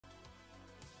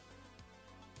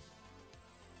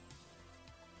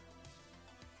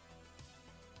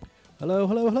Hello,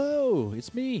 hello, hello!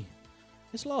 It's me.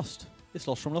 It's Lost. It's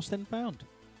Lost from Lost Then Found.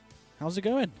 How's it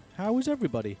going? How is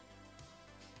everybody?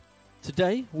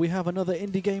 Today we have another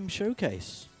indie game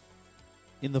showcase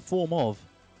in the form of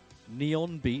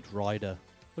Neon Beat Rider.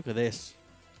 Look at this.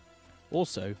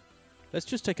 Also, let's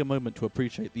just take a moment to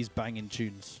appreciate these banging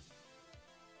tunes.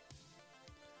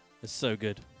 It's so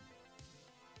good.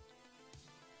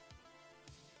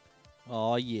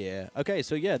 Oh yeah. Okay,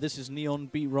 so yeah, this is Neon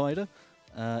Beat Rider.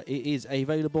 It is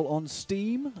available on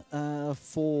Steam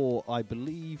for, I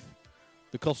believe,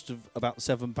 the cost of about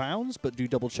 £7, but do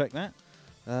double check that.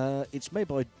 It's made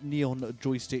by Neon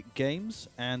Joystick Games,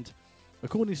 and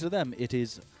according to them, it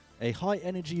is a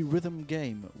high-energy rhythm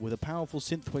game with a powerful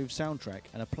synthwave soundtrack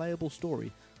and a playable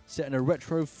story set in a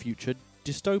retro future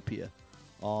dystopia.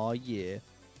 Ah, yeah.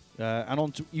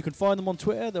 And you can find them on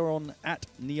Twitter. They're on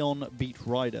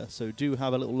 @NeonBeatRider, so do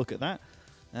have a little look at that.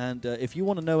 And if you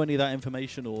want to know any of that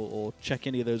information or check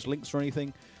any of those links or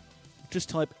anything, just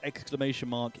type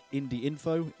 !indie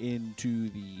info into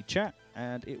the chat,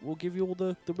 and it will give you all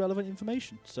the relevant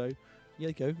information. So, there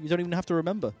you go. You don't even have to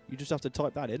remember. You just have to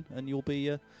type that in, and you'll be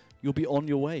on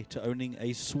your way to owning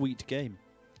a sweet game.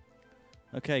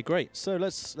 Okay, great. So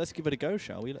let's give it a go,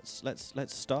 shall we? Let's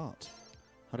start.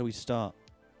 How do we start?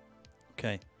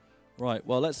 Okay. Right,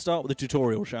 well, let's start with the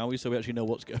tutorial, shall we, so we actually know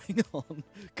what's going on,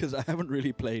 because I haven't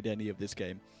really played any of this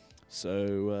game.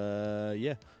 So,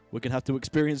 yeah, we're going to have to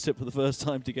experience it for the first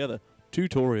time together.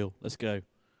 Tutorial, let's go.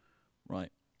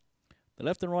 Right. The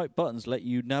left and right buttons let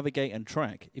you navigate and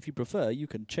track. If you prefer, you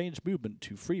can change movement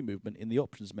to free movement in the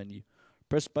options menu.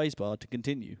 Press spacebar to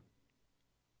continue.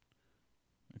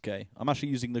 Okay, I'm actually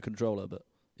using the controller, but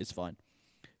it's fine.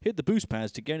 Hit the boost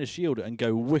pads to gain a shield and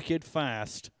go wicked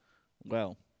fast.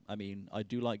 Well, I mean, I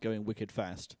do like going wicked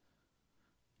fast.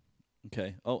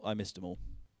 Okay. Oh, I missed them all.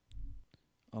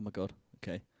 Oh, my God.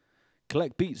 Okay.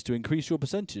 Collect beats to increase your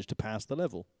percentage to pass the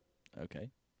level. Okay.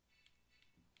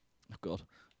 Oh, God.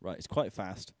 Right, it's quite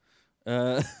fast.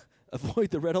 Avoid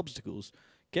the red obstacles.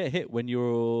 Get hit when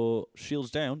your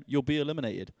shield's down. You'll be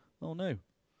eliminated. Oh, no.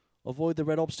 Avoid the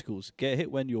red obstacles. Get hit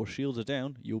when your shields are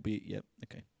down. You'll be... Yep.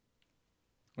 Okay.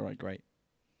 All right, great.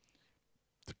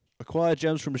 Acquire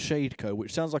gems from Shadeco,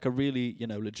 which sounds like a really,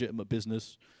 legitimate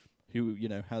business who,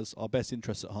 has our best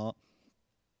interests at heart.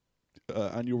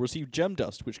 And you'll receive gem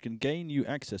dust, which can gain you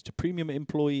access to premium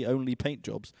employee-only paint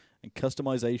jobs and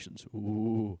customizations.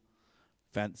 Ooh,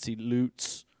 fancy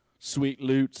loots, sweet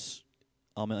loots.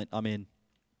 I'm in.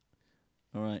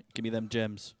 All right, give me them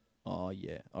gems. Oh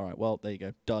yeah. All right. Well, there you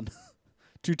go. Done.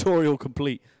 Tutorial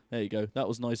complete. There you go. That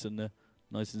was nice and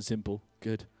simple.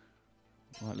 Good.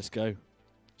 All right, let's go.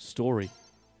 Story.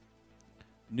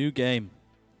 New game.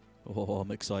 Oh, I'm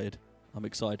excited. I'm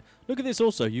excited. Look at this.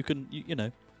 Also, you can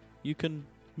you can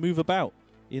move about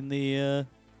in the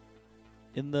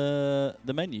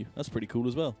menu. That's pretty cool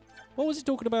as well. What was he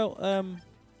talking about?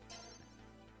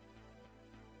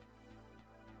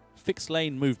 Fixed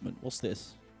lane movement. What's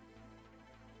this?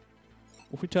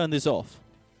 What if we turn this off?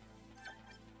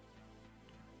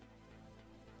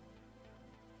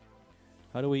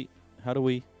 How do we?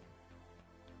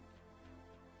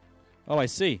 Oh, I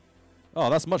see. Oh,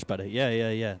 that's much better.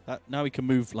 Yeah. Now we can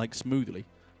move, like, smoothly.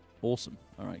 Awesome.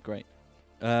 All right, great.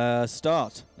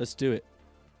 Start. Let's do it.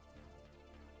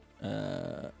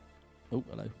 Oh,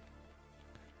 hello.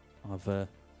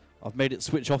 I've made it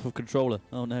switch off of controller.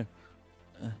 Oh, no.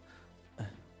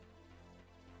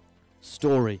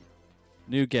 Story.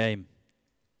 New game.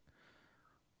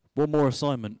 One more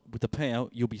assignment. With the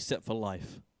payout, you'll be set for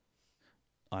life.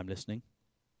 I'm listening.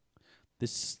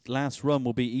 This last run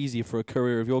will be easy for a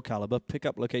courier of your caliber.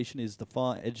 Pickup location is the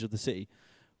far edge of the city.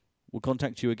 We'll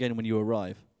contact you again when you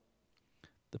arrive.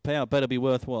 The payout better be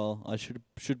worthwhile. I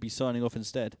should be signing off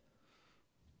instead.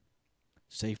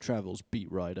 Safe travels,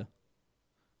 Beat Rider.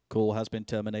 Call has been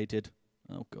terminated.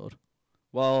 Oh, God.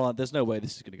 Well, there's no way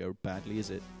this is going to go badly, is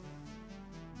it?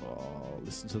 Oh,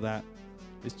 listen to that.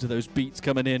 Listen to those beats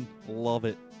coming in. Love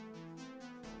it.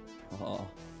 Oh,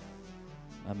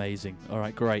 amazing. All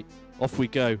right, great. Off we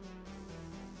go.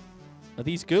 Are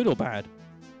these good or bad?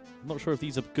 I'm not sure if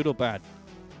these are good or bad.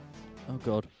 Oh,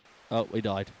 God. Oh, we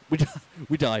died.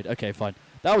 We died. Okay, fine.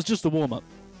 That was just the warm-up.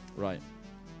 Right.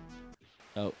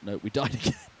 Oh, no, we died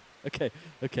again.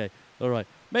 Okay. All right.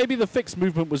 Maybe the fixed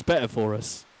movement was better for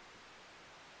us.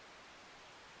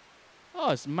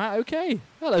 Oh, it's Matt. Okay.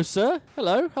 Hello, sir.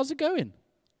 Hello. How's it going?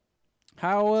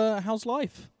 How's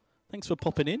life? Thanks for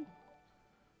popping in.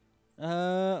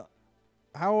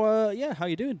 How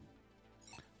you doing?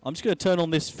 I'm just going to turn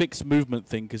on this fixed movement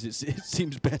thing because it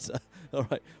seems better. All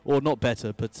right, or not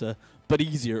better, but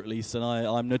easier at least. And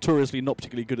I'm notoriously not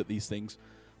particularly good at these things.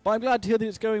 But I'm glad to hear that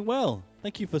it's going well.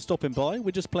 Thank you for stopping by.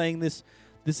 We're just playing this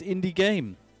indie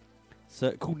game. It's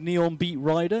called Neon Beat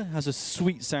Rider. Has a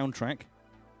sweet soundtrack.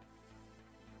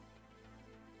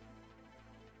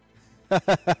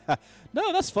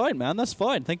 No, that's fine, man. That's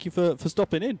fine. Thank you for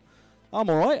stopping in. I'm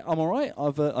all right. I'm all right.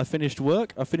 I finished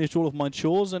work. I finished all of my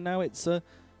chores, and now it's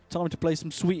time to play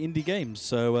some sweet indie games.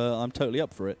 So I'm totally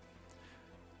up for it.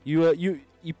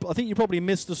 I think you probably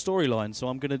missed the storyline, so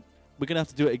we're gonna have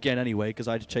to do it again anyway because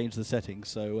I had to change the settings.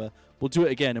 So we'll do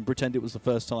it again and pretend it was the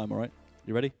first time. All right?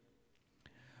 You ready?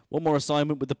 One more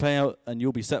assignment with the payout, and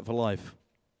you'll be set for life.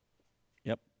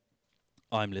 Yep.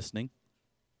 I'm listening.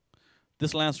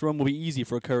 This last run will be easy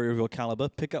for a courier of your caliber.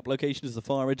 Pickup location is the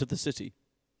far edge of the city.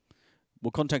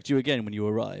 We'll contact you again when you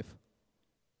arrive.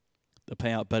 The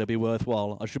payout better be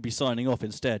worthwhile. I should be signing off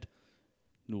instead.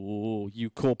 Oh, you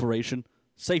corporation.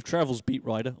 Safe travels, Beat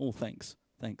Rider. Oh, thanks.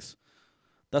 Thanks.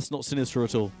 That's not sinister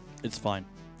at all. It's fine.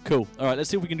 Cool. All right, let's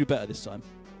see if we can do better this time.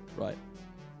 Right.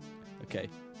 Okay.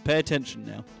 Pay attention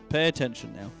now. Pay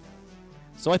attention now.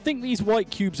 So I think these white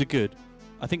cubes are good.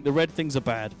 I think the red things are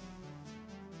bad.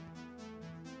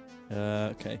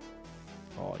 Okay.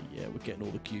 Oh, yeah, we're getting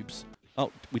all the cubes.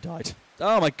 Oh, we died.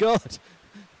 Oh, my God.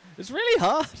 It's really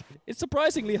hard. It's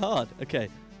surprisingly hard. Okay.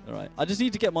 All right. I just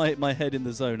need to get my head in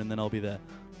the zone, and then I'll be there.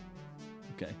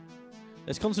 Okay.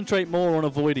 Let's concentrate more on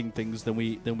avoiding things than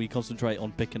we concentrate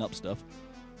on picking up stuff.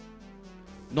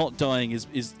 Not dying is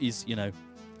you know,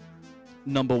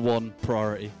 #1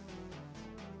 priority.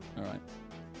 All right.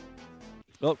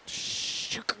 Oh,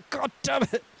 God damn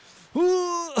it.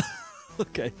 Ooh.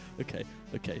 Okay.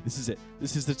 This is it.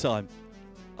 This is the time.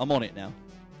 I'm on it now.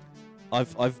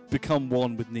 I've become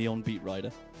one with Neon Beat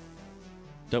Rider.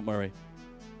 Don't worry.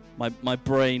 My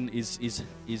brain is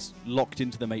locked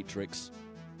into the Matrix.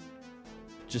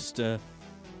 Just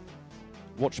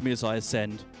watch me as I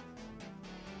ascend.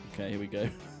 Okay, here we go.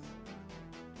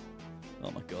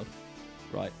 Oh my God.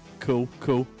 Right. Cool.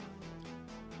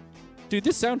 Dude,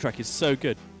 this soundtrack is so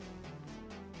good.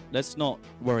 Let's not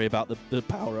worry about the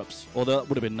power-ups. Or that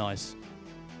would have been nice.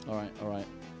 Alright.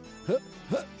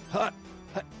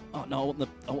 Oh no,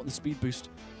 I want the speed boost.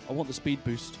 I want the speed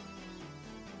boost.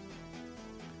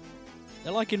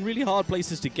 They're like in really hard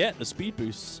places to get the speed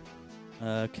boosts.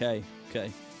 Okay.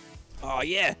 Oh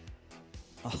yeah!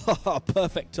 Oh,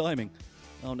 perfect timing.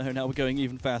 Oh no, now we're going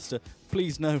even faster.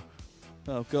 Please no.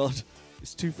 Oh God,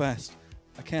 it's too fast.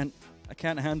 I can't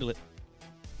handle it.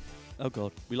 Oh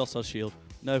God, we lost our shield.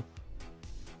 No.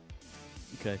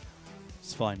 Okay,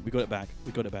 it's fine. We got it back.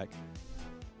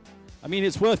 I mean,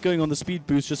 it's worth going on the speed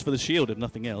boost just for the shield, if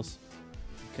nothing else.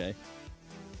 Okay.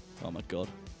 Oh my God,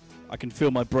 I can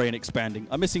feel my brain expanding.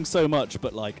 I'm missing so much,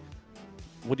 but like,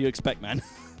 what do you expect, man?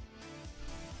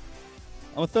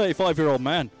 I'm a 35-year-old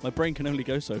man. My brain can only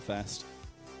go so fast.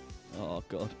 Oh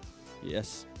God,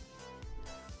 yes.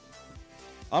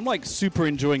 I'm like super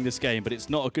enjoying this game, but it's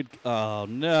not a good. Oh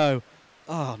no.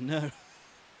 Oh no.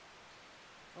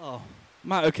 Oh,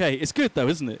 Matt. Okay, it's good though,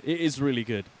 isn't it? It is really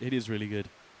good. It is really good.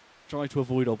 Try to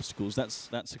avoid obstacles. That's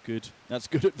good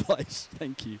advice.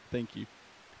 Thank you.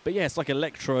 But yeah, it's like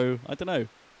electro. I don't know.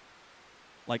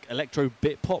 Like electro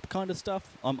bit pop kind of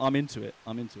stuff. I'm into it.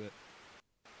 I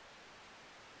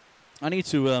need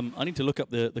to look up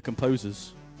the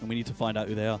composers, and we need to find out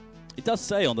who they are. It does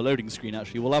say on the loading screen,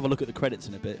 actually. We'll have a look at the credits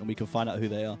in a bit, and we can find out who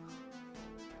they are.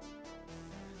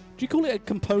 Do you call it a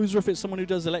composer if it's someone who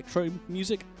does electro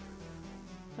music?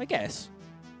 I guess.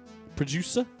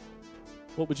 Producer?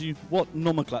 What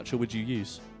nomenclature would you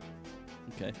use?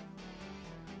 Okay.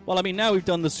 Well, I mean, now we've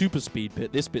done the super speed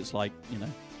bit. This bit's like, you know,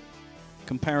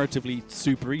 comparatively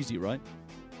super easy, right?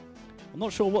 I'm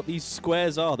not sure what these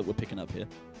squares are that we're picking up here.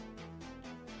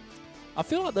 I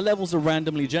feel like the levels are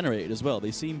randomly generated as well.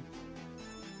 They seem...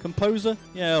 Composer?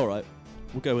 Yeah, alright.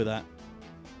 We'll go with that.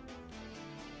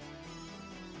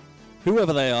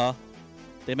 Whoever they are,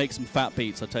 they make some fat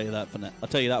beats, I'll tell you that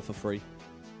for free.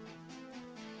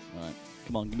 Alright.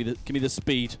 Come on, give me the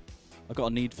speed. I've got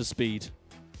a need for speed.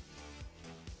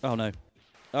 Oh no.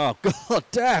 Oh God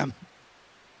damn!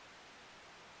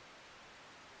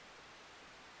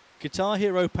 Guitar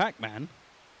Hero Pac-Man?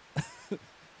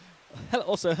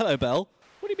 Hello, Belle.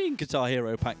 What do you mean, Guitar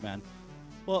Hero Pac-Man?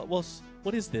 What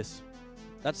is this?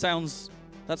 That sounds,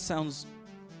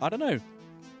 I don't know.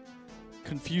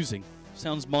 Confusing.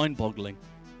 Sounds mind-boggling.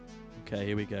 Okay,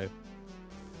 here we go.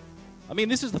 I mean,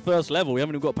 this is the first level. We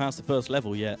haven't even got past the first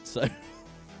level yet, so...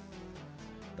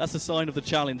 That's a sign of the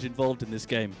challenge involved in this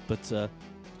game, but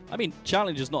I mean,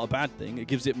 challenge is not a bad thing. It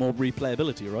gives it more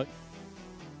replayability, right?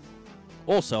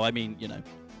 Also, I mean, you know,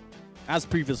 as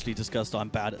previously discussed, I'm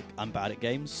bad at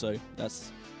games, so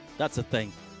that's a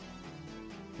thing.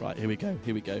 Right, here we go.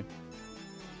 Here we go.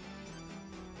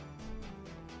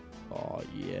 Oh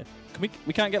yeah.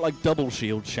 We can't get like double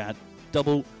shield,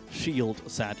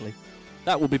 sadly.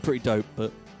 That would be pretty dope,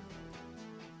 but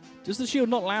does the shield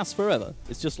not last forever?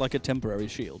 It's just like a temporary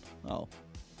shield. Oh.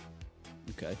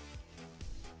 Okay.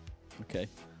 Okay.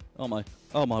 Oh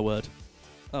my word.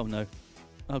 Oh no.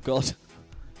 Oh god.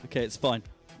 Okay, it's fine.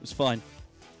 It's fine.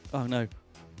 Oh no.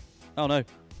 Oh no.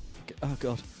 Okay. Oh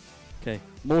god. Okay.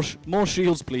 More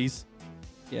shields, please.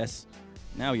 Yes.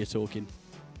 Now you're talking.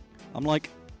 I'm like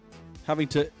having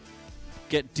to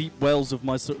get deep wells of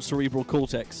my cerebral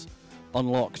cortex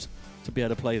unlocked to be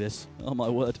able to play this. Oh my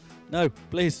word. No,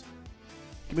 please.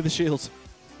 Give me the shields.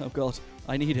 Oh god.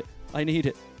 I need it. I need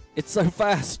it. It's so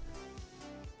fast.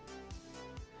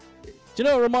 Do you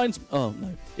know what it reminds me? Oh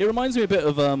no. It reminds me a bit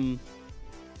of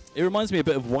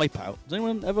Wipeout. Does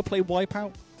anyone ever play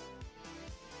Wipeout?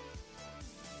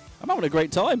 I'm having a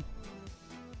great time.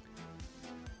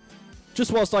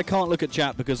 Just whilst I can't look at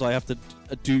chat because I have to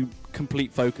do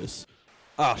complete focus.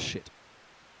 Ah, shit.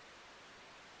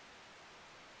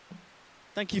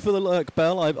 Thank you for the lurk,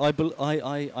 Bell.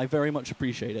 I very much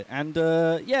appreciate it. And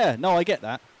yeah, no, I get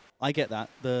that. I get that.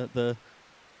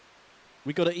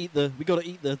 We gotta eat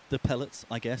the pellets,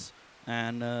 I guess,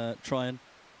 and try and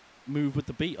move with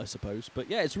the beat, I suppose. But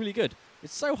yeah, it's really good.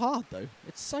 It's so hard though.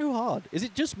 It's so hard. Is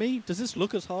it just me? Does this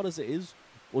look as hard as it is,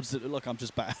 or does it look like I'm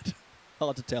just bad?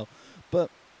 Hard to tell.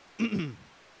 But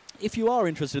if you are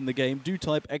interested in the game, do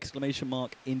type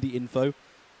 !indie info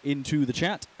into the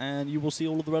chat, and you will see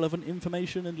all of the relevant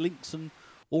information and links and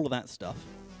all of that stuff.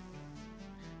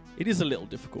 It is a little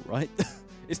difficult, right?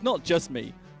 It's not just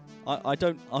me.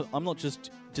 I'm not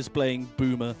just displaying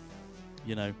boomer,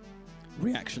 you know,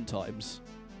 reaction times.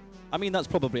 I mean, that's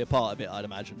probably a part of it, I'd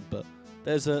imagine, but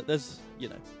there's you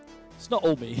know, it's not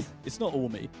all me. It's not all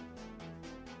me.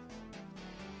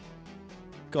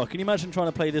 God, can you imagine trying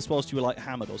to play this whilst you were like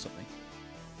hammered or something?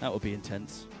 That would be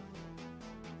intense.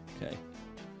 Okay.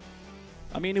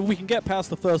 I mean, if we can get past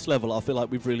the first level, I feel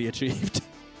like we've really achieved.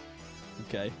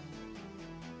 Okay.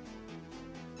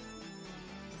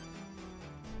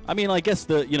 I mean, I guess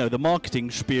the, you know, the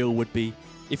marketing spiel would be,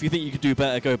 if you think you could do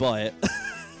better, go buy it.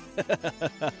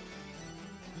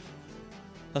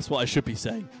 That's what I should be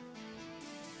saying.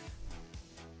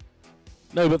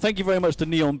 No, but thank you very much to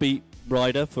Neon Beat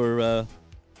Rider for,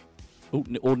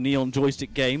 or Neon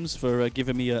Joystick Games for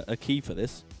giving me a key for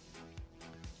this.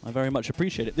 I very much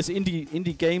appreciate it. This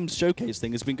indie games showcase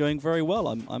thing has been going very well.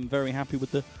 I'm very happy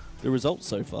with the results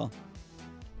so far.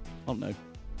 Oh no.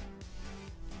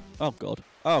 Oh god.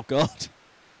 Oh god.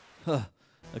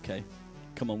 Okay.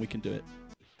 Come on, we can do it.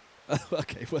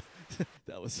 Okay, well,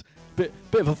 that was a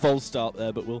bit of a false start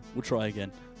there, but we'll try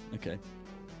again. Okay.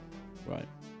 Right.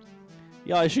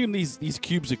 Yeah, I assume these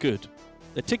cubes are good.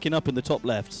 They're ticking up in the top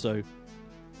left, so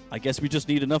I guess we just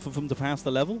need enough of them to pass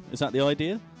the level. Is that the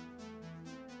idea?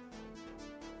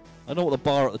 I know what the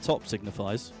bar at the top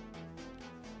signifies.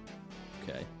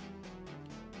 Okay.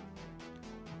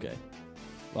 Okay.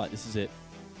 Right, this is it.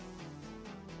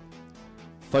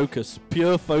 Focus.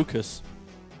 Pure focus.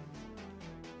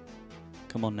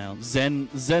 Come on now.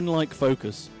 Zen-like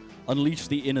focus. Unleash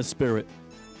the inner spirit.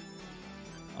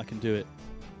 I can do it.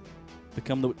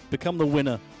 Become the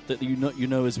winner that you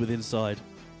know is within inside.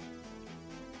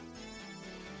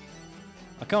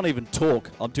 I can't even talk.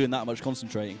 I'm doing that much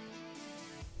concentrating.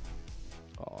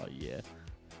 Oh yeah.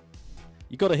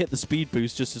 You got to hit the speed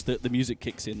boost just as the music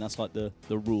kicks in. That's like the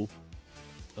rule.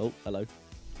 Oh, hello.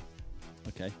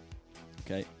 Okay.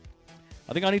 Okay.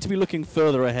 I think I need to be looking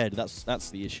further ahead. That's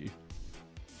the issue.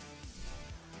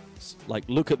 Like,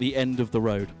 look at the end of the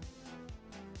road.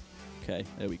 Okay,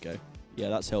 there we go. Yeah,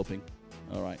 that's helping.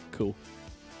 All right, cool.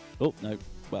 Oh, no.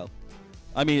 Well,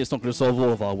 I mean, it's not going to solve all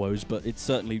of our woes, but it's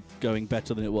certainly going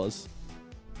better than it was.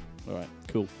 All right,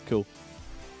 cool, cool.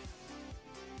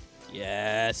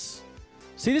 Yes.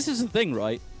 See, this is the thing,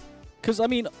 right? Because, I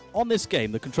mean, on this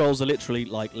game, the controls are literally,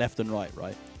 like, left and right,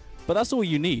 right? But that's all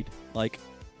you need. Like,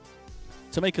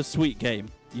 to make a sweet game,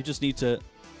 you just need to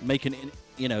make an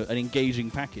engaging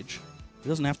package. It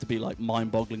doesn't have to be, like,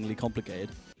 mind-bogglingly complicated.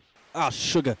 Ah,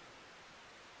 sugar.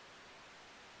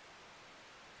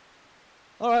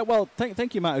 All right, well,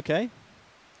 thank you, Matt, okay?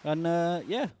 And,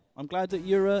 yeah, I'm glad that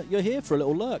you're here for a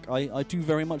little lurk. I do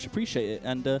very much appreciate it,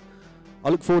 and I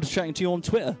look forward to chatting to you on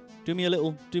Twitter. Do me a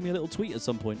little tweet at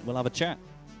some point. We'll have a chat.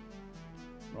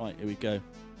 Right, here we go.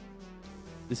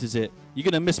 This is it. You're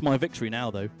going to miss my victory now,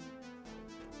 though.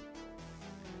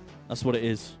 That's what it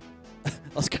is. I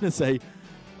was gonna say,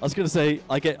 I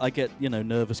get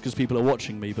nervous because people are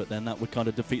watching me, but then that would kind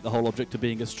of defeat the whole object of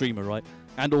being a streamer, right?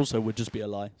 And also would just be a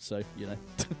lie. So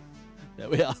there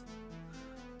we are.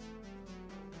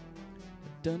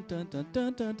 Dun dun dun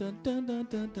dun dun dun dun dun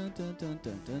dun dun dun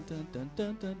dun dun dun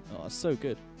dun dun. Oh, it's so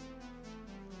good.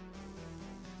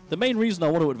 The main reason I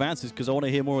want to advance is because I want to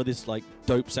hear more of this like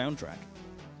dope soundtrack.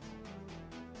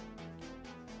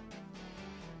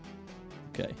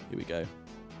 Okay, here we go.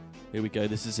 Here we go.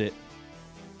 This is it.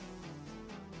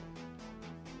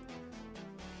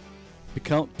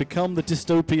 Become the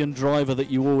dystopian driver that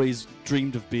you always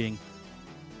dreamed of being.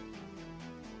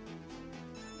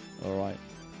 All right.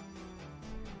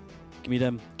 Give me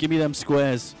them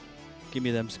squares. Give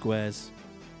me them squares.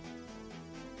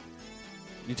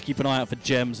 Need to keep an eye out for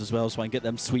gems as well so I can get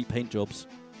them sweet paint jobs.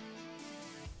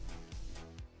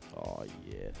 Oh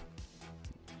yeah.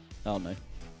 Oh no.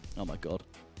 Oh my god.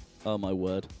 Oh my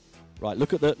word. Right,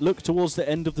 look towards the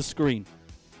end of the screen.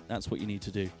 That's what you need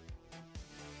to do.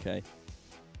 Okay.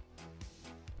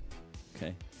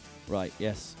 Okay. Right,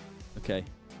 yes. Okay.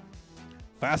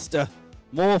 Faster.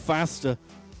 More faster.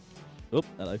 Oh,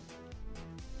 hello.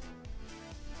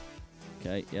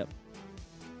 Okay, yep.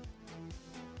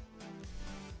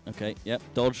 Okay, yep.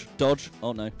 Dodge, dodge.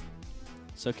 Oh no.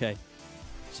 It's okay.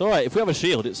 It's alright. If we have a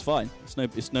shield, it's fine.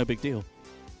 It's no big deal.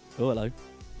 Oh, hello.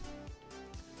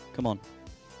 Come on.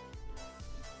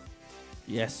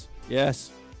 Yes.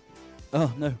 Yes.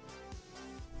 Oh, no.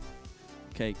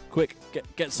 Okay, quick.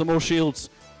 Get some more shields.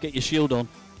 Get your shield on.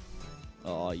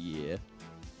 Oh, yeah.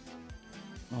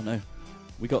 Oh, no.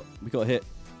 We got hit.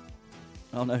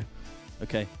 Oh, no.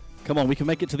 Okay. Come on, we can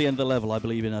make it to the end of the level. I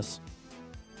believe in us.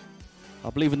 I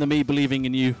believe in the me, believing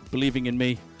in you, believing in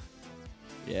me.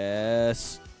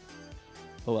 Yes.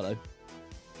 Oh, hello.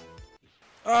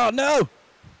 Oh, no!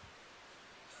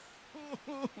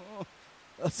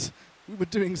 We were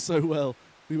doing so well.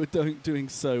 We were doing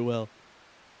so well.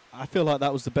 I feel like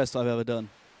that was the best I've ever done.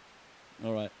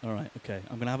 All right, okay.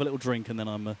 I'm going to have a little drink and then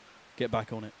I'm get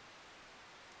back on it.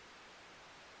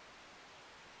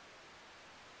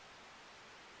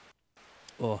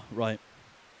 Oh, right.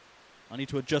 I need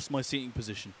to adjust my seating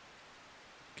position.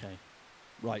 Okay.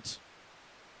 Right.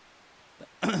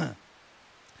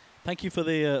 Thank you for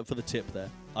the tip there.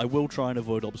 I will try and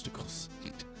avoid obstacles.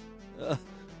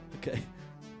 Okay.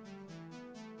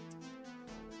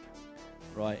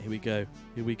 Right, here we go.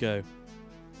 Here we go.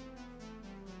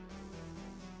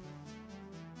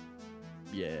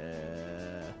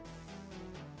 Yeah.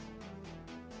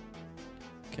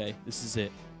 Okay, this is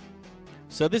it.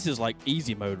 So this is like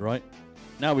easy mode, right?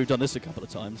 Now we've done this a couple of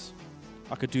times.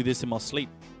 I could do this in my sleep.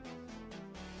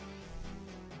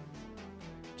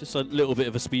 Just a little bit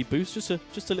of a speed boost, just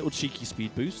a little cheeky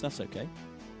speed boost. That's okay.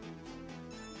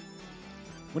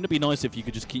 Wouldn't it be nice if you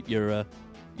could just keep your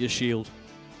shield?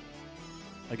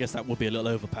 I guess that would be a little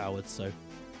overpowered, so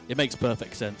it makes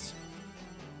perfect sense.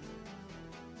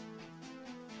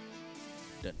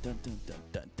 Dun dun dun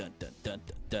dun dun dun dun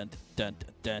dun dun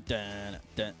dun dun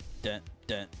dun dun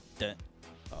dun dun.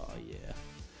 Oh yeah.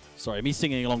 Sorry, me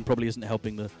singing along probably isn't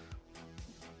helping the.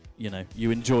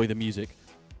 You enjoy the music.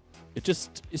 It's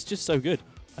just so good.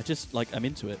 I'm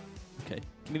into it. Okay,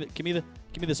 give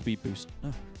me the speed boost.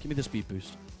 Oh, give me the speed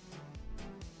boost.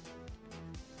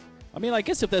 I mean, I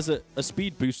guess if there's a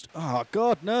speed boost. Oh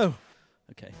God, no.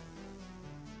 Okay.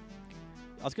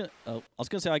 I was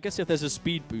gonna say, I guess if there's a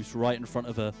speed boost right in front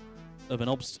of an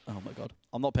obstacle. Oh my God,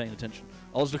 I'm not paying attention.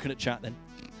 I was looking at chat then.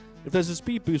 If there's a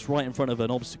speed boost right in front of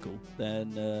an obstacle,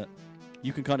 then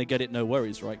you can kind of get it no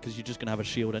worries, right? Because you're just gonna have a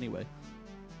shield anyway.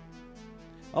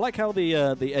 I like how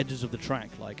the edges of the track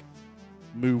like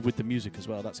move with the music as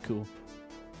well. That's cool.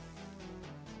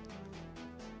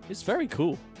 It's very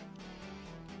cool.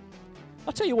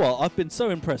 I'll tell you what, I've been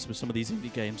so impressed with some of these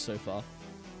indie games so far.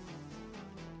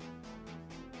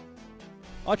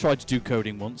 I tried to do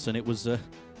coding once, and it was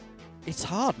it's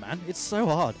hard, man. It's so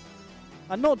hard.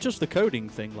 And not just the coding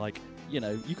thing, like,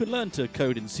 you could learn to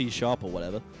code in C# or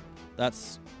whatever. I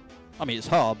mean, it's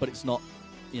hard, but it's not,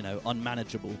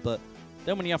 unmanageable. But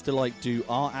then when you have to, like, do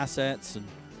art assets and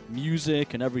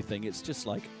music and everything, it's just,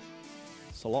 like,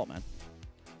 it's a lot, man.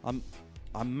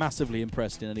 I'm massively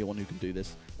impressed in anyone who can do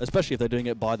this, especially if they're doing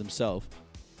it by themselves.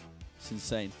 It's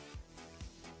insane.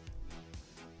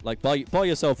 Like, by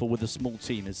yourself or with a small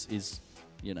team is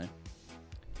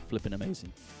flipping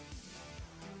amazing.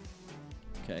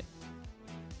 Okay.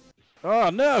 Oh,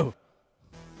 no!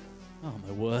 Oh,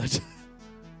 my word.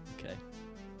 Okay.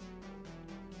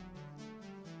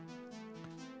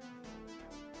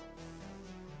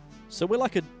 So we're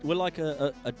like a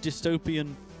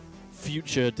dystopian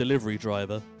future delivery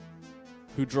driver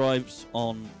who drives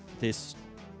on this,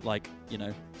 like, you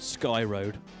know, Sky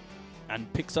Road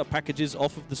and picks up packages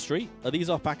off of the street. Are these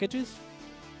our packages?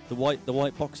 The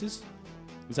white boxes?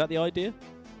 Is that the idea?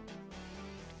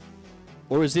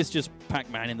 Or is this just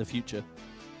Pac-Man in the future?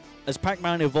 Has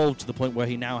Pac-Man evolved to the point where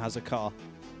he now has a car?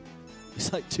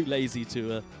 He's like too lazy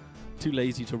to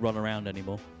run around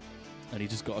anymore, and he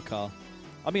just got a car.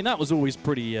 I mean, that was always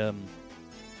pretty, you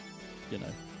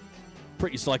know,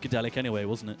 pretty psychedelic anyway,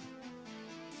 wasn't it?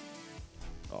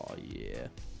 Oh yeah.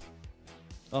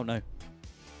 Oh no.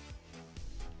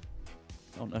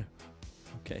 Oh no.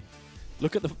 Okay.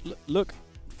 Look at the look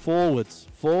forwards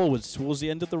towards the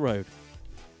end of the road.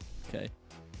 Okay.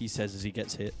 He says as he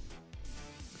gets hit.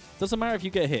 Doesn't matter if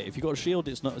you get hit. If you got a shield,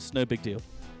 it's no big deal.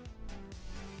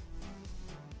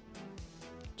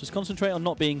 Just concentrate on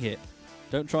not being hit.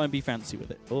 Don't try and be fancy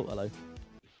with it. Oh, hello.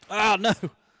 Ah, no.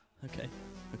 Okay.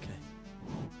 Okay.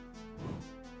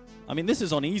 I mean, this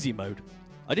is on easy mode.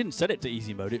 I didn't set it to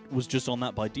easy mode. It was just on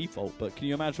that by default. But can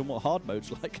you imagine what hard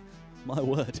mode's like? My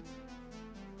word.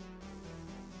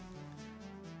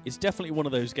 It's definitely one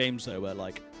of those games, though, where,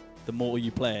 like, the more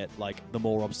you play it, like, the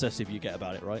more obsessive you get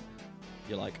about it, right?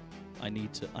 You're like, I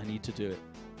need to do it.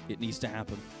 It needs to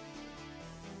happen.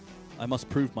 I must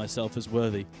prove myself as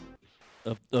worthy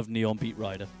of Neon Beat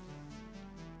Rider.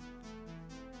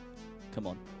 Come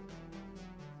on.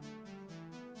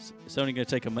 It's only going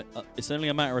to take it's only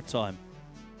a matter of time.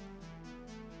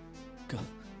 God.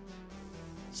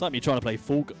 It's like me trying to play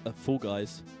Fall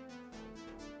Guys.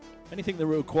 Anything that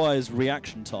requires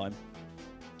reaction time.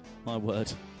 My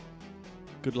word.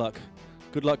 Good luck.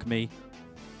 Good luck, me.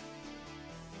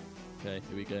 Okay,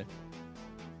 here we go.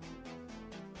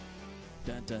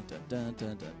 Dun, dun, dun, dun,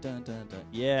 dun, dun, dun, dun.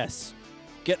 Yes!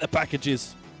 Get the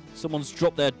packages! Someone's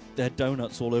dropped their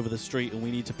donuts all over the street and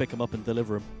we need to pick them up and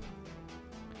deliver them.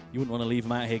 You wouldn't want to leave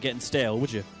them out here getting stale,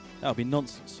 would you? That would be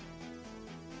nonsense.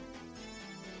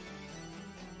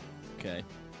 Okay.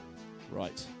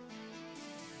 Right.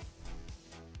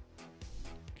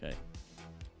 Okay.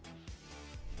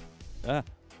 Ah.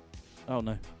 Oh,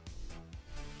 no.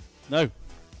 No!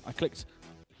 I clicked...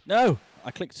 No! I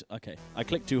clicked... Okay. I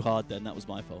clicked too hard then. That was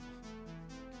my fault.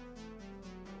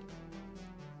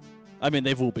 I mean,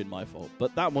 they've all been my fault.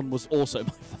 But that one was also my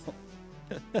fault.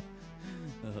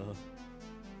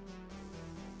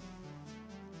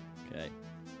 Okay.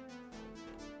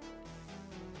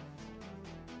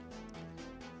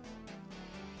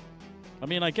 I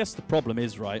mean, I guess the problem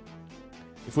is, right,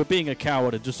 if we're being a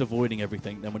coward and just avoiding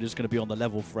everything, then we're just going to be on the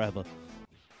level forever,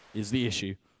 is the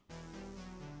issue.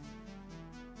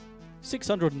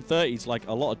 630 is like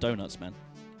a lot of donuts, man.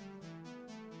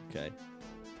 Okay.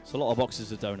 It's a lot of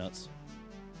boxes of donuts.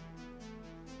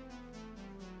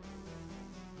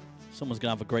 Someone's going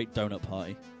to have a great donut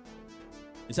party.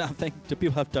 Is that a thing? Do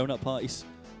people have donut parties?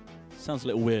 Sounds a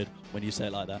little weird when you say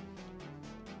it like that.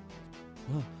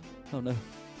 Oh, oh no.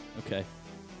 Okay.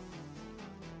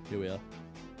 Here we are.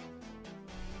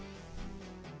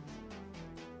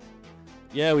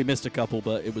 Yeah, we missed a couple,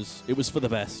 but it was for the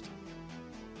best.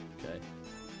 Okay.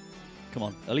 Come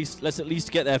on. Let's at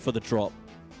least get there for the drop.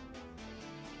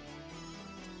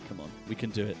 Come on. We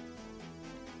can do it.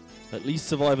 At least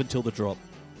survive until the drop.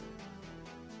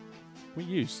 We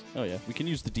use. Oh yeah, we can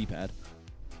use the D-pad.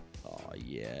 Oh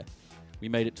yeah. We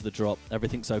made it to the drop.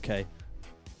 Everything's okay.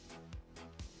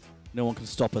 No one can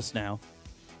stop us now.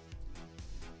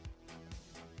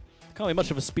 There can't be much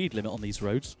of a speed limit on these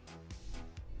roads.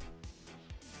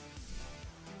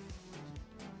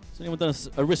 Has anyone done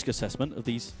a risk assessment of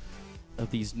these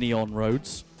neon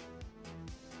roads?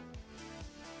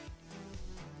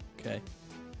 Okay.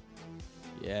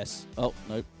 Yes. Oh,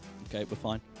 nope. Okay, we're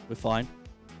fine. We're fine.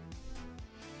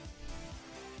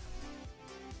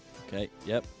 Okay,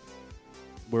 yep.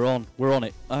 We're on. We're on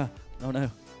it. Ah, oh no.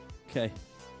 Okay.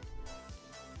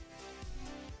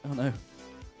 Oh no.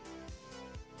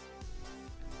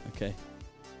 Okay.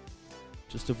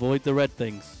 Just avoid the red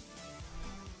things.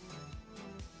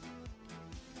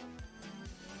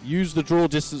 Use the draw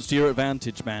distance to your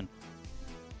advantage, man.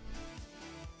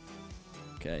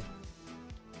 Okay.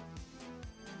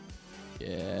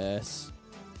 Yes.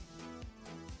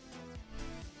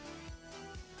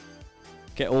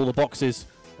 Get all the boxes.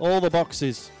 All the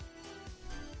boxes.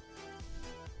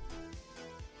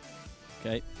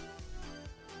 Okay.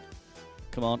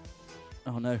 Come on.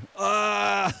 Oh no.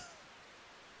 Ah!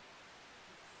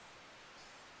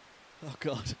 Oh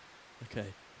god. Okay.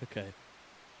 Okay.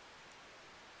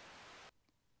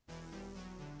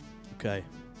 Okay.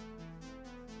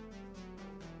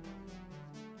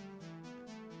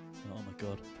 Oh my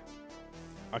god.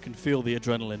 I can feel the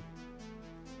adrenaline.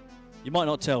 You might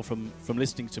not tell from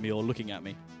listening to me or looking at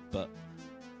me, but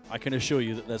I can assure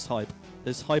you that there's hype.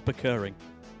 There's hype occurring.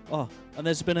 Oh, and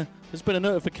there's been a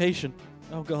notification.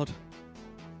 Oh God.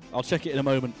 I'll check it in a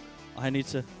moment. I need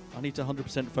to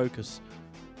 100% focus.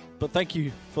 But thank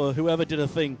you for whoever did a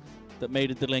thing that made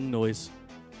a deling noise.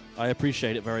 I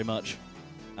appreciate it very much.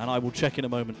 And I will check in a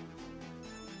moment.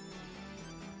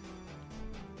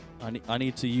 I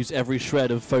need to use every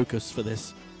shred of focus for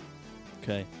this.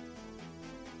 Okay.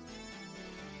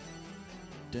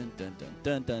 Dun dun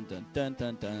dun dun dun dun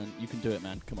dun dun. You can do it,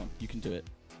 man. Come on, you can do it.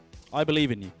 I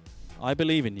believe in you. I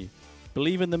believe in you.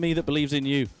 Believe in the me that believes in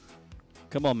you.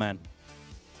 Come on, man.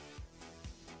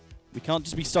 We can't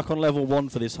just be stuck on level 1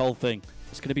 for this whole thing.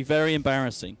 It's going to be very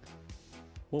embarrassing.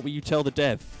 What will you tell the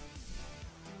dev?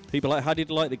 People like, how did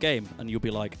you like the game? And you'll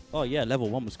be like, oh yeah, level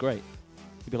 1 was great.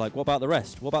 You'll be like, what about the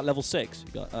rest? What about level 6?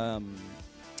 You go,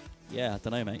 yeah, I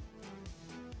don't know, mate.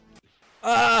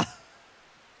 Ah!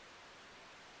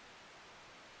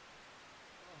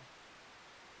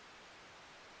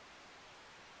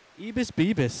 Ebis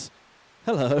Beebis.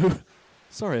 Hello.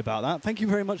 Sorry about that. Thank you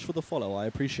very much for the follow. I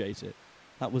appreciate it.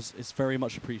 It's very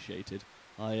much appreciated.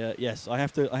 Yes, I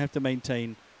have to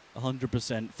maintain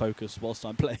 100% focus whilst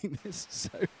I'm playing this. So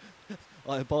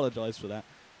I apologise for that.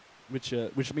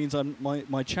 Which means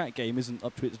my chat game isn't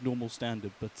up to its normal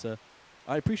standard, but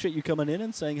I appreciate you coming in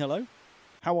and saying hello.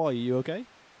 How are you? You okay?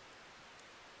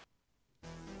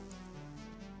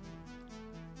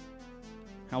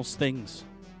 How's things?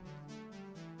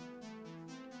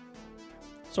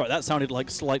 Sorry, that sounded like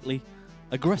slightly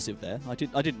aggressive there. I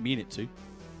didn't mean it to.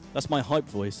 That's my hype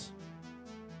voice.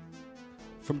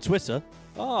 From Twitter.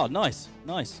 Ah, nice,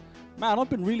 nice. Man, I've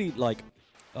been really like,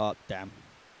 damn.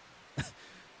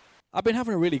 I've been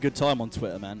having a really good time on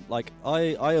Twitter, man. Like,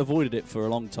 I avoided it for a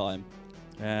long time,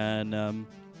 and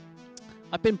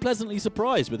I've been pleasantly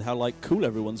surprised with how like cool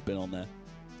everyone's been on there.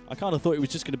 I kind of thought it was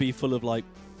just going to be full of like,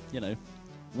 you know,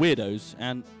 weirdos,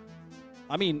 and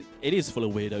I mean, it is full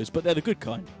of weirdos, but they're the good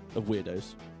kind of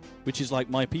weirdos, which is like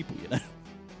my people, you know.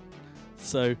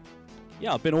 So,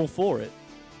 yeah, I've been all for it.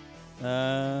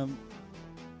 Oh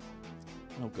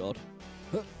God.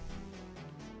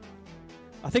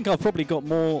 I think I've probably got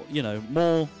more, you know,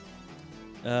 more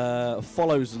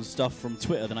follows and stuff from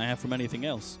Twitter than I have from anything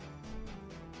else.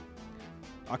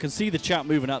 I can see the chat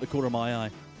moving out the corner of my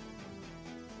eye.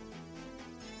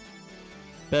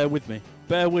 Bear with me.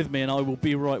 Bear with me and I will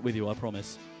be right with you, I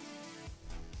promise.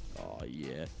 Oh,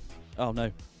 yeah. Oh,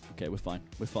 no. Okay, we're fine.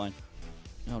 We're fine.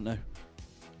 Oh, no.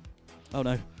 Oh,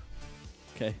 no.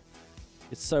 Okay.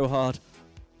 It's so hard.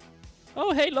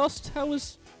 Oh, hey, Lost. How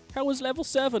was level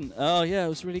 7? Oh, yeah, it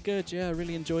was really good. Yeah, I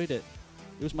really enjoyed it.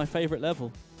 It was my favorite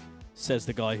level, says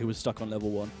the guy who was stuck on level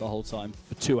 1 the whole time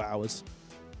for 2 hours.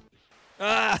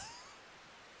 Ah!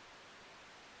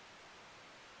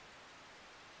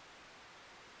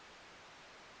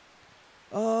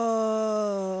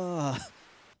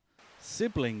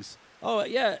 Siblings. Oh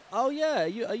yeah. Oh yeah.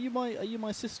 Are you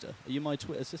my sister? Are you my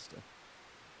Twitter sister?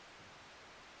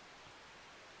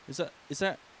 Is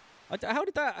that? How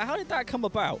did that come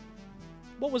about?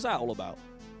 What was that all about?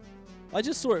 I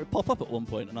just saw it pop up at one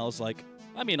point, and I was like,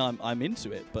 I mean, I'm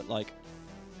into it, but like,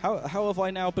 how have I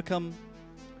now become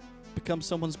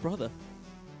someone's brother?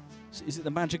 Is it the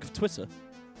magic of Twitter?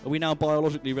 Are we now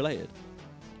biologically related?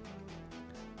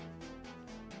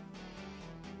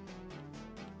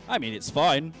 I mean, it's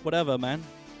fine. Whatever, man.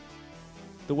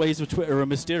 The ways of Twitter are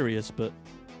mysterious, but...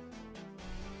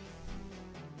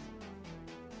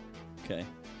 Okay.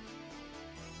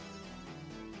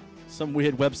 Some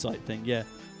weird website thing, yeah.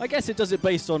 I guess it does it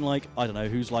based on, like, I don't know,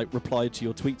 who's, like, replied to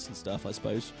your tweets and stuff, I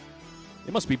suppose.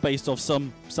 It must be based off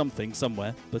something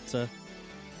somewhere, but,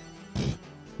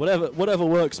 whatever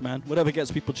works, man. Whatever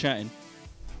gets people chatting.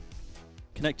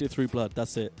 Connected through blood,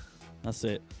 that's it. That's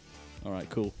it. Alright,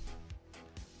 cool.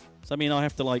 So, I mean, I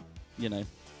have to, like, you know,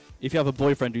 if you have a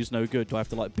boyfriend who's no good, do I have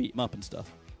to, like, beat him up and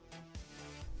stuff?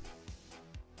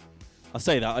 I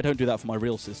say that. I don't do that for my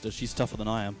real sister. She's tougher than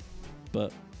I am.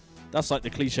 But that's, like,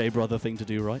 the cliche brother thing to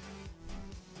do, right?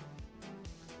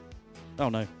 Oh,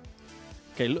 no.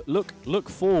 Okay, look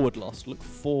forward, Lost. Look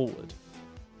forward.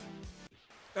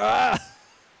 Ah!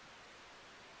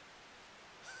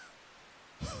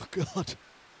 Oh, God.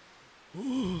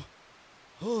 Ooh.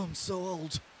 Oh, I'm so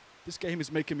old. This game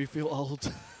is making me feel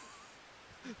old.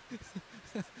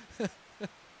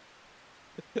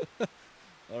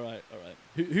 Alright.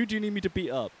 Who do you need me to beat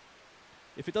up?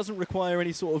 If it doesn't require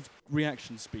any sort of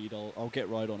reaction speed, I'll get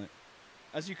right on it.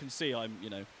 As you can see, I'm, you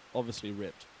know, obviously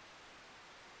ripped.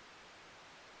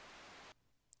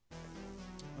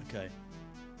 Okay.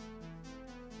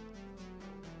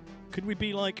 Could we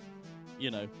be like,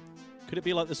 you know, could it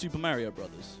be like the Super Mario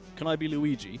Brothers? Can I be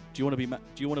Luigi? Do you want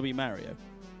to be Mario?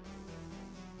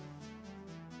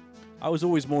 I was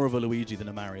always more of a Luigi than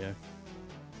a Mario.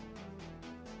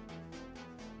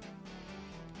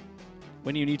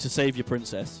 When you need to save your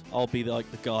princess, I'll be like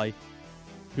the guy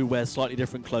who wears slightly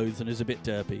different clothes and is a bit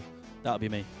derpy. That'll be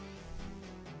me.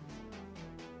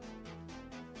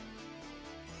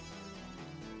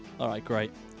 Alright,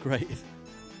 great. Great.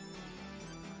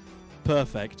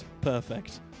 Perfect.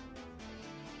 Perfect.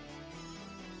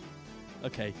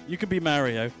 Okay, you can be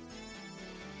Mario.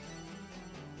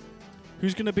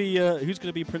 Who's gonna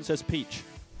be Princess Peach?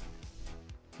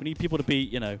 We need people to be,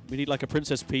 you know, we need like a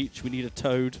Princess Peach, we need a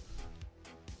Toad.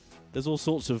 There's all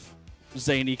sorts of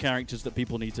zany characters that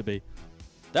people need to be.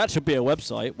 That should be a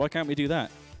website. Why can't we do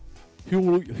that?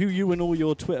 Who you and all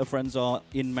your Twitter friends are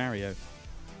in Mario.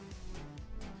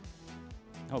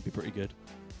 That would be pretty good.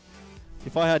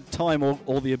 If I had time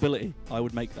or the ability, I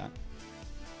would make that.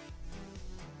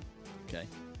 Okay.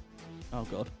 Oh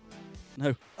god.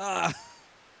 No. Ah!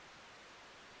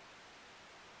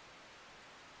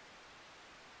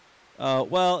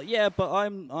 Well, yeah, but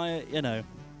you know.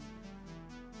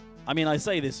 I mean, I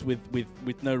say this with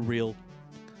no real,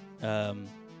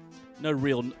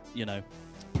 you know,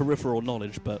 peripheral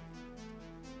knowledge, but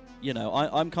you know,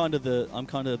 I'm kind of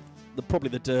probably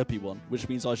the derpy one, which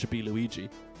means I should be Luigi.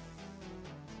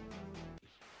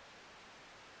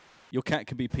 Your cat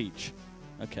can be Peach.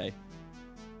 Okay.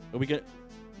 Are we going?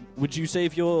 Would you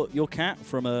save your cat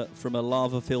from a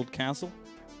lava-filled castle,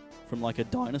 from like a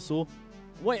dinosaur?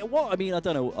 Wait, what? I mean, I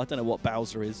don't know what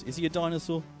Bowser is. Is he a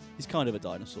dinosaur? He's kind of a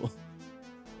dinosaur.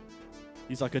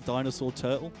 He's like a dinosaur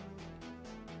turtle.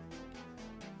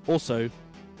 Also,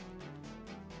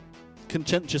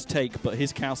 contentious take, but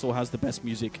his castle has the best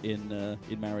music in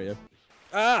Mario.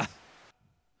 Ah!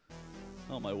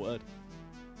 Oh my word!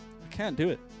 I can't do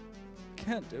it. I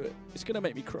can't do it. It's gonna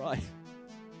make me cry.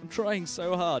 I'm trying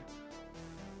so hard.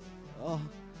 Oh,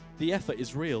 the effort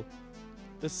is real.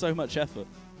 There's so much effort.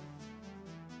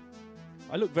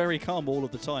 I look very calm all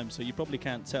of the time, so you probably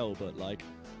can't tell, but like,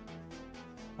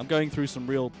 I'm going through some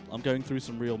real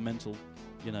mental,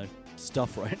 you know,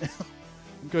 stuff right now.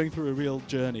 I'm going through a real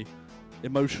journey,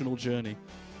 emotional journey.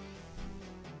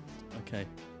 Okay,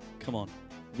 come on,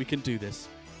 we can do this.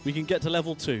 We can get to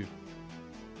level 2.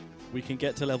 We can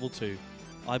get to level 2.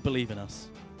 I believe in us.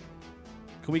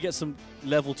 Can we get some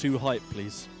level 2 hype,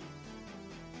 please?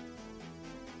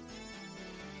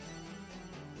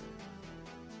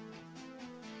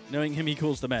 Knowing him, he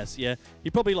caused the mess. Yeah,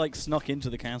 he probably like snuck into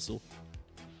the castle.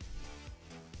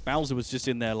 Bowser was just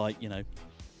in there, like, you know,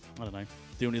 I don't know,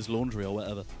 doing his laundry or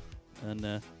whatever.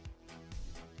 And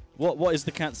what is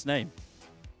the cat's name?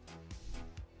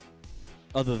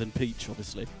 Other than Peach,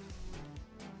 obviously.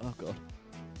 Oh god,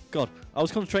 God! I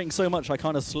was concentrating so much I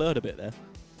kind of slurred a bit there.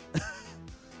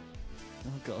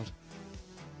 Oh god.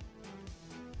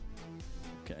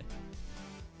 Okay.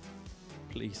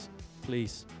 Please,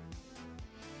 please.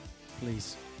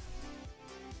 Please.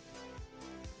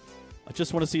 I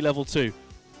just want to see level 2.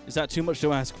 Is that too much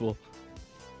to ask for?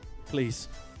 Please.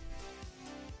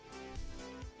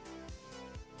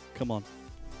 Come on.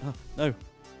 Oh, no.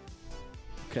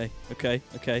 Okay, okay,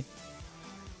 okay.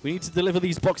 We need to deliver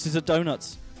these boxes of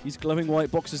donuts. These glowing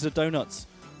white boxes of donuts.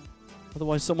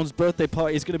 Otherwise someone's birthday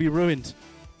party is going to be ruined.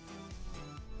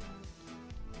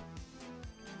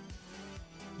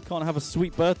 You can't have a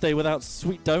sweet birthday without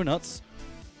sweet donuts.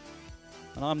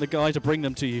 And I'm the guy to bring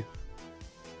them to you.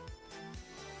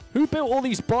 Who built all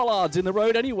these bollards in the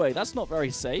road anyway? That's not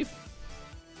very safe.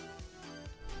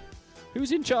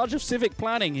 Who's in charge of civic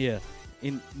planning here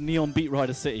in Neon Beat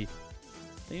Rider City?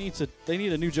 They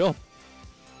need a new job.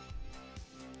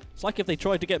 It's like if they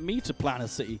tried to get me to plan a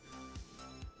city.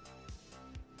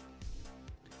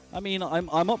 I mean,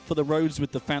 I'm up for the roads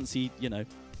with the fancy, you know,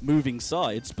 moving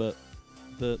sides, but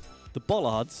the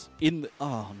bollards in the,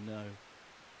 oh no.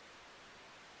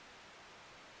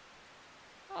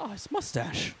 Oh, it's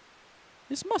Mustache.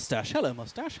 It's Mustache. Hello,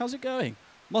 Mustache. How's it going?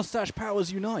 Mustache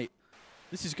powers unite.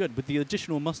 This is good. With the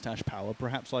additional Mustache power,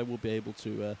 perhaps I will be able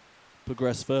to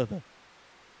progress further.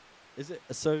 Is it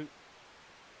so?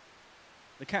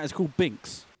 The cat is called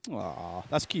Binks. Ah,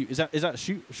 that's cute. Is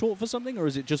that short for something, or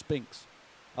is it just Binks?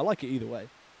 I like it either way.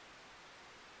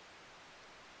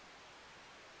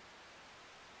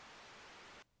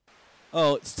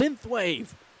 Oh, synthwave.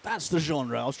 That's the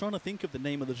genre. I was trying to think of the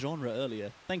name of the genre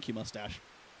earlier. Thank you, Mustache.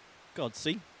 God,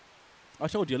 see? I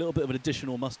told you a little bit of an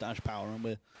additional Mustache power,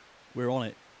 and we're on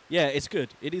it. Yeah, it's good.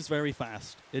 It is very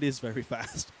fast. It is very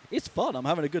fast. It's fun. I'm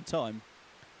having a good time.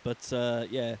 But,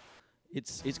 yeah,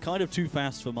 It's kind of too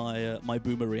fast for my my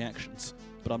boomer reactions,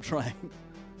 but I'm trying.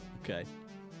 Okay.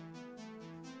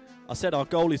 I said our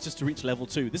goal is just to reach level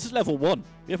 2. This is level 1.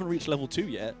 We haven't reached level 2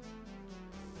 yet.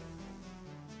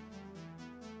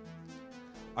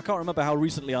 I can't remember how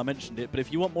recently I mentioned it, but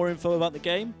if you want more info about the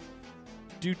game,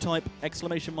 do type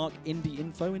 !indie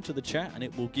info into the chat and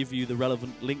it will give you the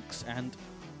relevant links and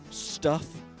stuff.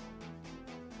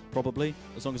 Probably,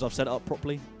 as long as I've set it up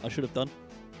properly. I should have done.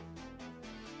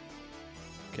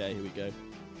 Okay, here we go.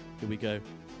 Here we go.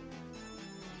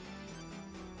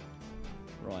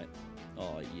 Right.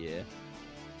 Oh, yeah.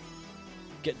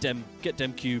 Get them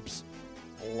cubes.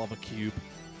 I love a cube.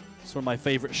 It's one of my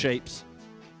favorite shapes.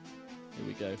 Here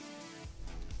we go.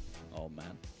 Oh,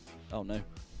 man. Oh, no.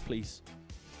 Please.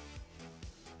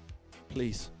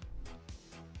 Please.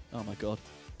 Oh, my God.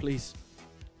 Please.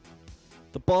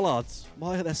 The bollards.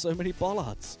 Why are there so many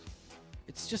bollards?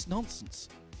 It's just nonsense.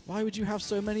 Why would you have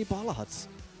so many bollards?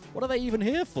 What are they even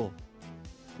here for?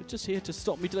 They're just here to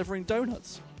stop me delivering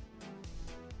donuts.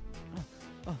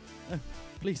 Oh, no.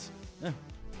 Please. No.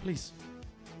 Please.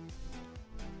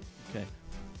 Okay.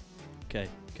 Okay.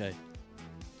 Okay.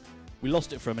 We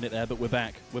lost it for a minute there, but we're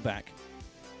back. We're back.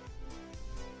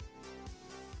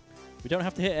 We don't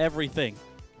have to hit everything.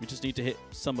 We just need to hit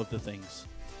some of the things.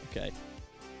 Okay.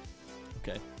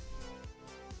 Okay.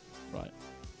 Right.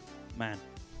 Man.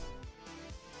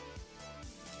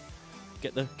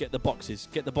 Get the boxes.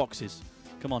 Get the boxes.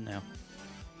 Come on now.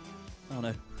 Oh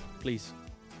no. Please.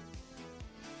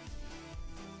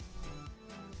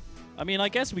 I mean, I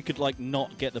guess we could like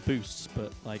not get the boosts,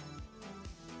 but like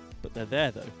but they're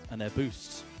there though, and they're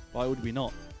boosts. Why would we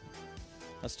not?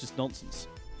 That's just nonsense.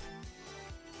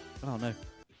 Oh no.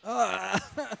 Ah!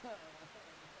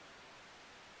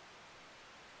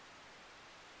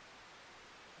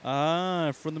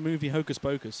 Ah, from the movie Hocus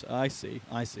Pocus. I see.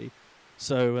 I see.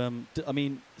 So, I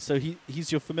mean, so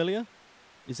he's your familiar?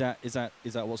 Is that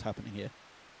what's happening here?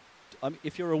 I mean,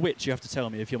 if you're a witch, you have to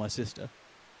tell me. If you're my sister,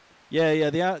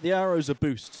 yeah. The arrows are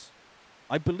boosts.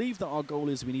 I believe that our goal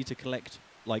is we need to collect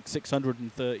like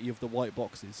 630 of the white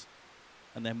boxes,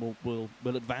 and then we'll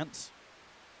advance.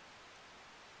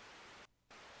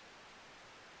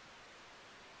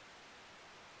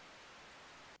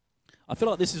 I feel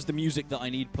like this is the music that I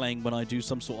need playing when I do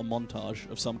some sort of montage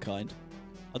of some kind.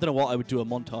 I don't know what I would do a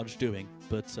montage doing,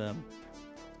 but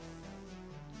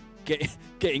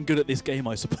getting good at this game,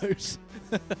 I suppose.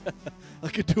 I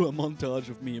could do a montage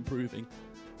of me improving.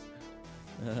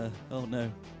 Oh no.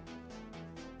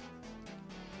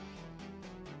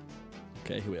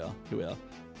 Okay, here we are. Here we are.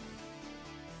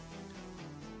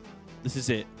 This is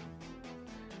it.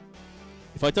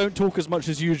 If I don't talk as much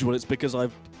as usual, it's because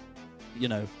I've, you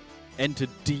know, entered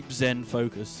deep Zen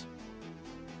focus.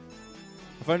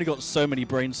 I've only got so many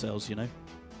brain cells, you know.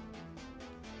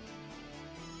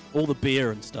 All the beer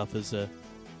and stuff has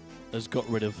got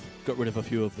rid of a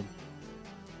few of them.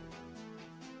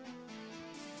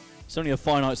 It's only a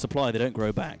finite supply; they don't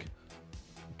grow back.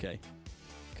 Okay,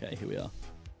 okay, here we are.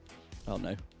 Oh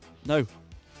no, no,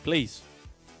 please,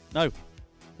 no.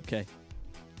 Okay,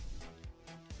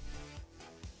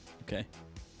 okay.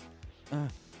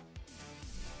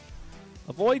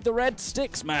 Avoid the red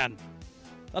sticks, man.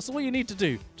 That's all you need to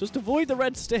do. Just avoid the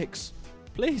red sticks.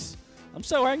 Please. I'm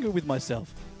so angry with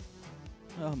myself.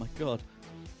 Oh my god.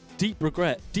 Deep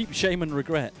regret. Deep shame and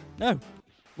regret. No.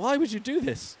 Why would you do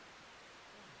this?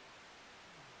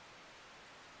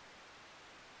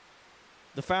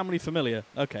 The family familiar.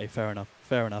 Okay, fair enough.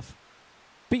 Fair enough.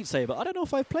 Beat Saber. I don't know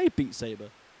if I've played Beat Saber.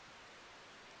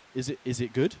 Is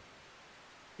it good?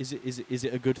 Is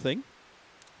it a good thing?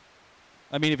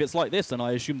 I mean, if it's like this, then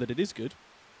I assume that it is good.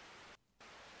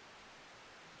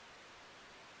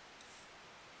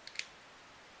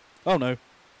 Oh no.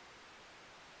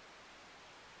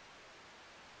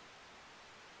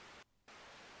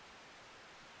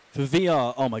 For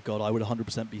VR, oh my god, I would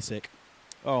 100% be sick.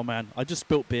 Oh man, I just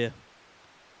spilt beer.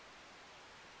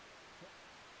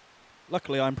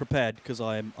 Luckily, I'm prepared because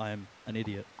I am an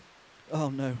idiot.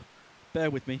 Oh no. Bear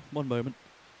with me, one moment.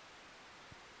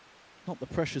 Not the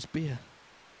precious beer.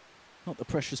 Not the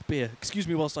precious beer. Excuse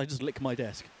me whilst I just lick my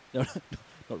desk. No,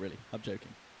 not really. I'm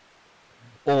joking.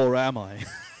 Or am I?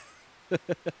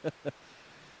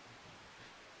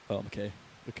 Oh, okay.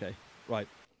 Okay. Right.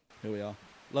 Here we are.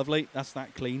 Lovely. That's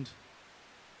that cleaned.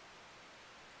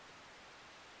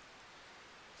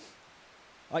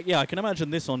 Yeah, I can imagine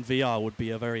this on VR would be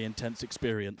a very intense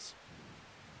experience.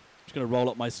 I'm just going to roll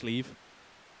up my sleeve.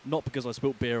 Not because I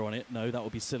spilt beer on it. No, that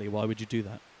would be silly. Why would you do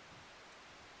that?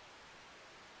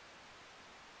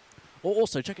 Oh,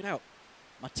 also, check it out.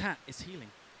 My tat is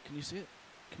healing. Can you see it?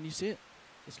 Can you see it?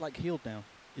 It's like healed now.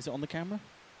 Is it on the camera?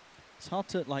 It's hard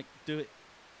to like do it.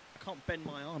 I can't bend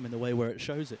my arm in the way where it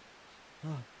shows it.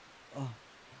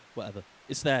 Whatever.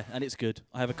 It's there and it's good.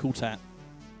 I have a cool tat.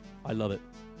 I love it.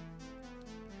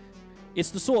 It's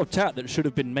the sort of tat that should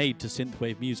have been made to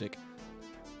synthwave music.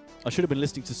 I should have been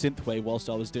listening to synthwave whilst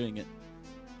I was doing it.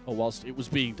 Or whilst it was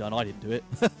being done. I didn't do it.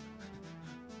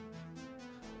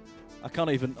 I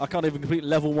can't even complete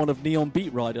level 1 of Neon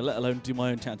Beat Rider, let alone do my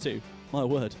own tattoo. My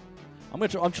word.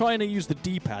 I'm trying to use the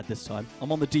D-pad this time.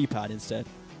 I'm on the D-pad instead.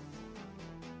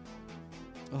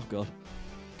 Oh god.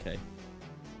 Okay.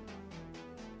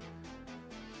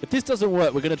 If this doesn't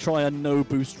work, we're going to try a no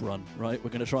boost run, right? We're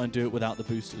going to try and do it without the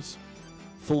boosters.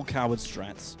 Full coward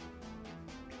strats.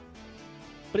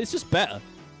 But it's just better.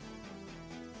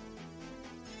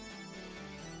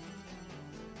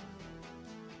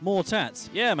 More tats.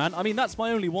 Yeah, man. I mean, that's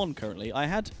my only one currently. I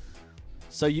had...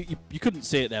 So you couldn't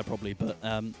see it there probably, but...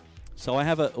 so I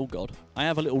have a... Oh, God. I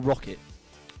have a little rocket,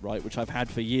 right, which I've had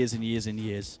for years and years and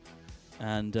years.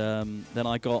 And then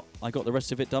I got the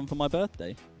rest of it done for my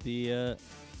birthday. A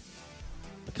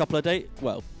couple of days...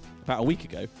 Well, about a week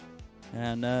ago.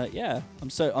 And, yeah,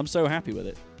 I'm so happy with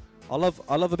it. I love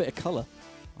a bit of colour.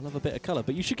 I love a bit of colour.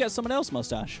 But you should get someone else,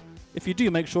 Mustache. If you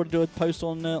do, make sure to do a post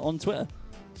on Twitter.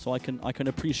 So I can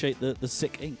appreciate the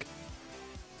sick ink.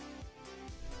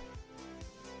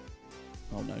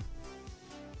 Oh no.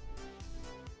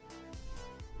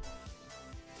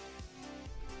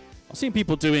 I've seen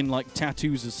people doing like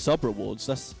tattoos as sub rewards.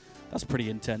 That's pretty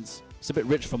intense. It's a bit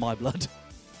rich for my blood.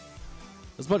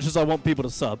 As much as I want people to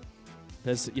sub,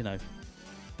 there's a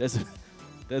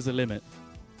limit.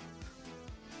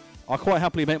 I'll quite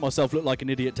happily make myself look like an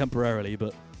idiot temporarily,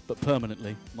 but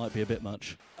permanently might be a bit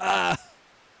much. Ah.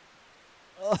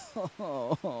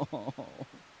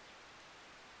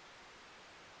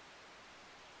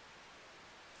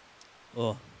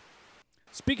 Oh.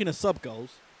 Speaking of sub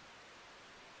goals,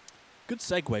 good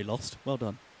segue, Lost. Well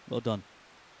done. Well done.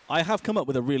 I have come up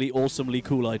with a really awesomely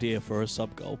cool idea for a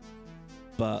sub goal,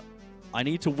 but I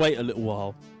need to wait a little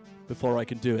while before I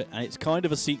can do it, and it's kind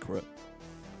of a secret.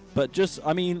 But just,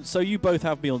 I mean, so you both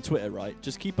have me on Twitter, right?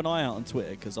 Just keep an eye out on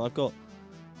Twitter, because I've got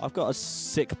a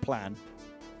sick plan.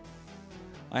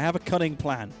 I have a cunning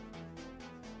plan.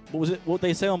 What was it? What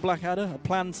they say on Blackadder? A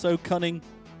plan so cunning,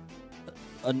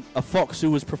 a fox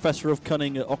who was professor of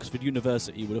cunning at Oxford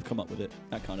University would have come up with it.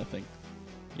 That kind of thing.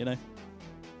 You know?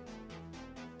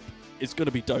 It's going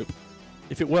to be dope.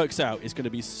 If it works out, it's going to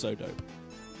be so dope.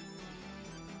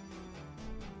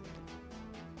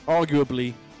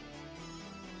 Arguably,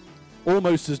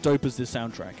 almost as dope as this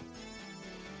soundtrack.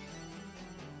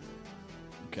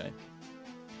 Okay.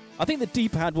 I think the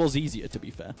D-pad was easier, to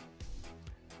be fair.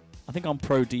 I think I'm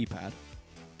pro D-pad.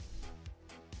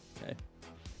 Okay.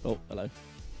 Oh, hello.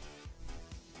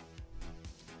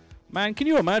 Man, can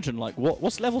you imagine, like,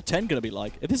 what's level 10 going to be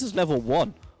like? If this is level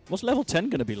 1, what's level 10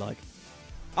 going to be like?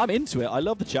 I'm into it. I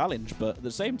love the challenge, but at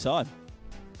the same time,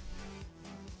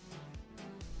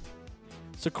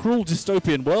 it's a cruel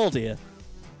dystopian world here.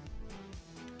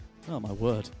 Oh, my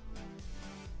word.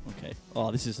 Okay.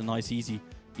 Oh, this is a nice, easy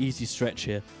stretch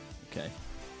here. Okay.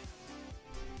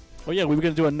 Oh yeah, we were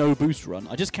going to do a no boost run.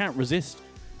 I just can't resist.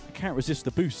 I can't resist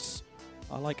the boosts.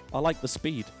 I like the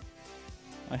speed.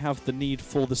 I have the need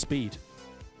for the speed.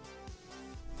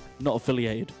 Not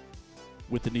affiliated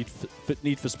with the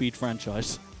Need for Speed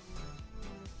franchise.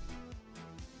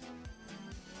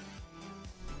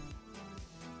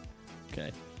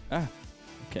 Okay. Ah.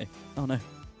 Okay. Oh no.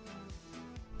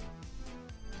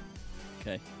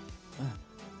 Okay. Ah.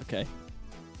 Okay.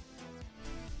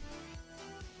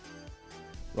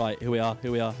 Right, here we are,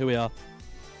 here we are, here we are.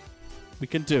 We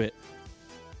can do it.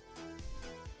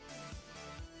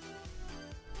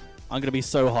 I'm going to be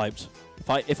so hyped.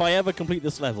 If I ever complete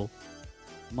this level,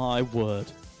 my word,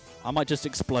 I might just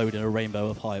explode in a rainbow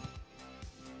of hype.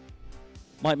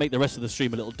 Might make the rest of the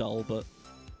stream a little dull, but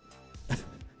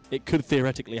it could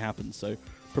theoretically happen, so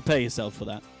prepare yourself for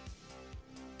that.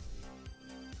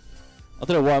 I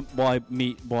don't know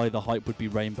why the hype would be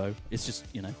rainbow. It's just,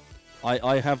 you know,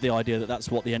 I have the idea that that's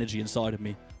what the energy inside of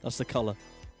me, that's the colour.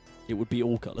 It would be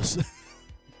all colours.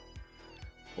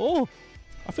 Oh,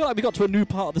 I feel like we got to a new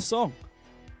part of the song.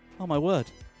 Oh my word.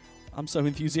 I'm so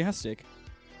enthusiastic.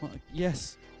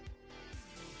 Yes.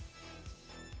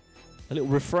 A little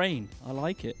refrain. I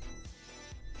like it.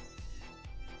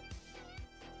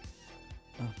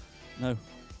 Oh, no.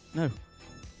 No.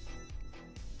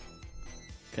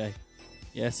 Okay.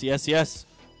 Yes, yes, yes.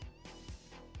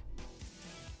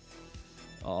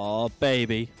 Oh,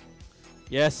 baby.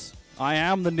 Yes, I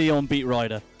am the Neon Beat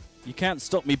Rider. You can't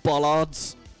stop me,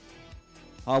 bollards.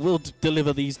 I will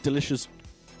deliver these delicious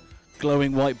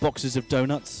glowing white boxes of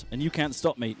donuts, and you can't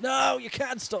stop me. No, you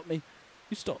can't stop me.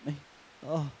 You stop me.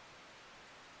 Oh.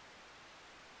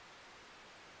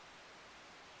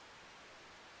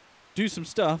 Do some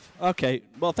stuff. Okay.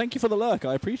 Well, thank you for the lurk.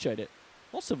 I appreciate it.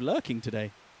 Lots of lurking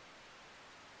today.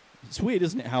 It's weird,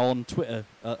 isn't it, how on Twitter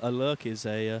a lurk is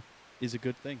a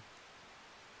good thing.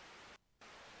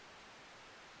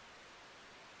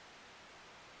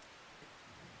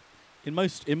 In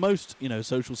most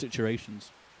social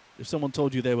situations, if someone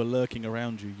told you they were lurking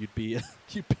around you, you'd be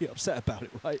upset about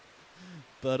it, right?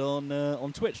 But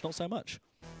on Twitch, not so much.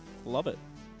 Love it.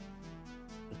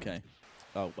 Okay.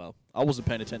 Oh well, I wasn't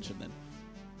paying attention then.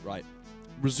 Right.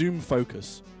 Resume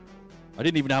focus. I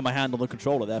didn't even have my hand on the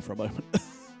controller there for a moment.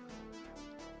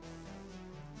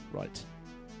 Right.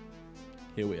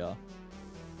 Here we are.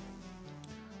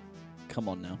 Come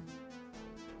on now.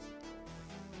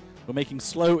 We're making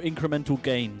slow incremental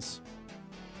gains.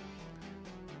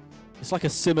 It's like a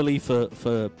simile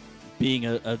for being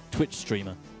a Twitch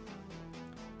streamer.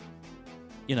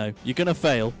 You know, you're going to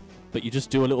fail, but you just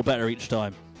do a little better each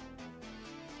time.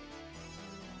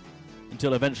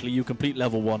 Until eventually you complete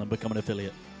level 1 and become an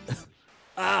affiliate.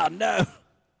 Ah, no!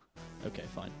 Okay,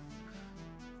 fine.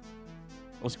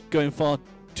 I was going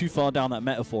too far down that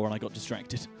metaphor and I got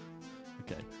distracted.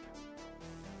 Okay.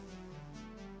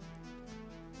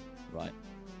 Right.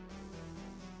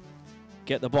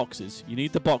 Get the boxes. You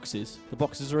need the boxes. The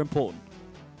boxes are important.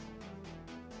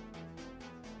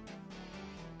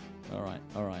 Alright,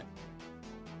 alright.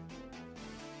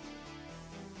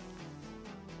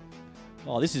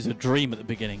 Oh, this is a dream at the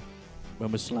beginning.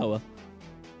 When we're slower.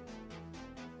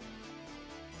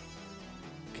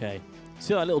 Okay.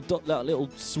 See that little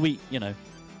sweet, you know,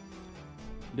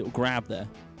 little grab there.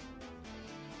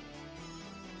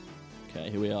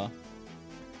 Okay, here we are.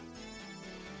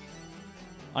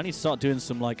 I need to start doing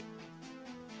some, like,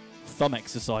 thumb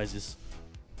exercises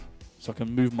so I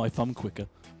can move my thumb quicker.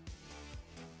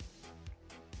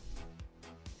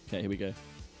 Okay, here we go.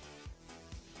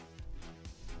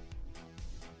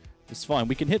 It's fine.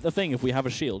 We can hit the thing if we have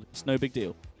a shield. It's no big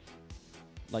deal.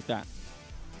 Like that.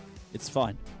 It's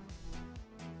fine.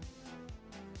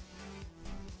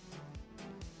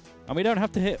 And we don't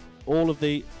have to hit all of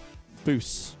the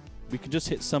boosts. We can just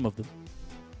hit some of them.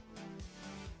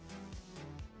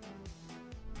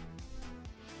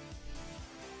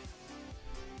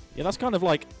 Yeah, that's kind of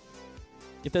like...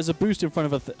 If there's a boost in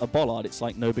front of a bollard, it's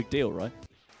like no big deal, right?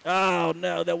 Oh,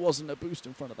 no, there wasn't a boost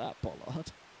in front of that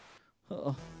bollard.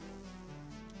 Uh-oh.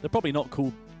 They're probably not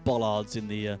called bollards in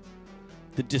the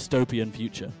dystopian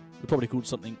future. They're probably called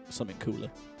something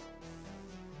cooler.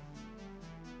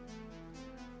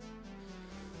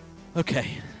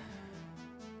 Okay.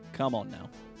 Come on now.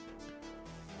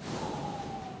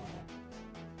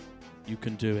 You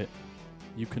can do it.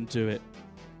 You can do it.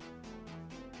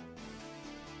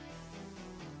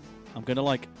 I'm going to,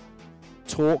 like,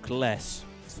 talk less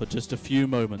for just a few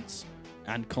moments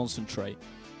and concentrate.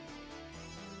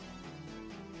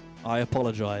 I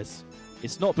apologize.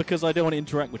 It's not because I don't want to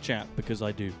interact with chat, because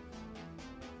I do.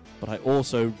 But I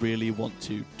also really want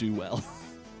to do well.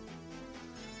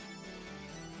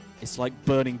 It's like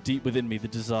burning deep within me, the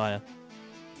desire.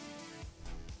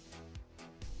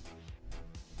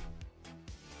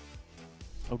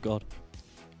 Oh god.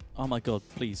 Oh my god,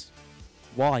 please.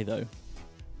 Why though?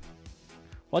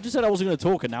 Well, I just said I wasn't going to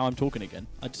talk and now I'm talking again.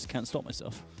 I just can't stop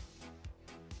myself.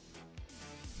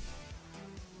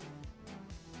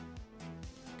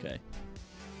 Okay.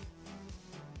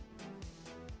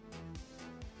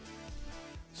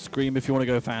 Scream if you want to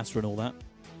go faster and all that.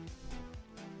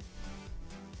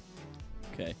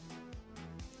 Okay.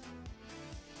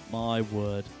 My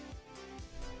word.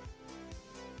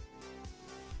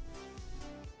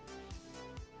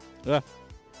 Ah,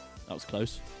 that was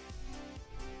close.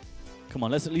 Come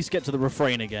on, let's at least get to the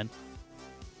refrain again.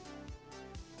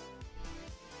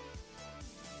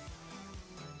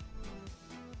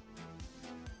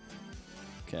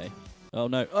 Okay. Oh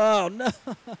no. Oh no!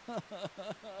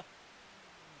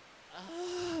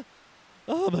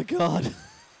 Oh my god.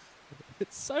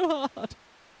 It's so hard.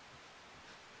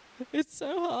 It's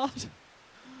so hard.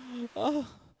 Oh,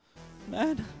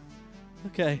 man.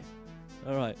 Okay.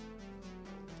 All right.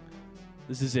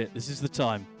 This is it. This is the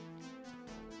time.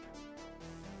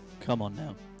 Come on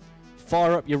now.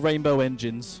 Fire up your rainbow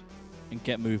engines and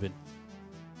get moving.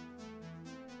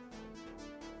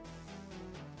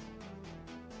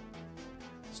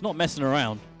 It's not messing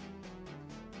around.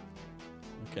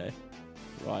 Okay.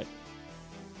 Right.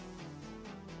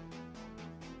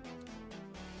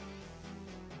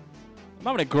 I'm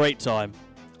having a great time.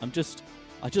 I'm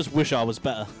I just wish I was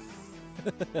better.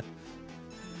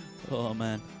 Oh,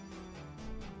 man.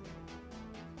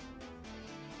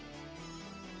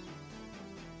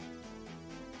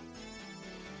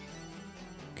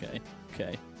 Okay,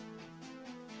 okay.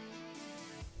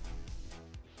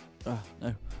 Ah,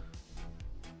 no.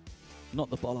 Not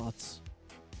the bollards.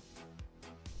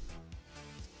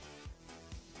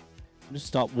 I'm just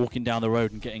start walking down the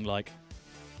road and getting, like,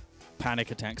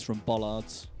 panic attacks from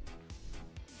bollards.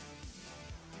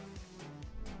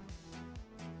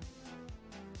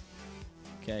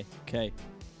 Okay, okay.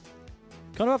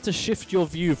 Kind of have to shift your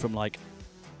view from, like,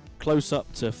 close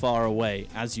up to far away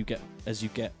as you get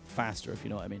faster, if you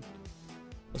know what I mean.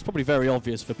 That's probably very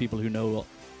obvious for people who know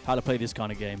how to play this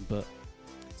kind of game, but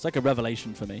it's like a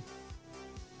revelation for me.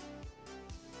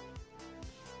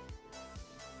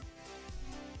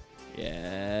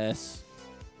 Yes.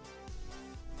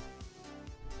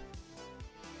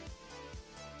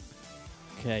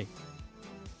 Okay.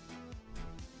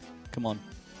 Come on.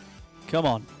 Come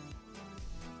on.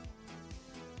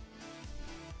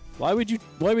 Why would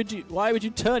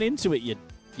you turn into it, you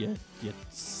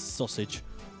sausage?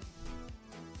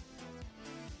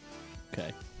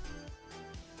 Okay.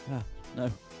 Ah,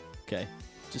 no. Okay.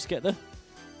 Just get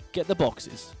the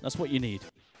boxes. That's what you need.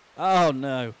 Oh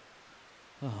no.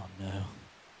 Oh no.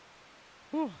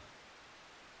 Whew.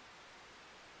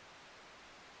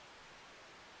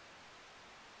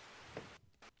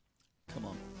 Come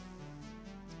on.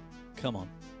 Come on.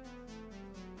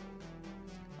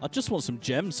 I just want some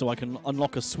gems so I can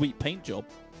unlock a sweet paint job.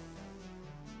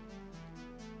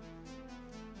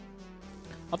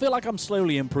 I feel like I'm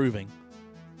slowly improving,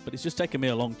 but it's just taken me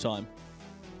a long time.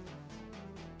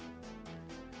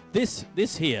 You see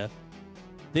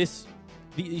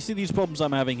these problems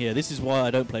I'm having here? This is why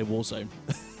I don't play Warzone.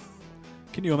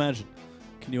 Can you imagine?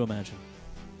 Can you imagine?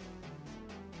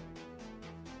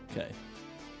 Okay.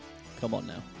 Come on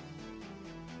now.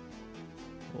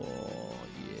 Oh,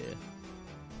 yeah.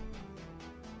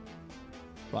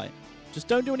 Right. Just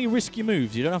don't do any risky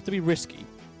moves. You don't have to be risky.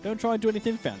 Don't try and do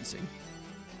anything fancy.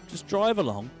 Just drive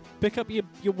along, pick up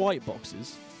your white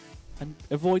boxes, and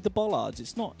avoid the bollards.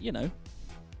 It's not, you know.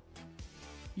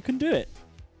 You can do it.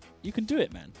 You can do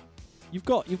it, man. You've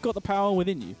got the power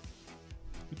within you.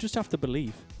 You just have to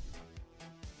believe.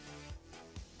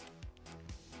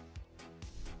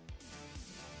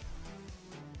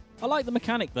 I like the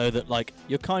mechanic though that like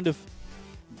you're kind of,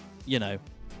 you know,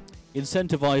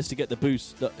 incentivized to get the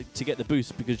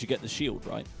boost because you get the shield,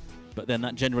 right? But then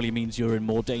that generally means you're in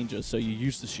more danger, so you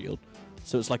use the shield.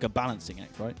 So it's like a balancing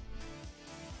act, right?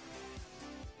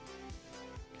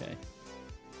 Okay.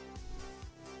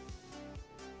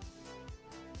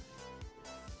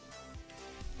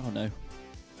 Oh no.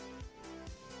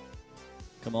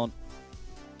 Come on.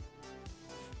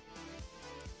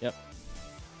 Yep.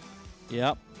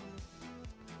 Yep.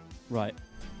 Right.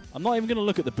 I'm not even going to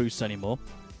look at the boosts anymore.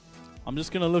 I'm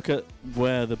just going to look at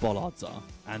where the bollards are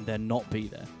and then not be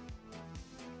there.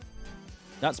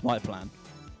 That's my plan.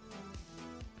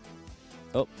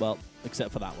 Oh, well,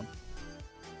 except for that one.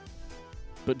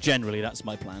 But generally, that's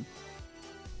my plan.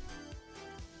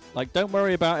 Like, don't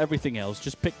worry about everything else.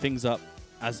 Just pick things up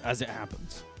as it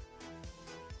happens.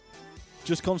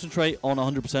 Just concentrate on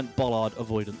 100% bollard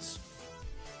avoidance.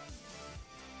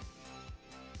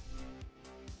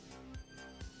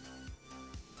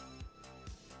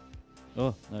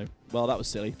 Oh, no. Well, that was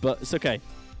silly, but it's okay.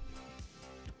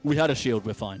 We had a shield,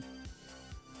 we're fine.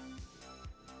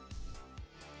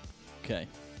 Okay.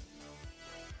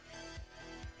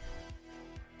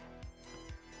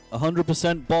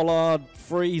 100% bollard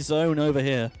free zone over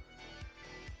here.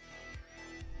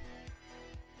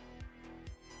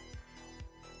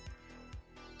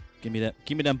 Give me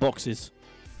them boxes.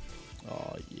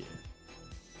 Oh yeah.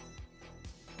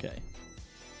 Okay.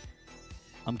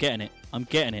 I'm getting it. I'm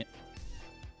getting it.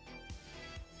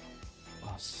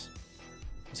 Oh,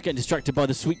 he's getting distracted by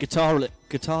the sweet guitar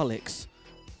licks.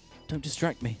 Don't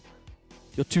distract me.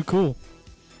 You're too cool.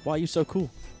 Why are you so cool?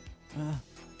 I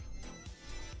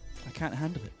can't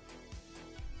handle it.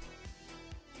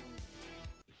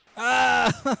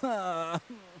 Ah!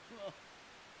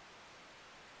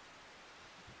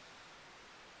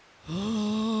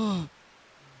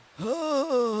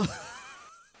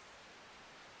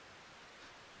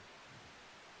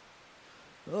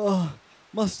 Oh,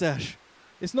 mustache.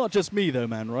 It's not just me though,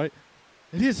 man, right?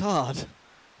 It is hard.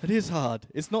 It is hard.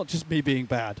 It's not just me being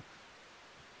bad.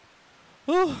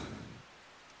 Oh.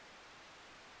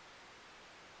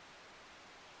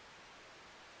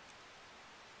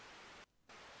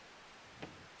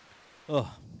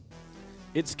 Oh.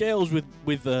 It scales with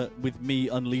me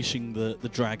unleashing the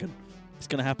dragon. It's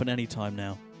going to happen any time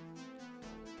now.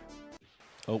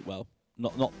 Oh, well.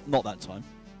 Not that time.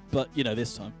 But, you know,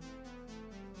 this time.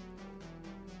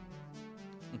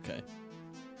 Okay.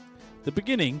 The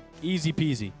beginning, easy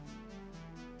peasy.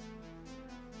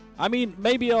 I mean,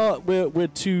 maybe we're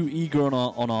too eager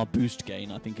on our boost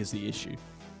gain, I think is the issue.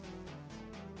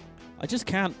 I just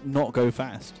can't not go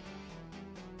fast.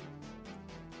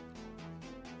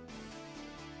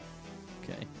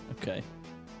 Okay, okay.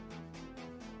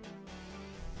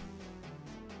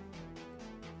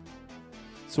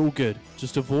 It's all good.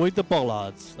 Just avoid the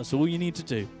bollards. That's all you need to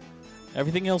do.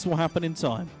 Everything else will happen in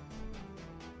time.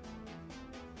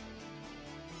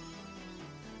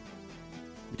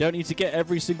 We don't need to get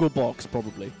every single box,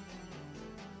 probably.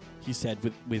 He said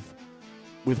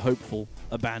with hopeful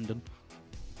abandon.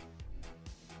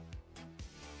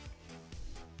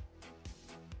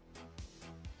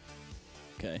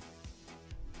 Okay.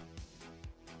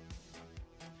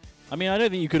 I mean, I don't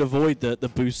think you could avoid the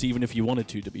boosts even if you wanted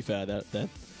to be fair.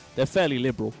 They're fairly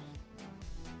liberal.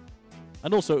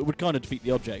 And also, it would kind of defeat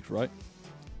the object, right?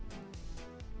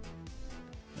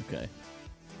 Okay.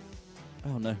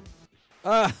 Oh, no.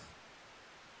 Ah!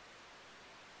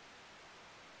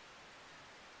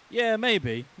 Yeah,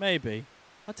 maybe. I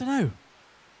don't know.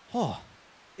 Oh,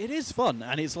 it is fun,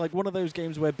 and it's like one of those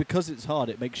games where because it's hard,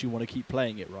 it makes you want to keep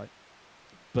playing it, right?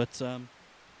 But,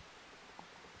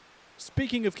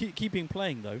 speaking of keeping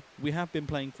playing, though, we have been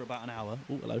playing for about an hour.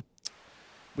 Oh, hello.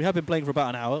 We have been playing for about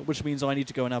an hour, which means I need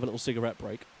to go and have a little cigarette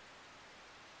break.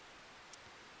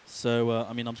 So,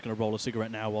 I mean, I'm just going to roll a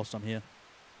cigarette now whilst I'm here.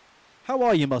 How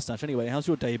are you, Mustache? Anyway, how's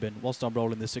your day been whilst I'm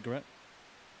rolling this cigarette?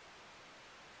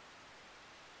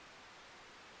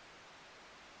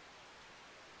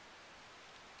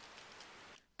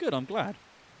 Good, I'm glad.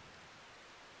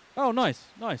 Oh, nice.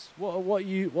 What are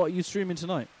you streaming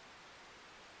tonight?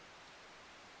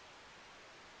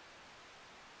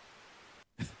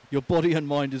 Your body and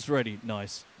mind is ready.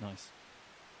 Nice.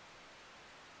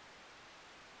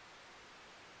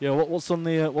 Yeah, what's on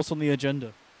the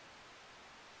agenda?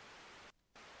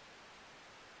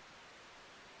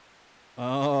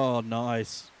 Oh,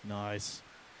 nice. I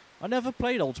never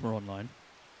played Ultima Online.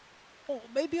 Oh,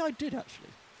 maybe I did actually.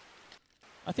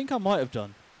 I think I might have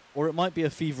done, or it might be a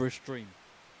feverish dream.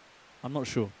 I'm not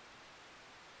sure.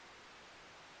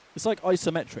 It's like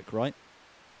isometric, right?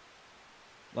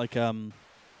 Like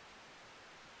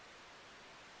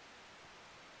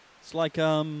it's like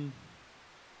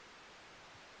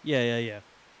yeah.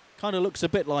 Kind of looks a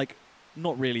bit like,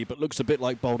 not really, but looks a bit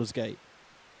like Baldur's Gate.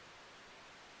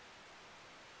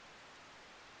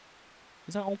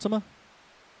 Is that Ultima?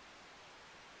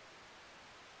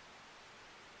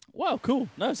 Wow, cool.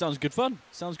 No, sounds good fun.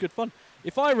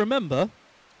 If I remember,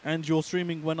 and you're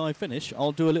streaming when I finish,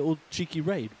 I'll do a little cheeky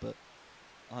raid, but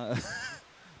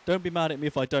don't be mad at me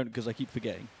if I don't, because I keep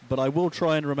forgetting. But I will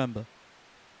try and remember.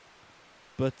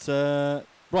 But,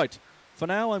 right. For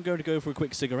now, I'm going to go for a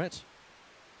quick cigarette.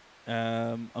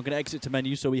 I'm going to exit to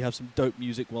menu so we have some dope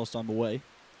music whilst I'm away.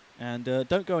 And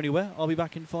don't go anywhere. I'll be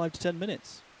back in 5 to 10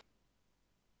 minutes.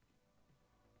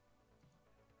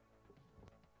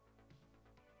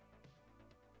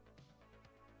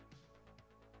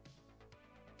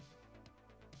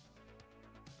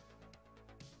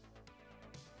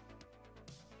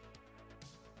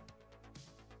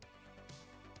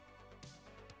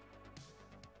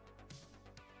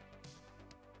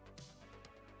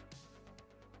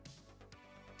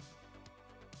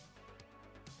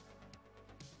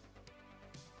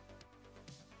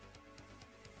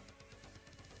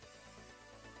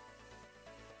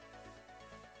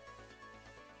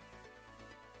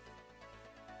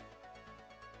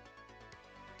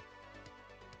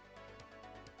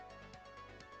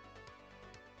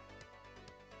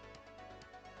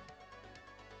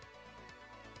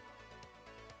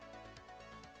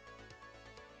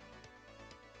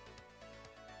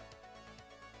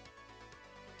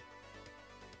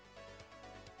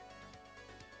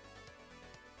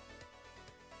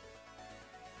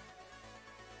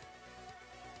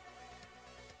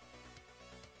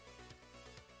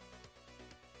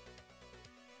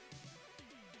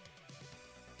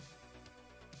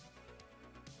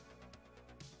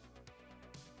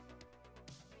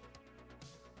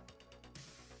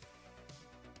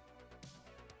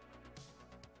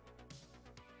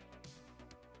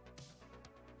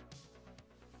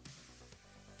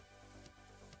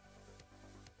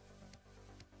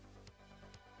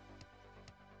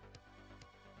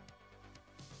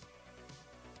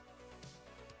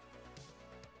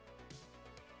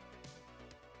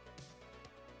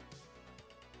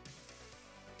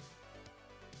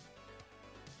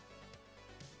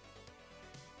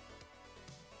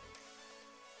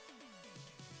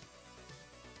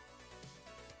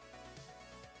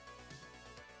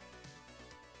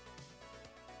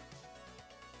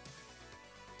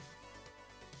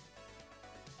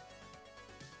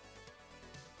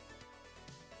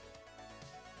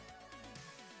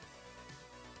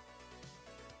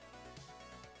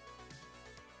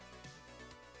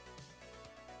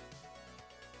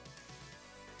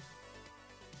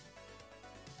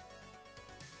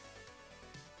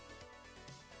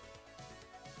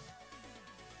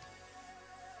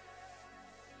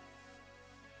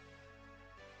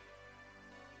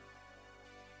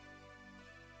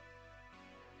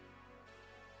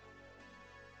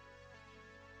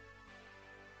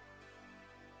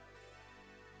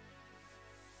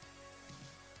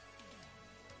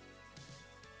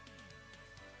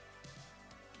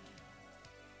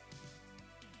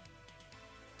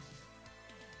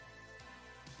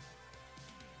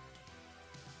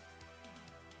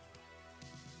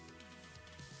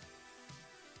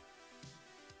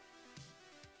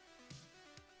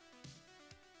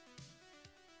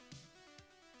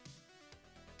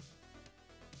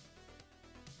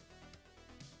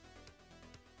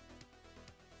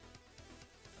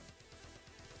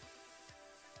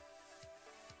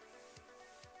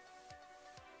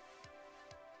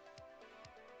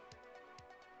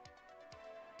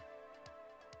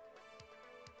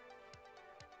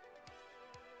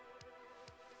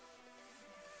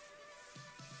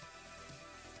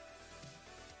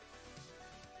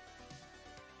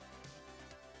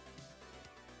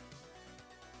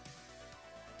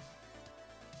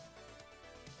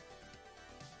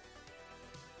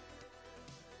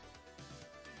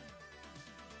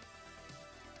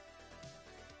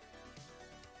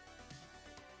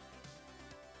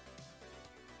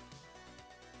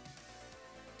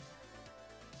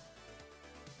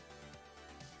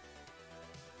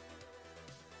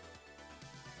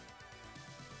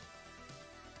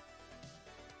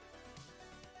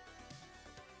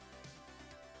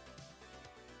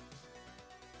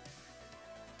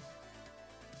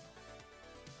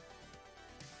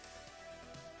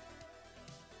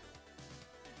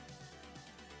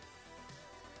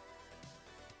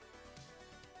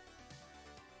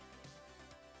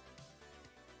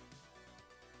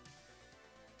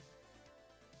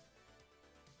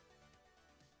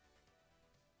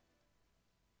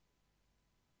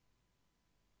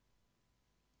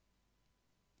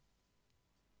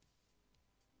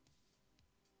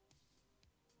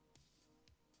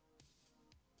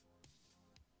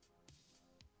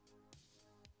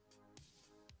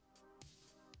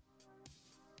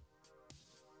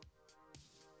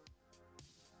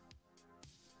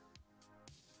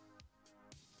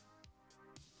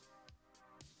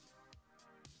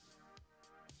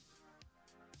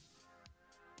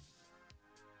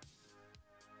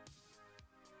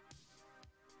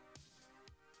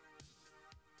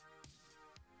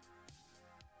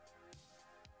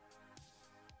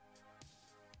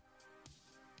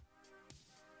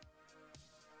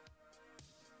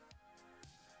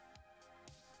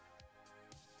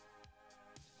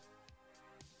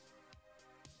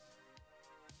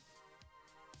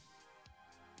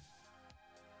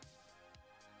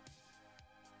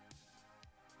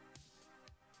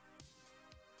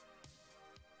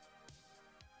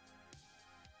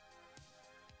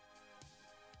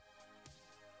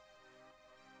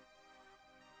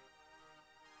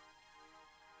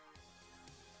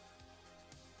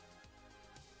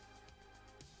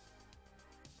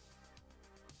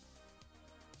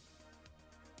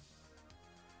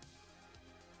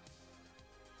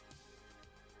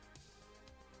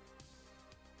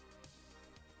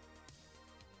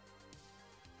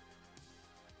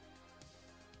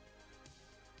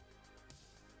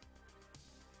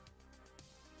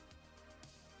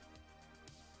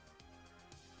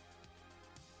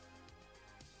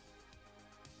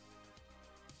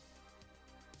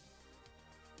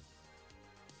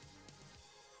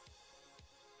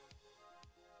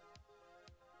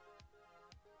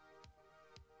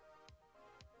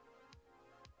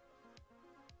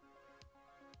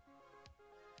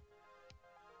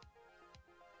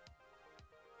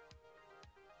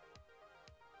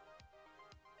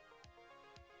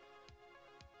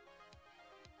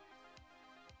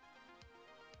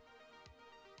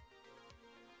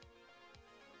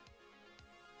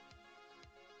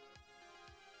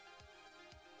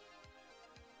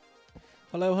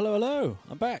 Hello, hello, hello.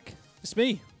 I'm back. It's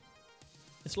me.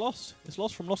 It's Lost. It's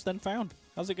Lost from Lost Then Found.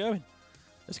 How's it going?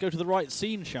 Let's go to the right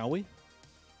scene, shall we?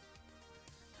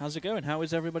 How's it going? How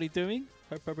is everybody doing?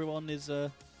 Hope everyone is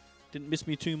didn't miss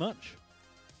me too much.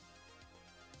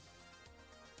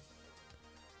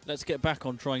 Let's get back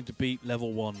on trying to beat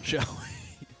level 1, shall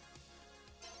we?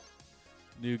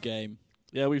 New game.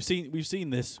 Yeah, we've seen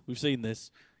this. We've seen this.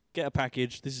 Get a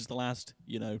package. This is the last,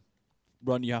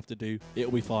 run you have to do. It'll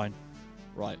be fine.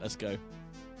 Right, let's go.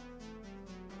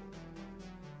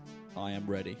 I am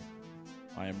ready.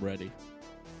 I am ready.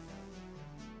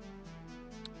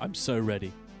 I'm so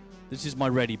ready. This is my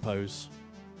ready pose.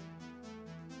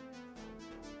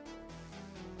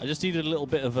 I just needed a little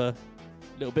bit of a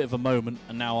moment,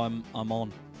 and now I'm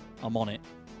on it.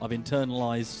 I've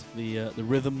internalized the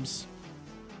rhythms,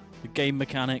 the game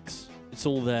mechanics. It's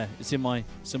all there. It's in my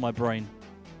brain.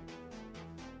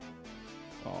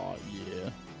 Oh yeah.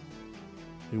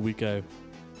 Here we go.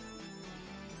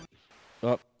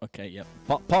 Oh, okay, yep.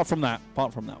 Apart from that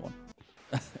one,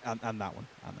 and that one.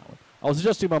 I was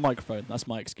adjusting my microphone. That's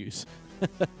my excuse.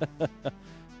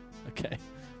 Okay,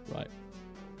 right.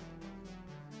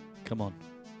 Come on.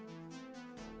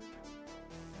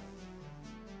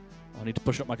 I need to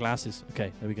push up my glasses.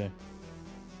 Okay, there we go.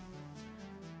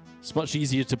 It's much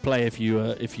easier to play if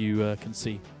you can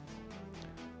see.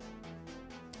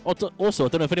 Also, I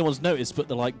don't know if anyone's noticed, but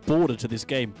the border to this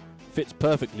game fits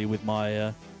perfectly with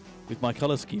my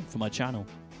color scheme for my channel.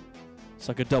 It's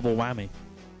like a double whammy.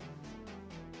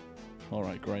 All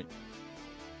right, great.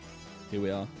 Here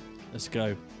we are. Let's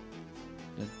go.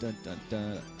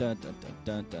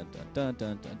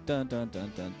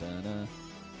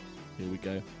 Here we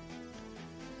go.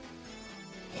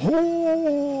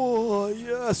 Oh,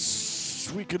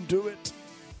 yes, we can do it.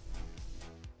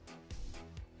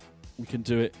 We can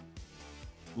do it.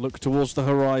 Look towards the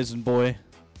horizon, boy.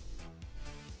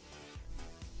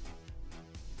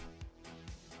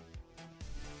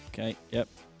 Okay, yep.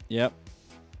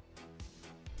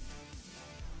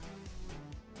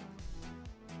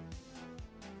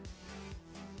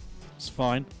 It's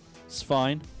fine. It's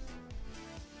fine.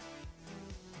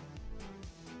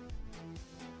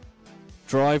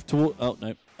 Drive toward... Oh,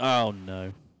 no. Oh,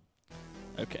 no.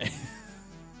 Okay.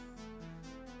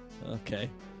 Okay.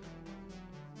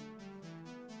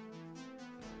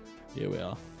 Here we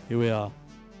are. Here we are.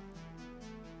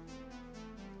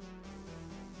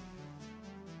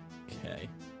 Okay.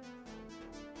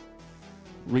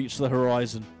 Reach the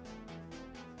horizon.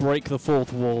 Break the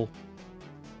fourth wall.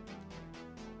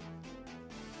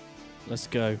 Let's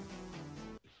go.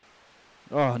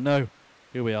 Oh, no.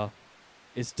 Here we are.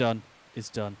 It's done. It's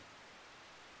done.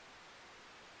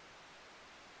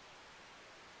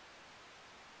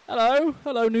 Hello.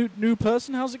 Hello, new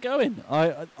person. How's it going?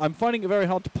 I'm finding it very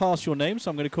hard to pass your name, so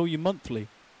I'm going to call you Monthly.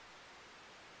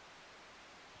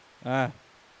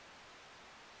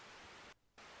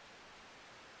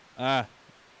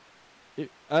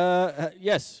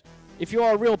 Yes. If you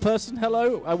are a real person,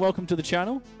 hello, and welcome to the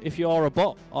channel. If you are a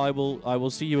bot, I will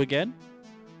see you again.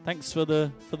 Thanks for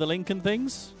the link and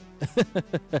things.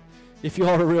 If you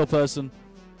are a real person,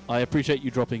 I appreciate you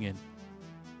dropping in.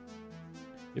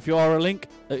 If you are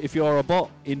if you are a bot,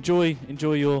 enjoy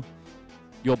your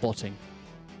botting.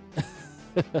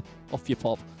 Off your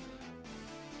pop.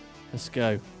 Let's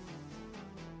go.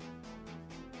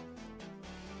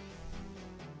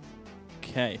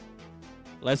 Okay.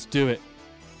 Let's do it.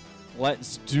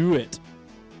 Let's do it.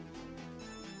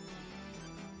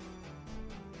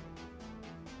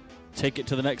 Take it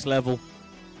to the next level.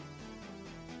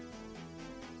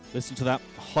 Listen to that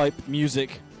hype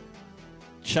music.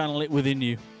 Channel it within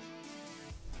you.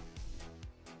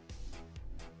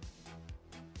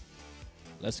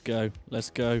 Let's go. Let's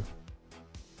go.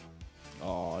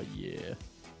 Oh, yeah.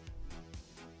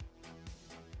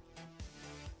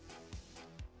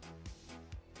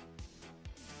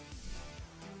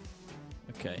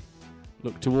 Okay.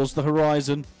 Look towards the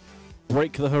horizon.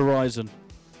 Break the horizon.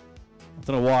 I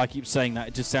don't know why I keep saying that.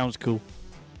 It just sounds cool.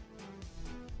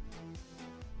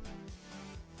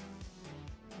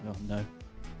 Oh, no.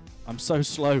 I'm so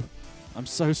slow. I'm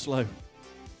so slow.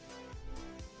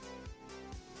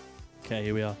 Okay,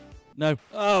 here we are. No.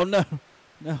 Oh, no.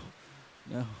 No.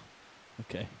 No.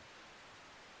 Okay.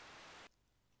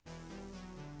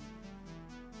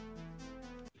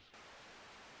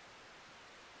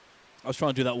 I was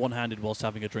trying to do that one-handed whilst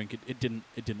having a drink. It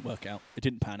didn't work out. It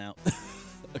didn't pan out.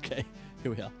 Okay,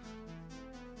 here we are.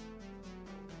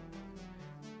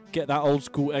 Get that old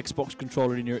school Xbox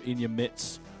controller in your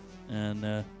mitts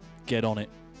and get on it.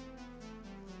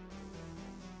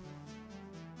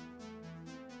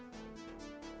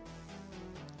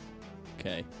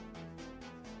 Okay.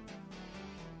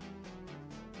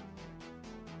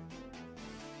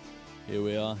 Here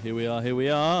we are, here we are, here we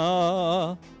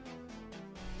are.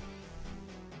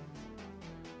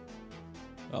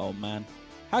 Oh man.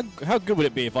 How good would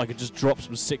it be if I could just drop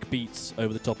some sick beats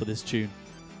over the top of this tune?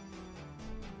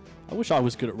 I wish I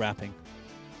was good at rapping.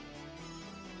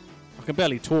 I can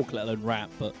barely talk, let alone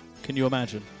rap, but can you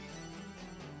imagine?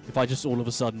 If I just all of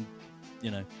a sudden,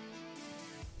 you know,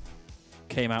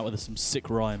 came out with some sick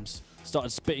rhymes. Started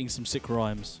spitting some sick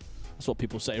rhymes. That's what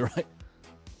people say, right?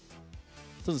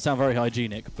 Doesn't sound very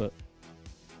hygienic, but...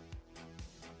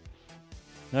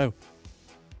 No.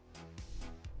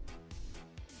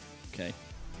 Okay.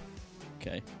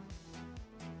 Okay.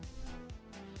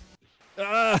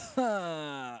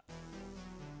 I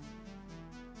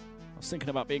was thinking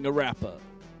about being a rapper.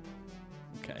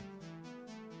 Okay.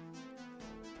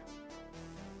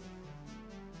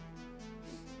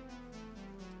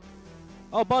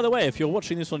 Oh, by the way, if you're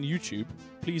watching this on YouTube,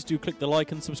 please do click the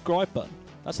like and subscribe button.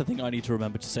 That's the thing I need to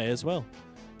remember to say as well,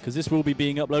 because this will be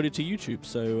being uploaded to YouTube.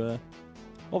 So,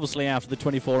 obviously after the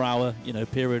 24-hour,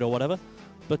 period or whatever.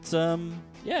 But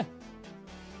yeah,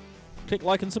 click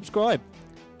like and subscribe.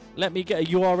 Let me get a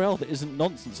URL that isn't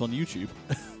nonsense on YouTube.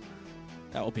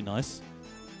 That would be nice.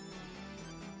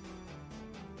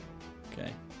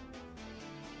 Okay.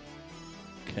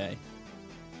 Okay.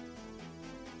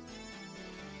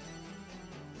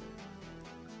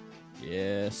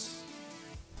 Yes.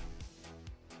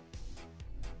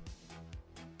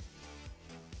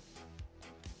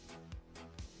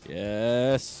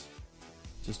 Yes.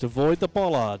 Just avoid the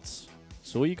bollards.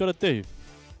 That's all you gotta do.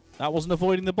 That wasn't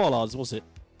avoiding the bollards, was it?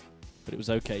 But it was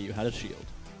okay, you had a shield.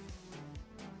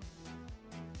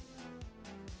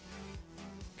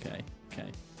 Okay, okay.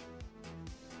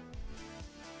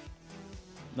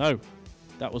 No.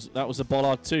 That was a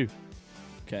bollard too.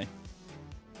 Okay.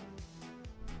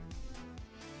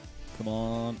 Come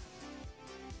on.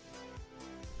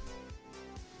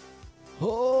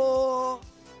 Oh!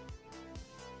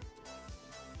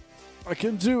 I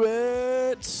can do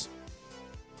it!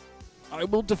 I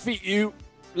will defeat you.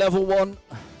 Level 1.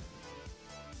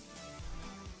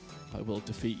 I will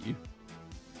defeat you.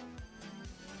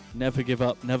 Never give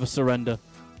up. Never surrender.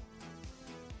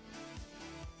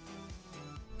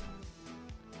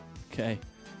 Okay.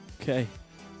 Okay.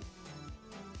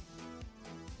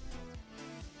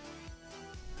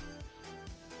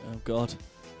 Oh God.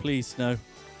 Please, no.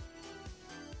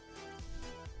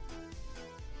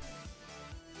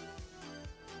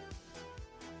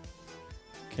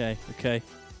 Okay, okay.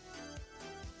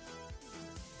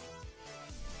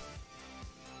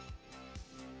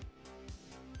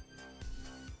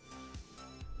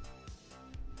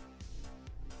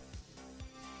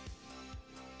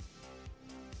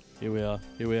 Here we are,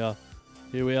 here we are,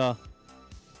 here we are.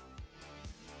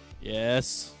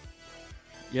 Yes.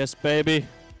 Yes, baby.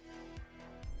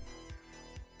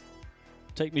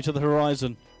 Take me to the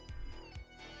horizon.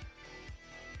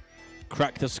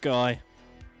 Crack the sky.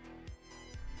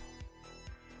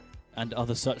 And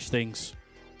other such things.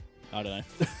 I don't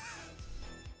know.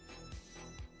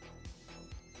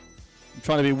 I'm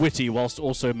trying to be witty whilst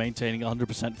also maintaining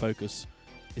 100% focus.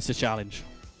 It's a challenge.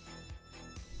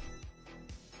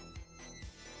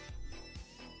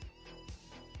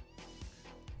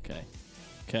 Okay.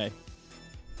 Okay.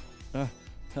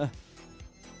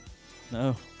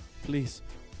 No. Please.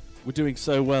 We're doing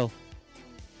so well.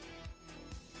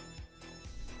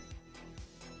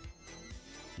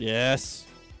 Yes.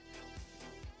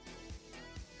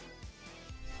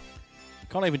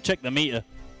 Can't even check the meter.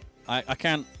 I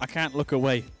can't look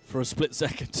away for a split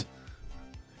second.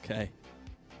 Okay.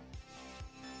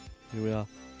 Here we are.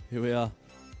 Here we are.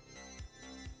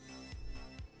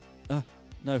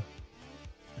 No.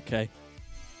 Okay.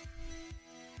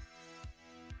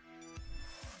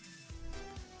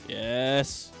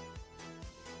 Yes.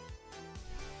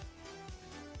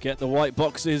 Get the white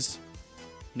boxes.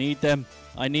 Need them.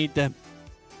 I need them.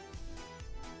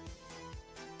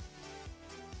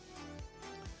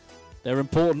 They're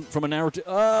important from a narrative.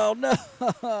 Oh, no!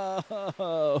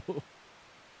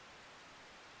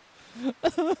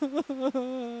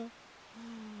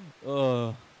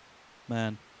 Oh,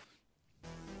 man.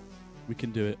 We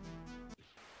can do it.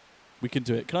 We can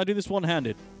do it. Can I do this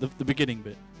one-handed? The beginning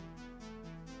bit.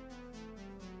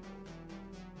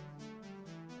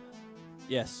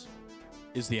 Yes,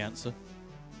 is the answer.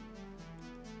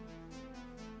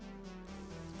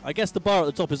 I guess the bar at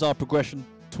the top is our progression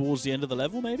towards the end of the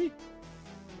level, maybe?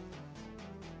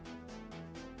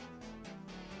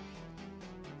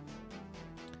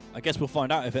 I guess we'll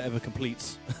find out if it ever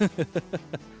completes.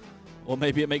 Or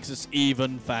maybe it makes us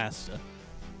even faster.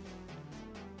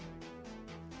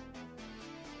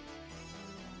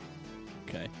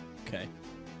 Okay, okay.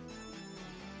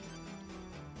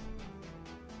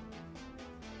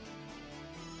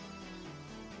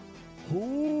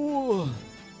 Ooh.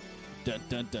 Dun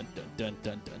dun dun dun dun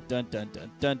dun dun dun dun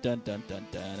dun dun dun dun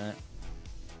dun.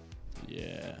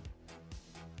 Yeah.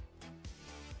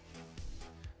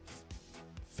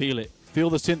 Feel it. Feel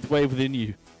the synth wave within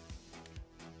you.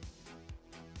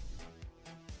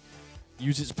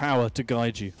 Use its power to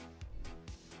guide you.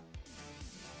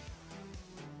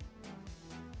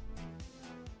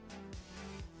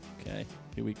 Okay,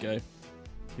 here we go.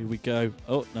 Here we go.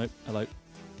 Oh, no, hello.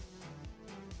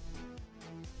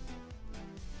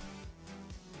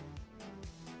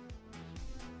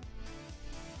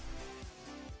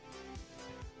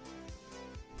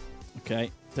 Okay.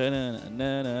 Feel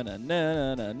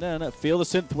the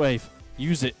synth wave.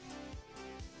 Use it.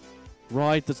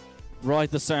 Ride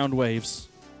the sound waves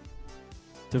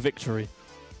to victory.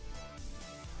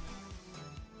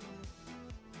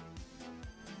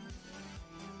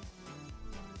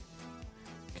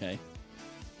 Okay.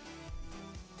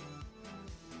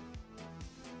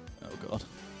 Oh god.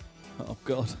 Oh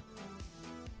god.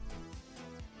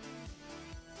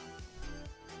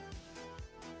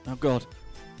 Oh god.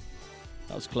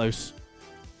 That was close.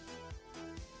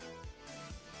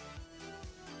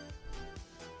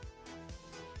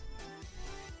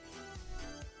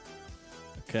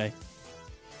 Okay.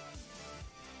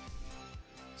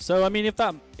 So I mean, if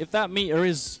that meter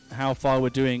is how far we're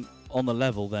doing on the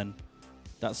level, then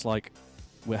that's like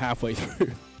we're halfway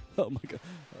through. Oh my god.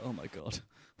 Oh my god.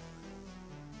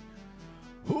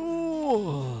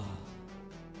 Ooh.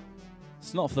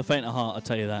 It's not for the faint of heart, I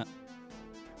tell you that.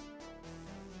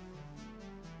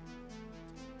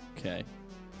 Okay.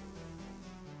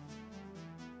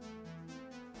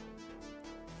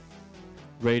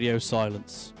 Radio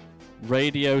silence.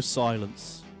 Radio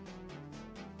silence.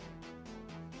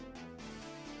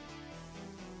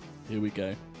 Here we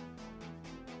go.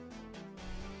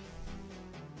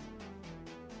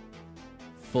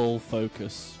 Full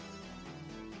focus.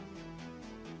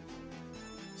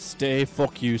 Stay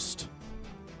focused.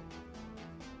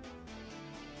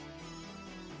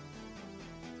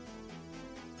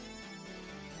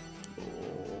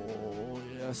 Oh,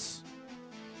 yes.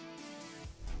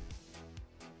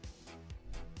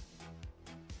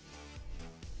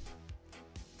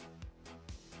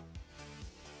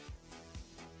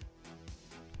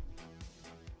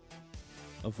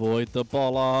 Avoid the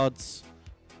bollards.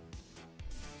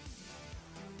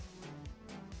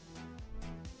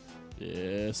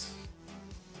 Yes.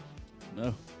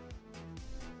 No.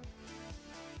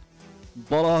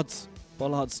 Bollards.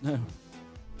 Bollards, no.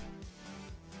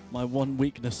 My one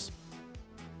weakness.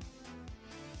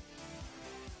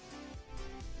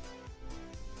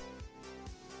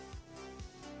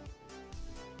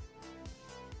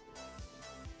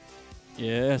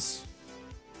 Yes.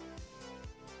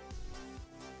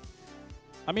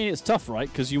 I mean, it's tough,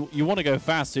 right? Because you want to go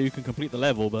fast so you can complete the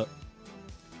level, but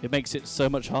it makes it so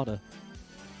much harder.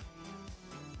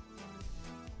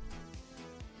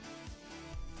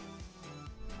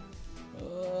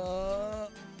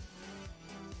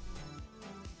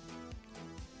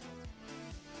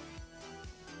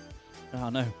 Oh,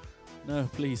 no. No,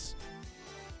 please.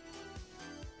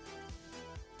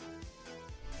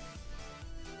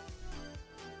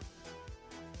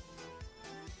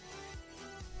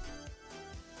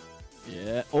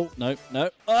 Yeah. Oh, no, no.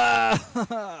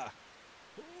 Ah!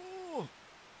 Oh.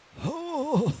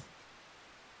 Oh.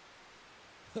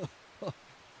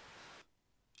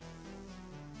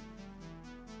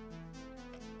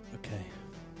 Okay.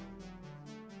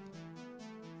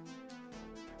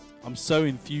 I'm so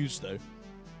enthused, though.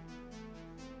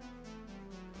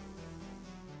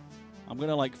 I'm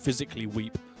gonna, like, physically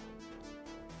weep.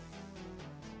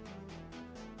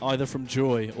 Either from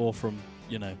joy or from,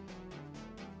 you know...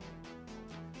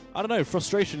 I don't know,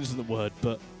 frustration isn't the word,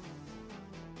 but...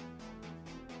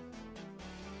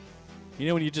 You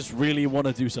know when you just really want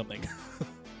to do something?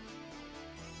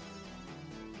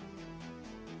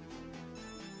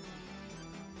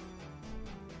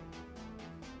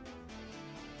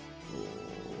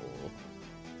 Oh.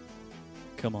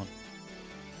 Come on.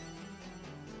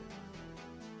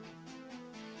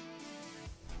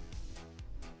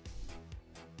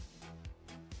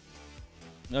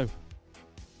 No.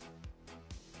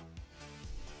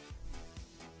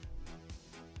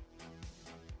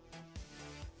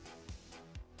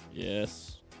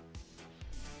 Yes.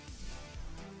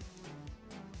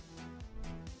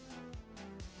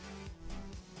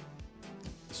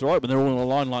 It's alright when they're all in a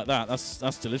line like that.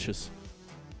 That's delicious.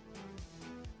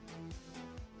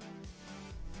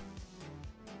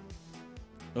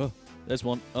 Oh, there's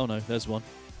one. Oh no, there's one.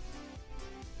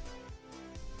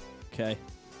 Okay.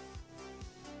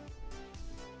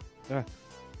 Ah.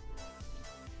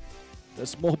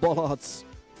 There's more bollards.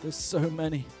 There's so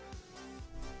many.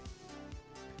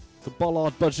 The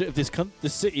bollard budget of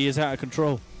this city is out of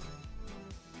control.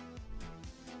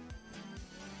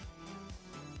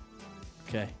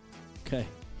 Okay. Okay.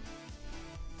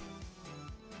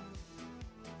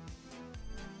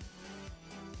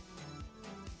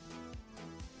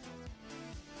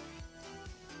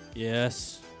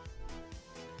 Yes.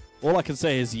 All I can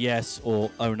say is yes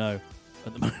or oh no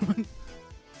at the moment.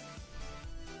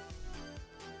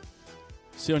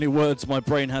 It's the only words my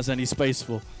brain has any space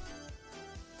for.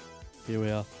 Here we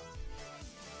are.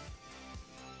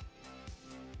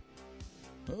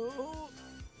 Oh.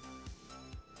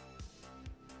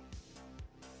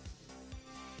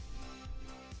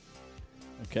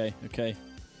 Okay, okay.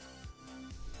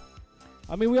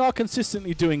 I mean, we are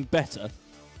consistently doing better.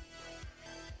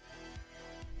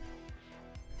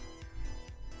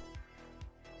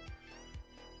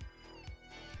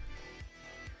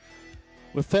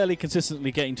 We're fairly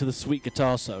consistently getting to the sweet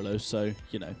guitar solo, so,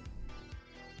 you know,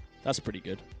 that's pretty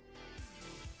good.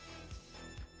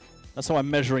 That's how I'm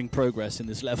measuring progress in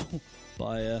this level,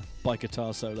 by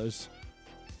guitar solos.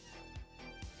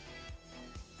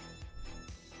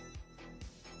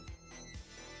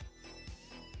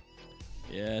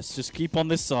 Yes, just keep on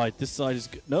this side. This side is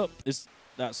good. Nope,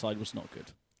 that side was not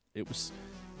good.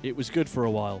 It was good for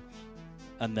a while,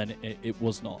 and then it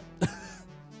was not.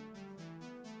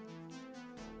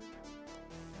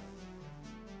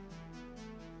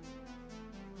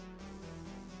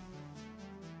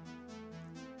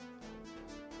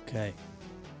 Okay.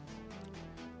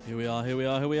 Here we are, here we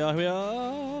are, here we are, here we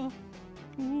are.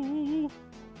 Ooh.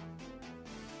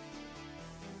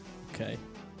 Okay.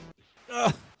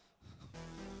 Ugh.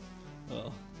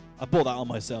 Oh, I bought that on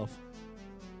myself.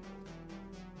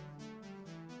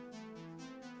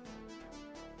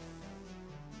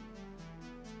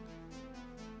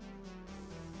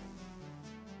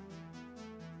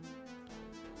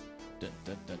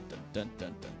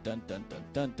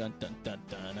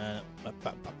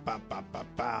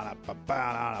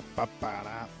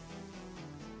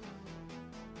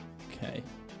 Okay.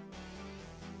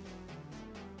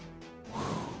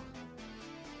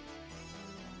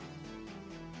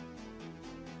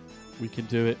 We can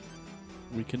do it.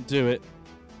 We can do it.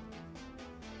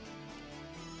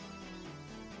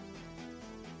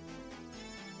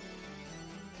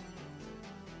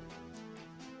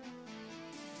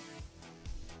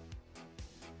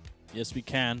 Yes, we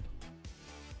can.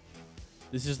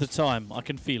 This is the time. I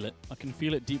can feel it. I can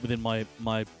feel it deep within my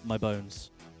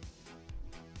bones.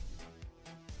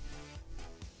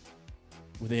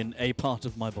 Within a part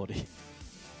of my body.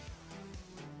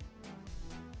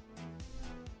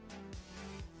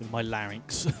 With my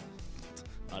larynx.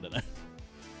 I don't know.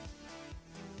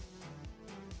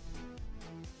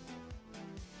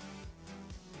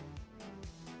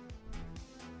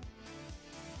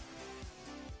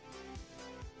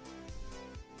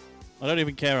 I don't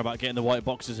even care about getting the white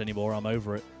boxes anymore. I'm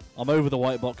over it. I'm over the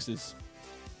white boxes.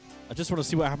 I just want to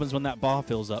see what happens when that bar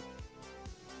fills up.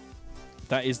 If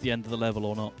that is the end of the level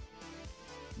or not.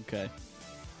 Okay.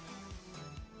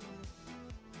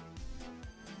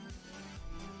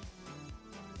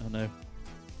 Oh no.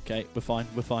 Okay, we're fine.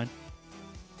 We're fine.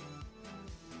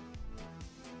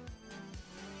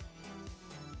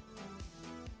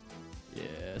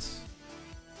 Yes.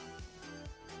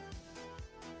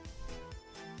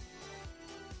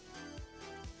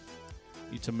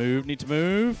 Need to move, need to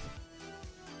move.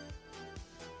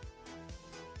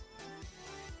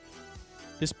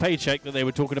 This paycheck that they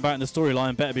were talking about in the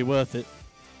storyline better be worth it.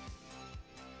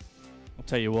 I'll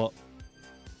tell you what.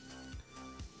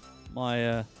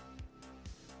 My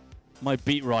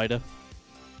beat rider.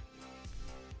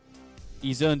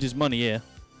 He's earned his money here.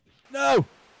 No!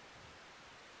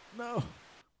 No.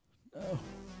 No.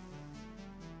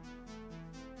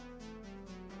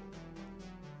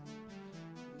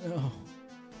 No.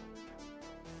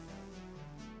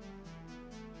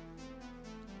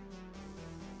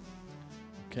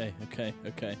 Okay, okay,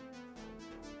 okay.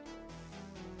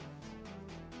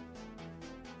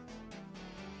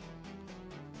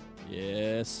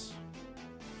 Yes.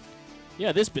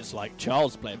 Yeah, this bit's like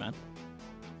child's play, man.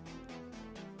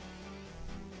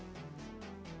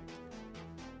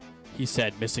 He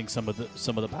said missing some of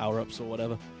the power-ups or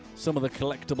whatever. Some of the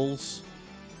collectibles.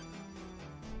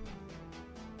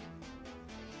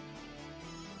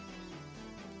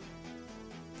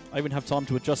 I even have time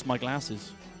to adjust my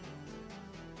glasses.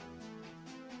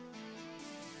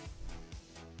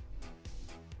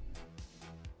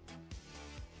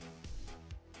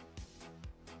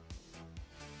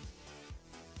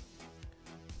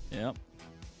 Yep.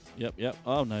 Yep, yep.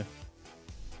 Oh, no.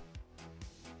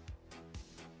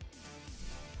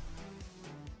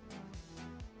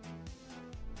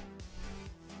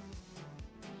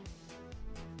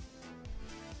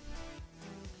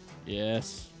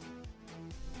 Yes.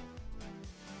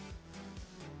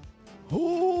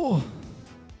 Oh!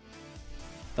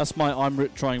 That's my I'm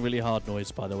trying really hard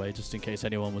noise, by the way, just in case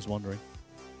anyone was wondering.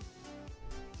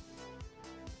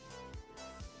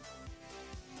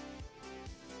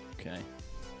 Okay.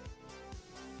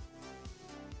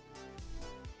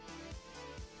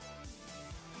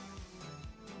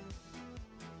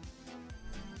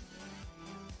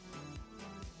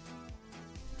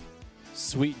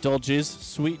 Sweet dodges,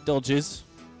 sweet dodges.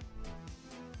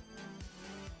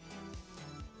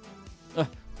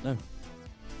 No.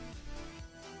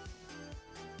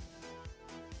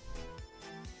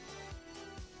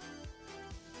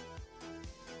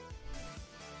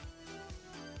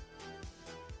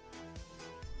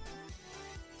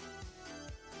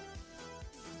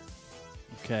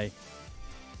 Okay.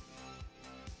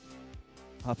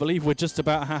 I believe we're just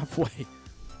about halfway.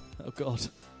 Oh, God.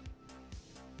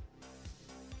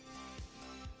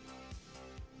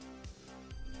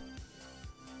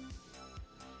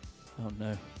 Oh,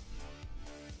 no.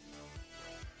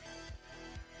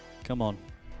 Come on.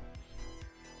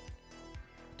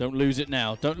 Don't lose it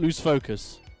now. Don't lose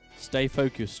focus. Stay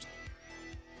focused.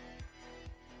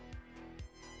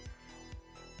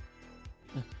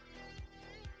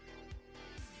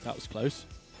 That was close.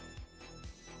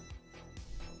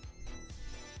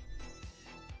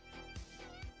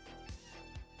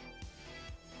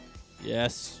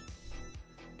 Yes.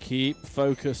 Keep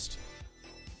focused.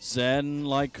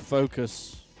 Zen-like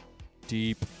focus.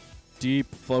 Deep,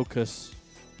 deep focus.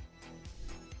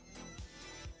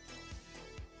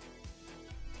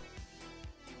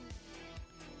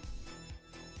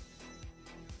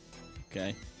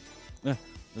 Okay.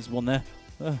 There's one there.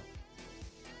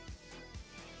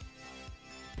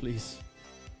 Please.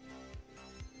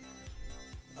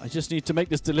 I just need to make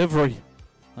this delivery.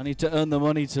 I need to earn the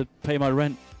money to pay my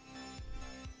rent.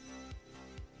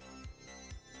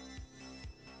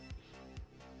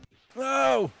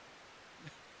 No!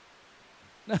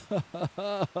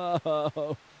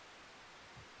 No!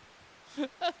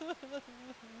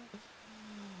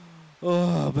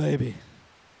 Oh, baby.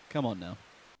 Come on now.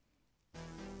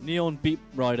 Neon Beat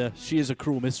Rider, she is a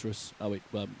cruel mistress. Oh, wait,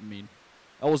 well, I mean,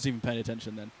 I wasn't even paying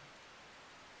attention then.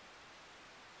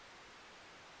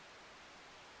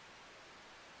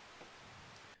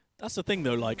 That's the thing,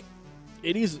 though, like,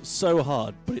 it is so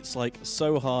hard, but it's, like,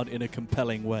 so hard in a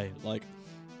compelling way, like,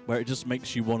 where it just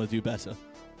makes you want to do better.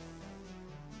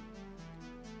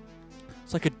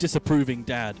 It's like a disapproving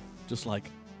dad, just like,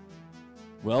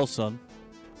 well, son,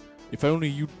 if only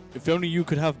you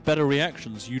could have better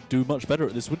reactions, you'd do much better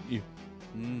at this, wouldn't you?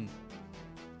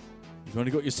 You've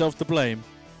only got yourself to blame.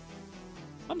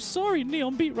 I'm sorry,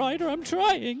 Neon Beat Rider, I'm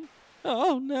trying.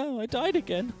 Oh no, I died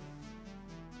again.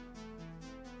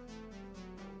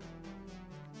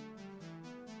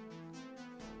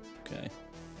 Okay.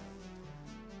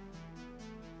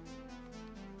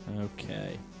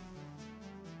 Okay.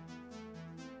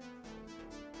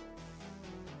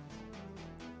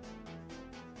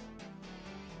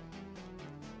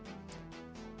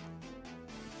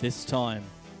 This time.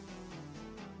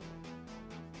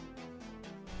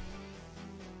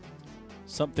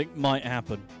 Something might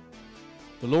happen.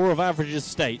 The law of averages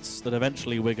states that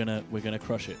eventually we're gonna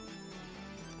crush it.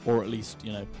 Or at least,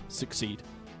 you know, succeed.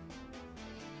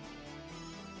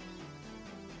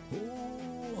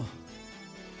 Ooh.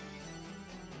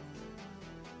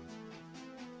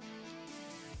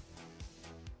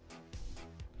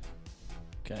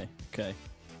 Okay, okay.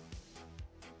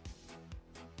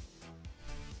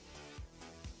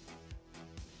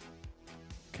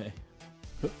 Okay.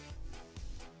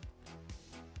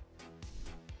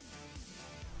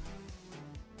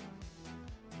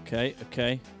 Okay,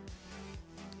 okay.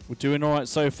 We're doing alright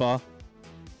so far.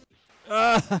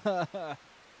 Oh,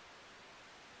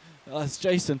 it's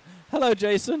Jason. Hello,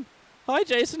 Jason. Hi,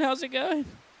 Jason. How's it going?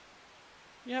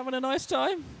 You having a nice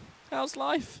time? How's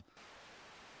life?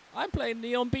 I'm playing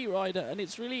Neon Beat Rider, and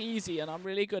it's really easy, and I'm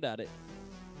really good at it.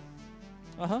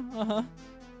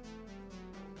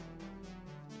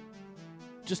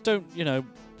 Just don't, you know,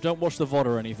 don't watch the VOD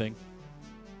or anything.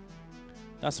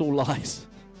 That's all lies.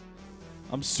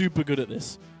 I'm super good at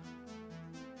this.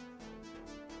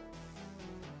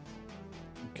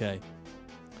 Okay.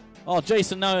 Oh,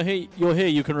 Jason, now you're here.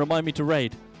 You can remind me to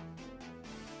raid.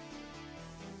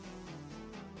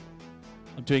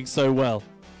 I'm doing so well.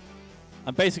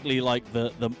 I'm basically like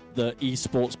the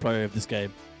esports player of this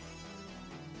game.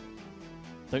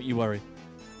 Don't you worry.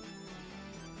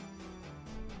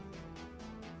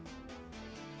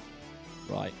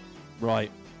 Right.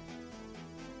 Right.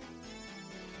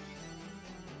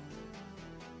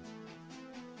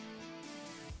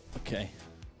 Okay.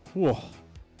 Whoa.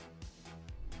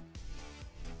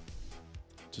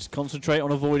 Just concentrate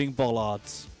on avoiding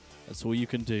bollards. That's all you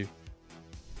can do.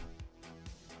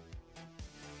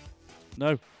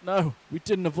 No, no, we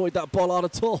didn't avoid that bollard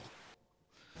at all.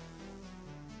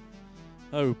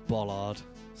 Oh, bollard.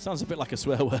 Sounds a bit like a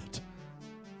swear word.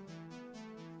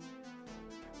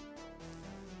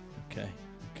 Okay,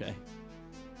 okay.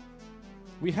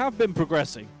 We have been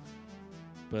progressing,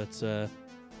 but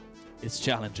it's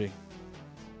challenging.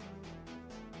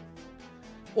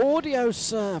 Audio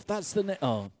Surf, that's the name.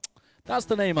 Oh, that's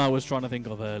the name I was trying to think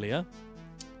of earlier.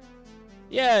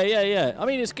 Yeah, yeah, yeah. I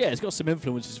mean, it's got some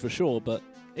influences for sure, but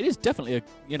it is definitely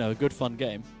a good fun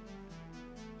game.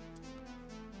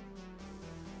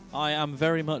 I am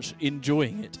very much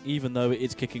enjoying it, even though it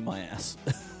is kicking my ass.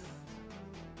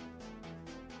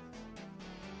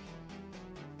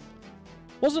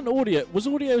 Was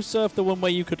Audio Surf the one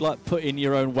where you could like put in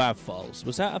your own WAV files?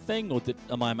 Was that a thing, or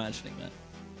am I imagining that?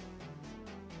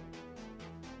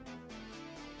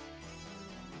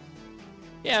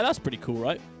 Yeah, that's pretty cool,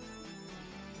 right?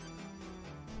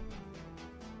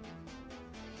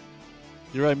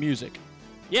 Your own music.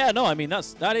 Yeah, no, I mean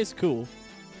that is cool.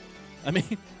 I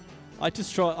mean, I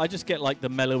just get like the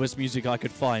mellowest music I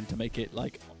could find to make it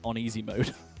like on easy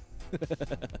mode.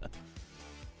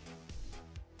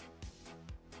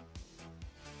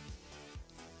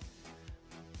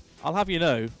 I'll have you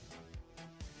know,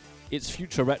 it's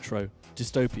future retro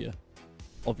dystopia,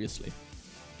 obviously.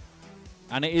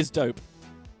 And it is dope.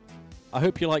 I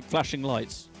hope you like flashing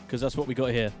lights, because that's what we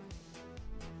got here.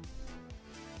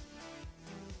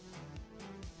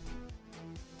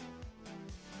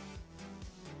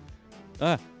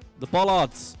 Ah, the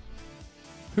bollards.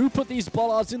 Who put these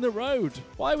bollards in the road?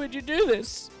 Why would you do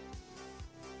this?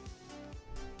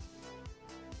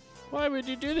 Why would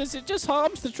you do this? It just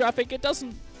harms the traffic. It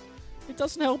doesn't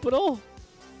help at all.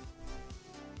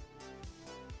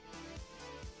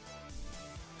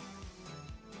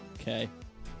 Okay.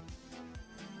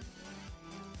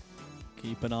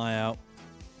 Keep an eye out.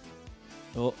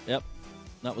 Oh, yep.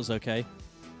 That was okay.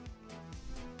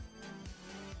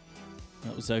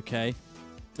 That was okay.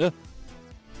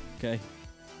 Okay.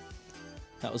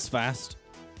 That was fast.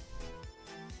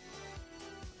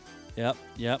 Yep,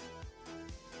 yep.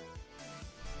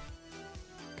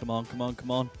 Come on, come on,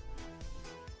 come on.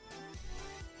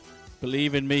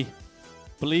 Believe in me.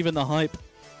 Believe in the hype.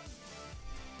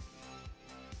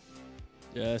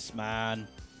 Yes, man.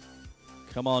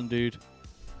 Come on, dude.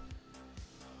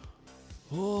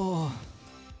 Oh.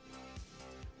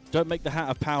 Don't make the hat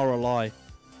of power a lie.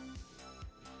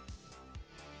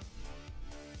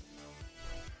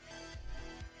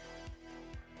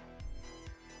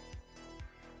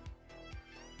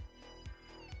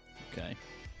 Okay.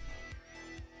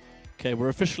 Okay, we're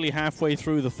officially halfway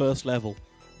through the first level.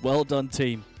 Well done,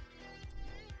 team.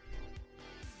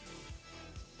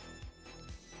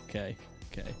 Okay,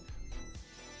 okay.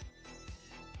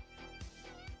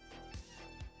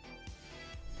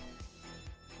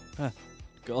 Ah,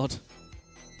 God.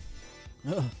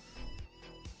 Oh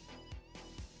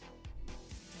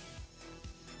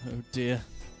dear.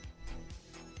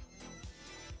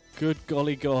 Good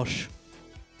golly gosh.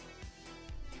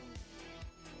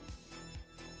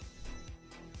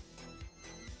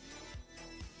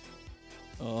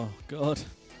 Oh, God.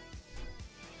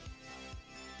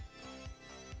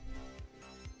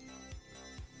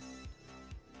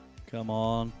 Come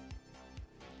on.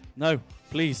 No,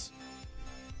 please.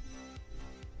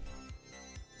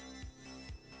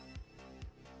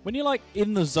 When you're like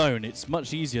in the zone, it's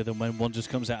much easier than when one just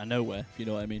comes out of nowhere, if you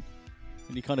know what I mean.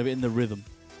 When you're kind of in the rhythm.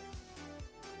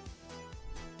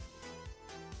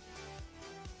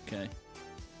 Okay.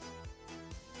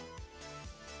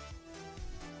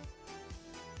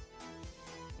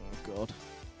 Oh, God.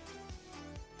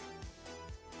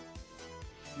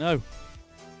 No.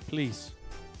 Please.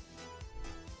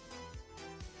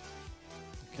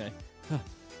 Okay.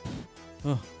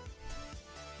 Oh.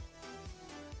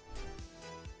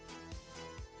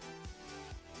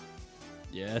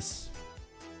 Yes.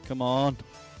 Come on.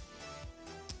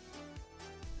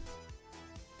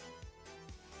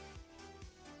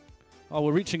 Oh,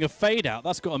 we're reaching a fade out.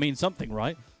 That's got to mean something,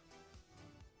 right?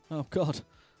 Oh, God.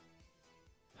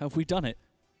 Have we done it?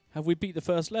 Have we beat the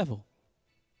first level?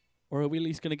 Or are we at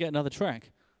least going to get another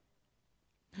track?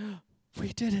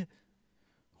 We did it.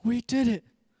 We did it.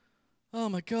 Oh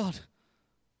my god.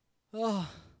 Oh.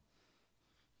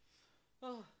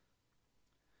 Oh.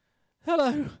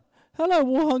 Hello. Hello,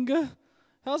 Warhunger.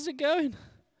 How's it going?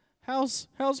 How's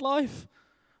life?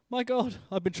 My god,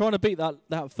 I've been trying to beat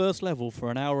that first level for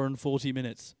an hour and 40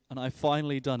 minutes, and I've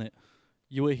finally done it.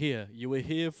 You were here. You were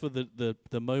here for the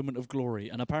moment of glory,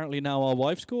 and apparently now our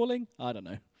wife's calling? I don't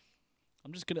know.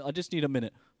 I just need a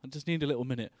minute. I just need a little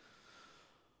minute.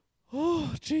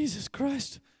 Oh, Jesus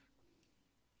Christ.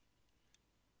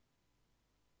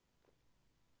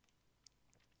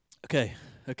 Okay.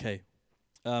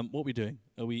 What are we doing?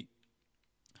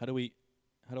 How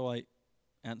do I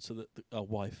answer our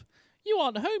wife? You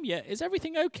aren't home yet. Is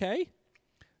everything okay?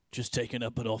 Just taking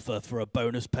up an offer for a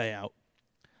bonus payout.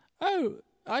 Oh,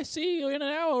 I see you in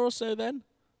an hour or so then.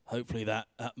 Hopefully that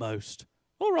at most.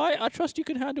 All right, I trust you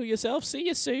can handle yourself. See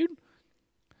you soon.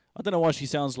 I don't know why she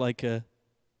sounds like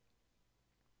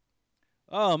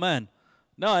Oh man.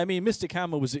 No, I mean Mystic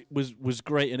Hammer was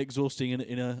great and exhausting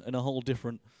in a whole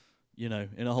different, in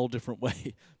a whole different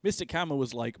way. Mystic Hammer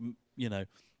was like,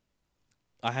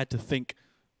 I had to think,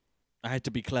 I had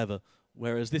to be clever,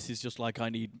 whereas this is just like I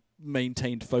need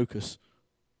maintained focus.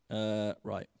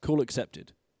 Right, call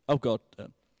accepted. Oh god,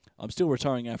 I'm still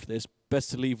retiring after this.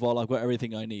 Best to leave while I've got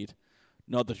everything I need.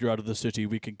 Now that you're out of the city,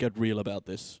 we can get real about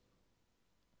this.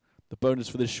 The bonus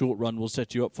for this short run will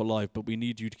set you up for life, but we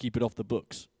need you to keep it off the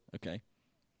books. Okay.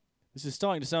 This is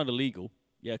starting to sound illegal.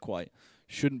 Yeah, quite.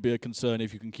 Shouldn't be a concern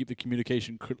if you can keep the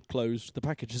communication closed. The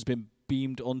package has been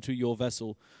beamed onto your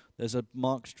vessel. There's a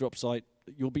marked drop site.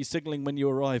 You'll be signaling when you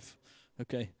arrive.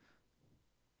 Okay.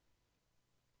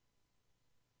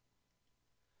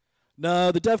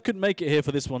 No, the dev couldn't make it here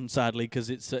for this one, sadly, because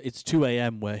it's 2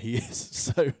 a.m. where he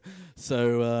is.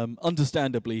 So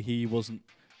understandably, he wasn't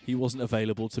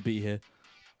available to be here.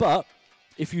 But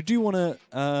if you do want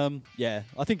to, yeah,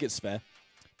 I think it's fair.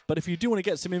 But if you do want to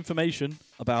get some information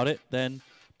about it, then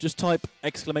just type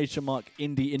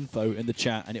 !indie info in the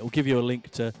chat, and it will give you a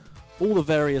link to all the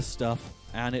various stuff,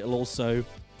 and it'll also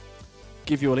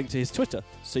give you a link to his Twitter,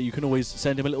 so you can always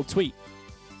send him a little tweet.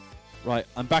 Right,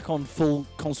 I'm back on full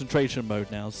concentration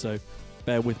mode now, so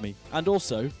bear with me. And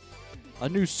also, a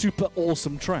new super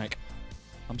awesome track.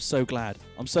 I'm so glad.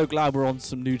 I'm so glad we're on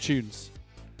some new tunes.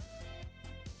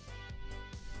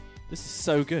 This is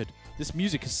so good. This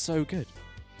music is so good.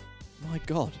 My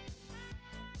god.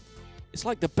 It's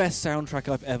like the best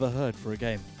soundtrack I've ever heard for a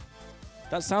game.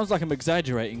 That sounds like I'm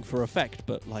exaggerating for effect,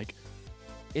 but like,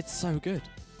 it's so good.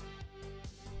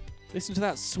 Listen to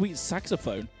that sweet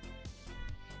saxophone.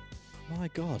 My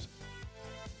god.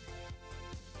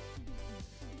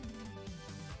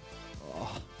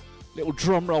 Oh, little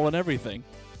drum roll and everything.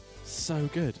 So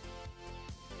good.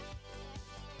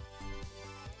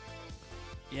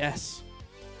 Yes.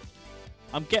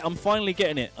 I'm finally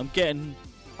getting it.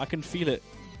 I can feel it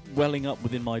welling up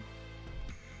within my,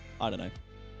 I don't know.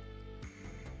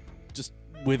 Just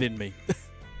within me.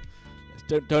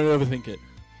 Don't overthink it.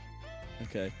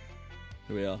 Okay.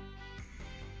 Here we are.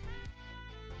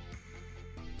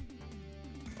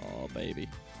 Oh, baby.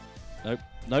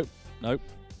 Nope.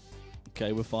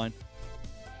 Okay, we're fine.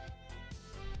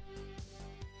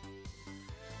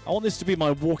 I want this to be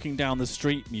my walking down the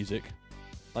street music.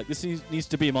 Like, this needs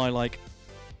to be my, like,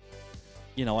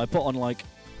 I put on, like,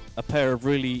 a pair of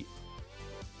really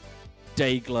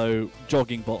day-glow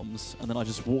jogging bottoms, and then I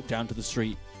just walk down to the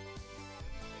street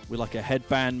with, like, a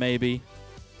headband, maybe.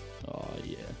 Oh,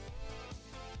 yeah.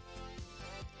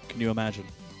 Can you imagine?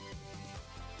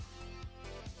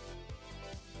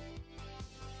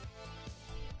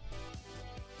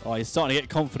 Oh, he's starting to get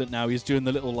confident now. He's doing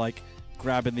the little, like,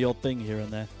 grabbing the odd thing here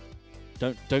and there.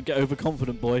 Don't get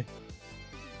overconfident, boy.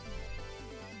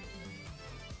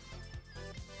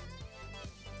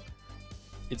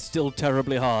 It's still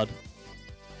terribly hard.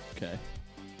 Okay.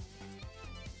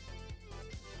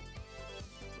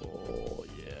 Oh,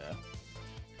 yeah.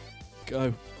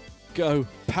 Go.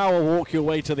 Power walk your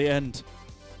way to the end.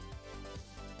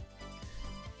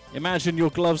 Imagine your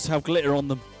gloves have glitter on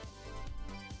them.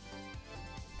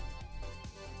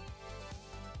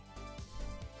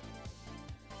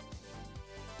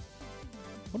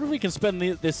 I wonder if we can spend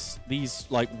these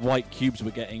like white cubes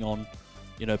we're getting on,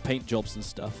 paint jobs and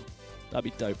stuff. That'd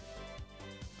be dope.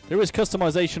 There is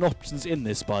customization options in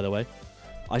this, by the way.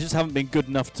 I just haven't been good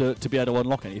enough to be able to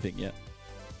unlock anything yet.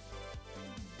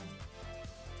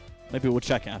 Maybe we'll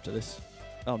check it after this.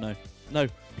 Oh no. No,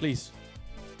 please.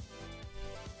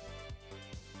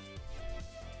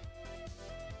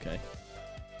 Okay.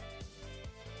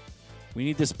 We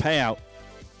need this payout.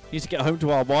 We need to get home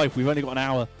to our wife. We've only got an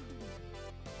hour.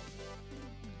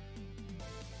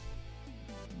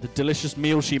 The delicious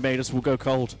meal she made us will go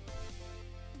cold.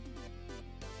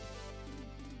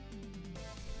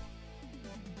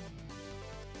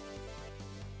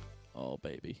 Oh,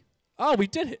 baby. Oh, we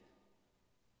did it.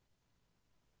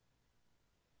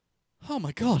 Oh,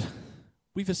 my God.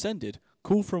 We've ascended.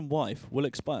 Call from wife will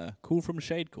expire. Call from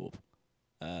Shade Corp.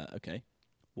 Okay.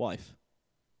 Wife.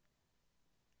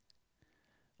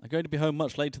 I'm going to be home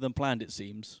much later than planned, it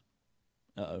seems.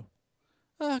 Uh-oh.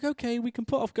 Okay, we can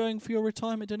put off going for your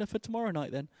retirement dinner for tomorrow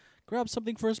night then. Grab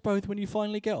something for us both when you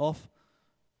finally get off.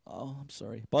 Oh, I'm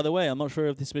sorry. By the way, I'm not sure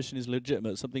if this mission is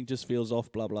legitimate. Something just feels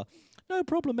off, blah, blah. No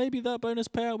problem. Maybe that bonus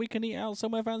payout we can eat out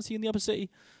somewhere fancy in the upper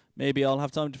city. Maybe I'll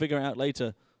have time to figure it out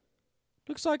later.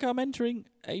 Looks like I'm entering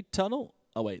a tunnel.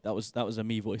 Oh, wait, that was a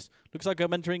me voice. Looks like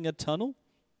I'm entering a tunnel.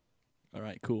 All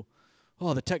right, cool.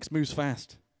 Oh, the text moves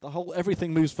fast.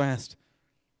 Everything moves fast.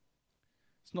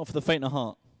 It's not for the faint of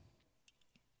heart.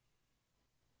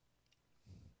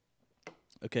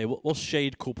 Okay, what's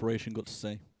Shade Corporation got to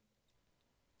say?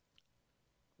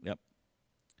 Yep.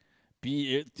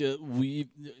 You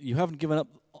haven't given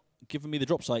me the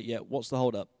drop site yet. What's the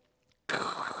hold up?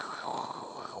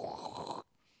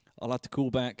 I'll have to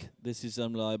call back. This is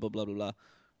unreliable. Blah blah blah.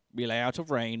 Relay out of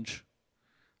range.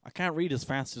 I can't read as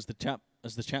fast as the chat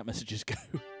messages go,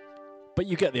 but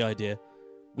you get the idea.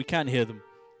 We can't hear them.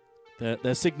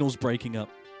 Their signal's breaking up.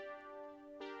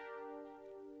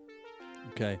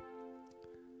 Okay.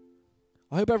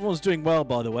 I hope everyone's doing well,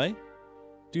 by the way.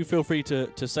 Do feel free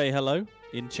to say hello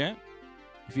in chat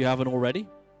if you haven't already.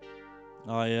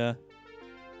 I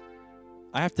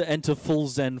have to enter full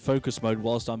Zen focus mode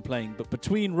whilst I'm playing, but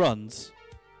between runs,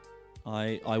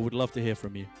 I would love to hear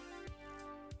from you.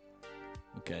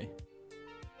 Okay.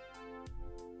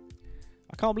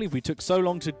 I can't believe we took so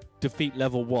long to defeat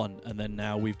level 1, and then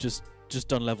now we've just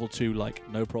done level 2 like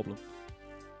no problem.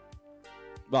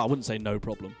 Well, I wouldn't say no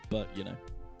problem, but you know.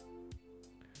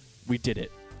 We did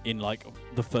it in like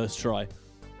the first try.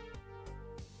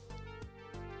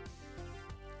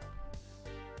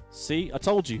 See, I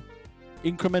told you.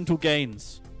 Incremental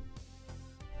gains.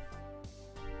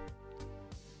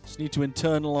 Just need to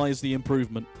internalize the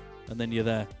improvement, and then you're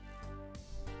there.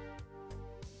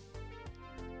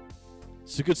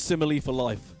 It's a good simile for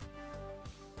life.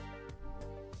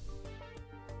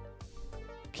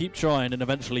 Keep trying, and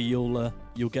eventually you'll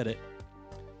get it.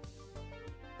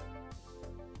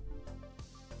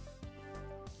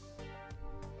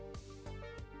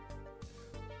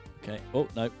 Okay. Oh,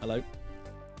 no. Hello.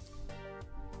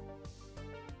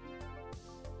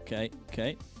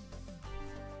 Okay.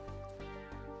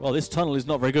 Well, this tunnel is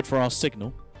not very good for our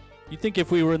signal. You'd think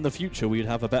if we were in the future, we'd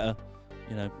have a better,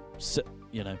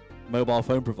 mobile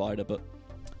phone provider, but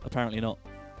apparently not.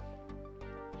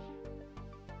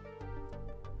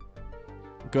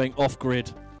 We're going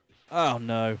off-grid. Oh,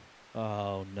 no.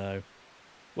 Oh, no.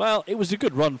 Well, it was a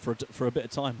good run for a bit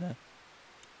of time there.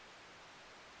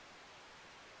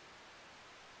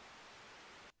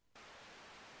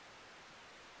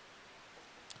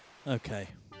 Okay.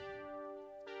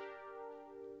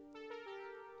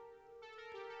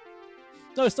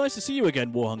 No, it's nice to see you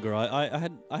again, Warhunger.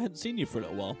 I hadn't seen you for a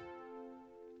little while.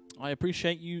 I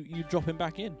appreciate you dropping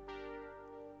back in.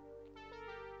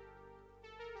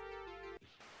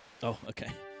 Oh, okay.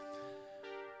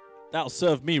 That'll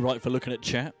serve me right for looking at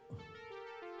chat.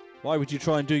 Why would you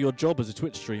try and do your job as a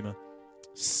Twitch streamer?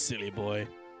 Silly boy.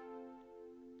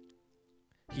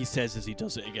 He says as he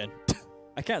does it again.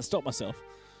 I can't stop myself.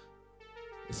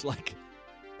 It's like,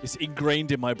 it's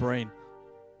ingrained in my brain.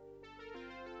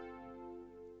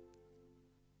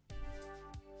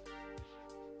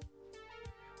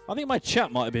 I think my chat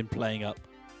might have been playing up.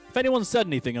 If anyone said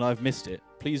anything and I've missed it,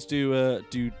 please do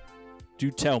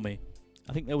tell me.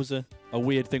 I think there was a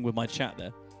weird thing with my chat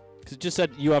there. Because it just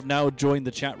said you have now joined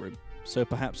the chat room. So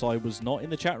perhaps I was not in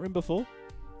the chat room before?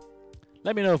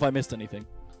 Let me know if I missed anything.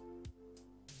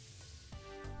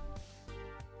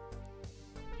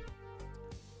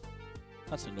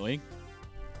 That's annoying.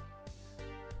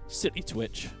 Silly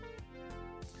Twitch.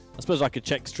 I suppose I could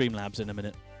check Streamlabs in a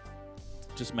minute.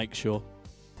 Just make sure.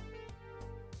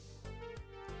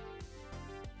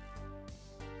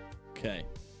 Okay.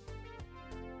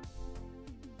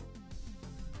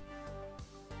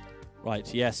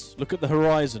 Right, yes. Look at the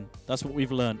horizon. That's what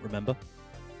we've learned, remember?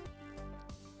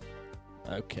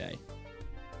 Okay.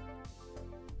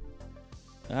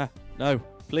 Ah, no.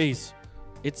 Please.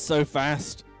 It's so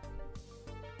fast.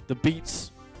 The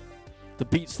beats,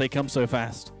 they come so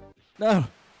fast. No.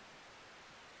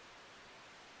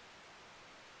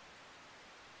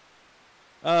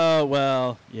 Oh,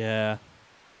 well, yeah.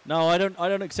 No, I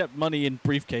don't accept money in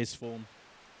briefcase form.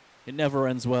 It never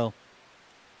ends well.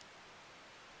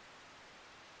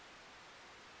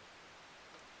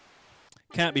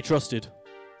 Can't be trusted.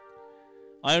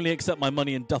 I only accept my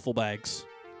money in duffel bags.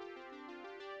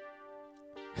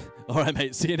 All right,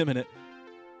 mate. See you in a minute.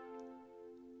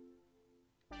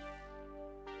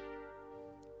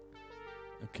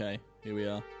 Okay, here we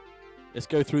are. Let's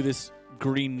go through this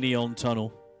green neon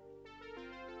tunnel.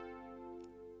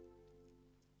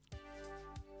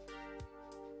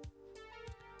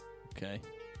 Okay.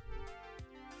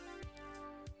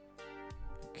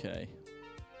 Okay.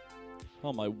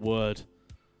 Oh my word.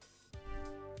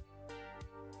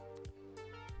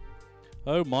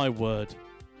 Oh my word.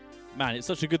 Man, it's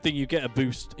such a good thing you get a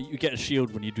boost. You get a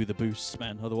shield when you do the boosts,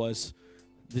 man. Otherwise,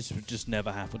 this would just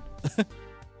never happen.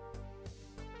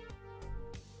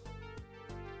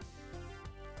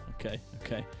 Okay,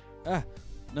 okay. Ah,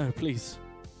 no, please.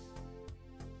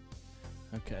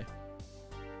 Okay.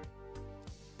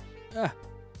 Ah,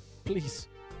 please.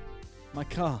 My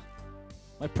car.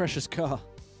 My precious car.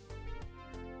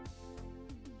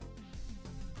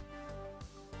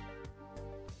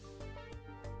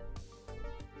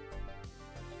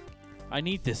 I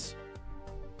need this.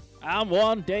 I'm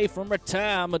one day from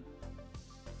retirement.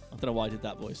 I don't know why I did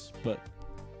that voice, but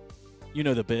you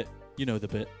know the bit. You know the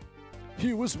bit.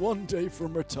 He was one day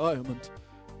from retirement.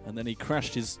 And then he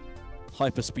crashed his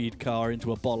hyperspeed car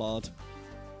into a bollard.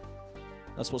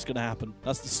 That's what's going to happen.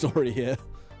 That's the story here.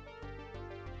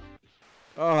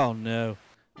 Oh, no.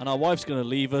 And our wife's going to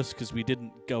leave us because we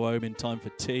didn't go home in time for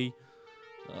tea.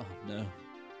 Oh, no.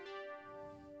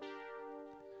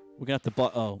 We're going to have to buy...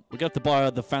 Oh, we're going to have to buy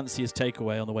her the fanciest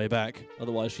takeaway on the way back.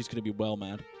 Otherwise, she's going to be well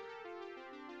mad.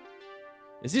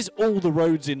 Is this all the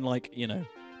roads in, like, you know,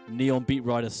 Neon Beat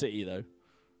Rider City, though?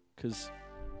 Because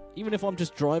even if I'm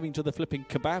just driving to the flipping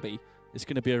kebabi, it's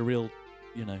going to be a real,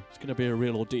 you know, it's going to be a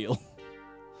real ordeal.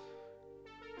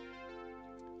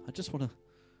 I just want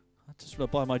to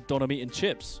buy my Donna meat and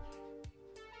chips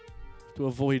to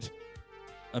avoid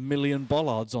a million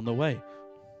bollards on the way.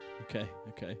 Okay,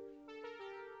 okay.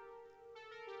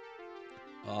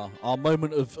 Our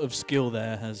moment of skill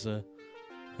there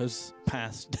has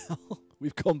passed now.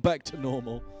 We've gone back to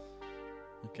normal.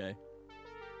 Okay.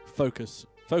 Focus.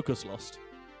 Focus lost.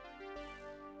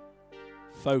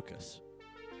 Focus.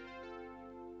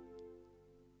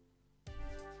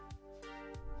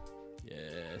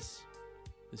 Yes.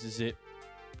 This is it.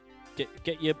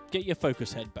 Get your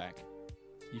focus head back.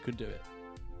 You can do it.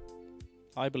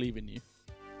 I believe in you.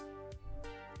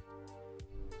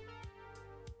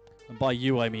 And by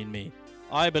you I mean me.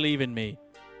 I believe in me.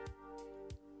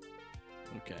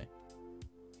 Okay.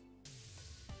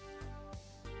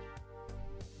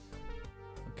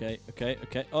 Okay, okay,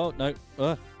 okay. Oh, no.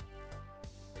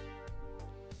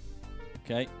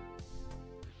 Okay.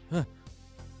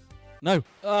 No.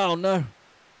 Oh, no.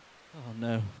 Oh,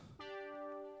 no.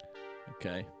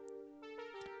 Okay.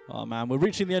 Oh, man. We're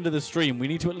reaching the end of the stream. We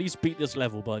need to at least beat this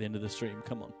level by the end of the stream.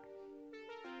 Come on.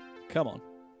 Come on.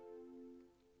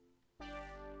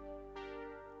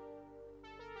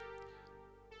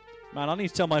 Man, I need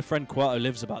to tell my friend Quato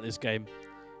Lives about this game.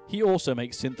 He also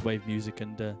makes synthwave music,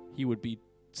 and he would be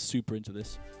super into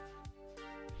this.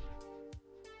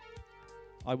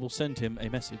 I will send him a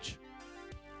message.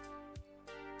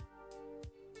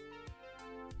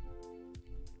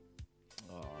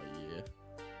 Oh, yeah.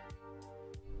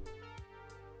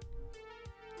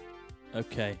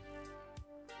 Okay.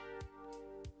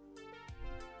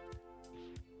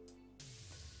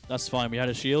 That's fine. We had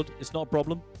a shield. It's not a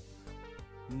problem.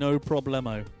 No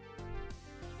problemo.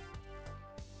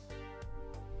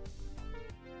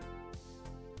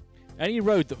 Any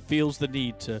road that feels the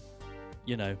need to,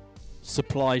 you know,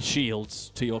 supply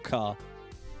shields to your car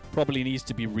probably needs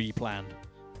to be replanned.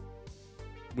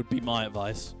 Would be my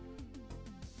advice.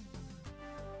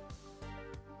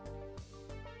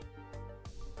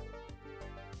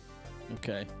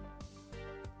 Okay.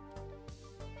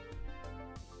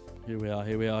 Here we are,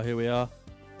 here we are, here we are.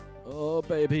 Oh,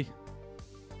 baby.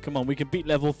 Come on, we can beat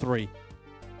level 3.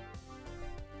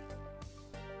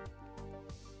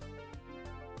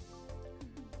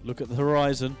 Look at the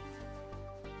horizon.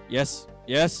 Yes,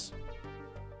 yes.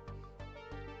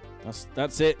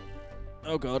 That's it.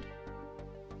 Oh, God.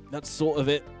 That's sort of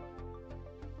it.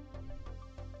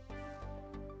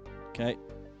 Okay.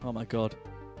 Oh, my God.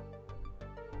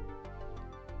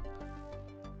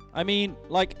 I mean,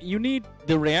 like, you need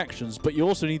the reactions, but you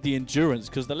also need the endurance,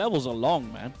 because the levels are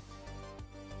long, man.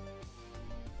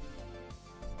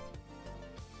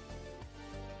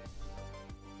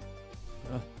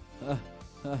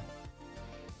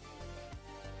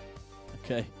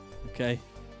 Okay. Okay.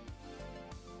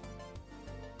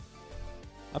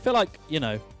 I feel like, you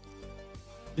know,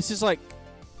 this is like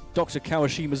Dr.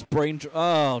 Kawashima's brain...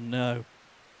 Oh, no.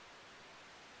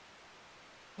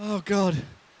 Oh, God.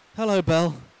 Hello,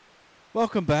 Belle.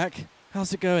 Welcome back.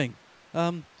 How's it going?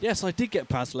 Yes, I did get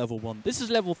past level 1. This is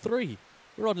level 3.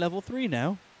 We're on level 3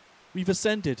 now. We've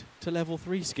ascended to level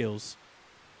 3 skills.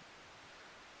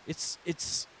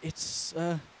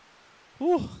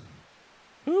 Ooh.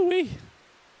 Hoo-wee.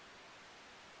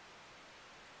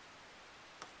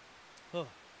 Oh.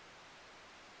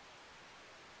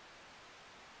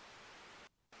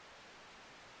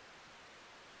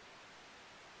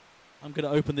 I'm going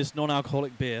to open this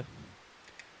non-alcoholic beer,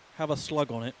 have a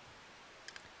slug on it,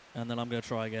 and then I'm going to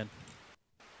try again.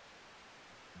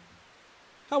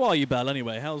 How are you, Belle,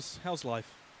 anyway? How's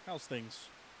life? How's things?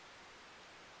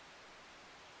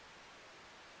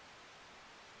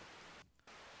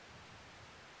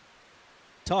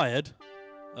 Tired?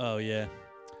 Oh, yeah.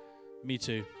 Me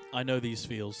too. I know these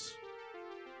feels.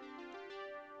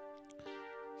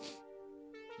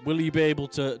 Will you be able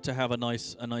to have a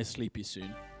nice sleepy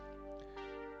soon?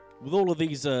 With all of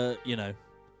these, you know...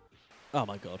 Oh,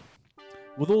 my God.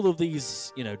 With all of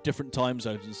these, you know, different time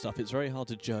zones and stuff, it's very hard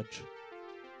to judge.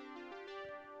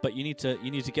 But you need to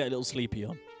get a little sleepy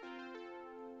on.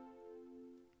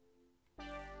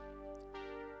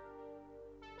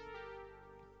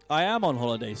 I am on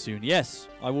holiday soon. Yes,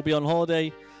 I will be on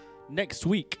holiday next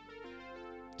week.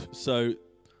 So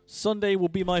Sunday will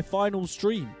be my final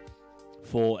stream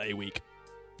for a week.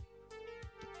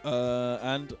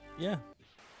 And yeah.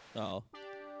 Oh.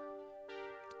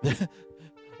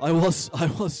 I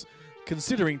was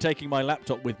considering taking my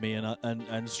laptop with me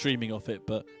and streaming off it,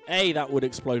 but A, that would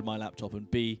explode my laptop, and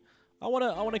B, I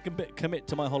want to commit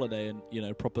to my holiday and, you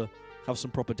know, have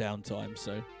some proper downtime.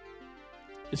 So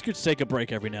it's good to take a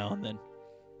break every now and then.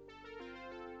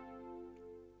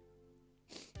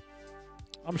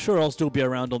 I'm sure I'll still be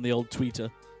around on the old Twitter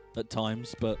at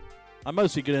times, but I'm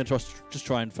mostly going to just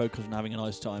try and focus on having a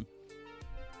nice time.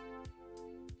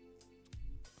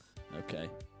 Okay.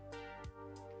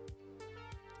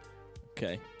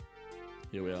 Okay.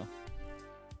 Here we are.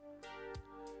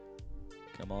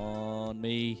 Come on,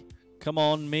 me. Come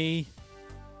on, me.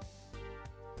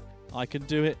 I can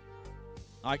do it.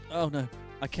 Oh no.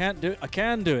 I can't do it. I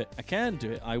can do it. I can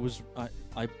do it.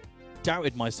 I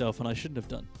doubted myself and I shouldn't have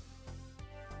done.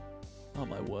 Oh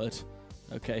my word.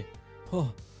 Okay.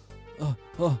 Oh.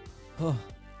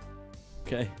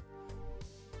 Okay.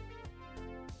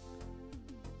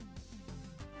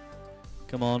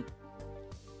 Come on.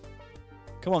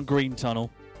 Come on, green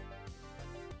tunnel.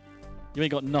 You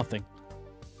ain't got nothing.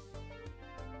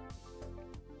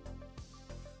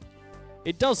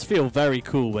 It does feel very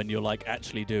cool when you're like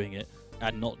actually doing it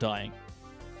and not dying.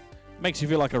 Makes you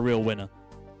feel like a real winner.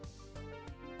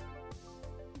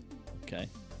 Okay.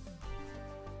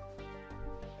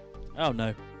 Oh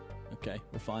no. Okay,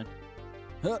 we're fine.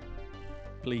 Huh.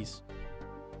 Please.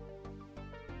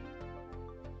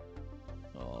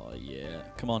 Oh yeah.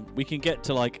 Come on. We can get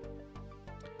to like...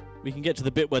 We can get to the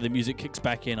bit where the music kicks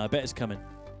back in. I bet it's coming.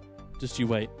 Just you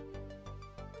wait.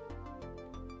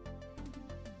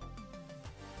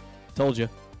 Told you.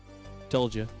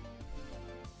 Told you.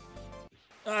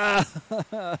 Ah!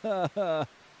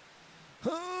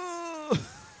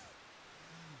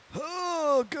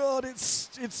 Oh God, it's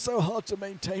so hard to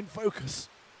maintain focus.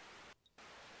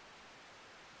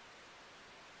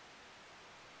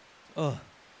 Oh,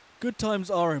 good times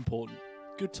are important.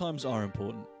 Good times are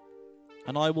important.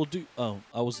 And I will do... Oh,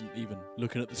 I wasn't even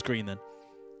looking at the screen then.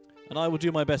 And I will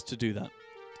do my best to do that.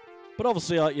 But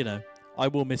obviously, you know, I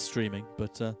will miss streaming.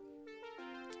 But have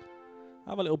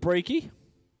a little breaky.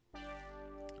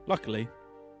 Luckily,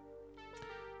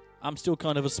 I'm still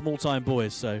kind of a small-time boy,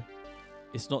 so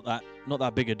it's not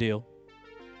that big a deal.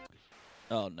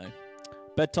 Oh, no.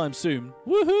 Bedtime soon.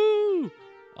 Woohoo!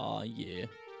 Oh, yeah.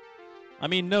 I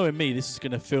mean, knowing me, this is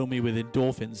going to fill me with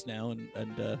endorphins now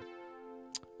and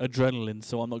adrenaline,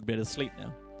 so I'm not going to be able to sleep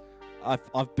now.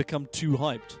 I've become too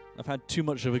hyped. I've had too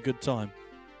much of a good time,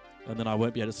 and then I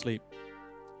won't be able to sleep.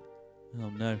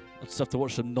 Oh no, I just have to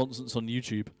watch some nonsense on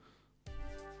YouTube.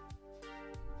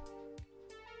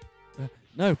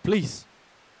 No, please.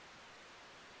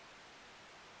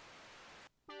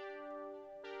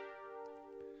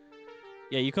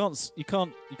 Yeah, you can't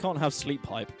have sleep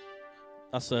hype.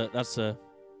 That's a what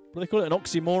do they call it? An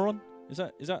oxymoron? Is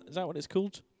that what it's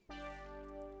called?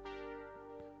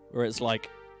 Where it's like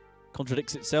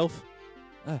contradicts itself.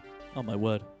 Oh my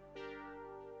word.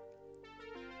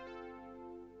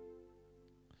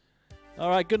 All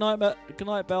right, good night, good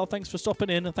night, Belle. Thanks for stopping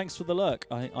in and thanks for the lurk.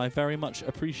 I very much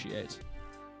appreciate.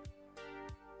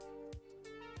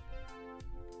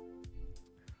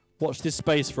 Watch this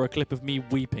space for a clip of me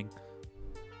weeping.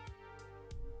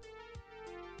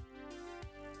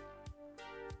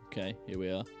 Okay, here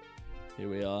we are. Here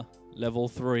we are. Level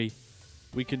 3.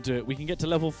 We can do it. We can get to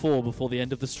level 4 before the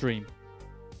end of the stream.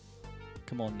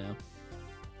 Come on now.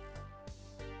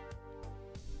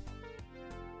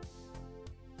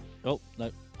 Oh, no.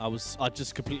 I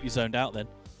just completely zoned out then.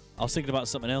 I was thinking about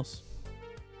something else.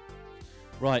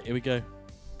 Right, here we go.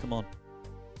 Come on.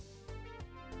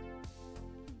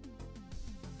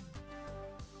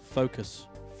 Focus.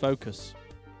 Focus.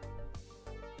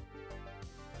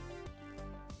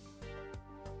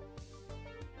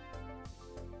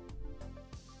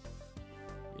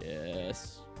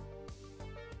 Yes.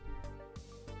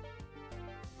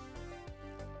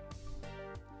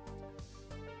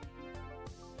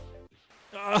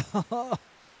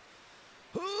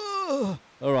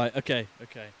 All right. Okay.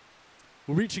 Okay.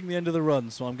 We're reaching the end of the run,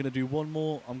 so I'm going to do one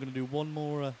more.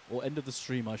 Or end of the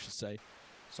stream, I should say.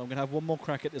 So I'm going to have one more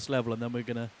crack at this level, and then we're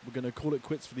gonna call it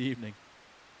quits for the evening.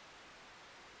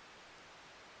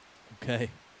 Okay.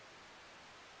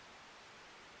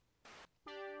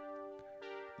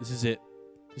 This is it.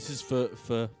 This is for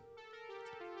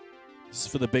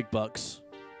the big bucks.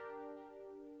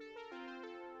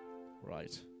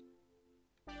 Right.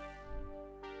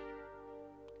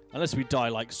 Unless we die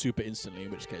like super instantly,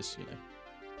 in which case, you know.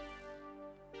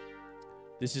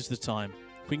 This is the time.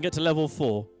 If we can get to level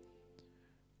 4,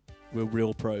 we're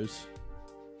real pros.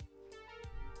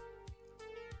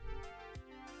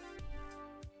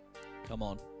 Come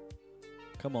on.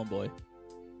 Come on, boy.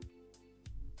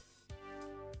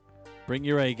 Bring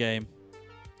your A game,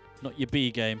 not your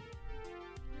B game.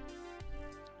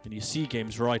 And your C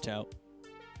game's right out.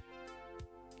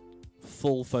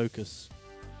 Full focus.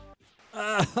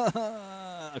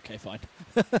 Okay, fine.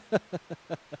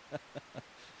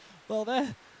 Well,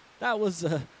 that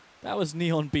was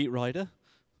Neon Beat Rider,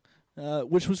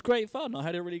 which was great fun. I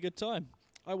had a really good time.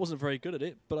 I wasn't very good at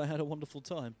it, but I had a wonderful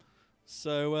time.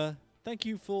 So thank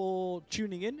you for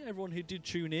tuning in, everyone who did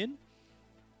tune in.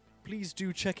 Please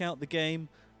do check out the game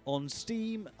on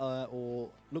Steam or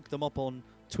look them up on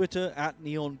Twitter at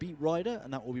Neon Beat Rider,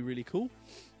 and that will be really cool.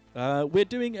 We're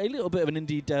doing a little bit of an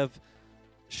indie dev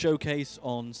showcase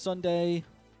on Sunday.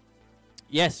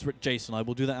 Yes, Jason, I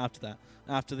will do that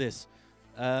after this.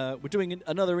 We're doing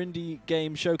another indie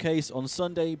game showcase on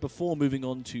Sunday before moving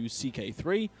on to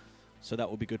CK3, so that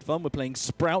will be good fun. We're playing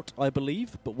Sprout, I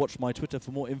believe, but watch my Twitter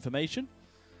for more information.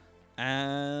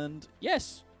 And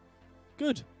yes,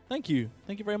 good. Thank you.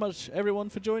 Thank you very much, everyone,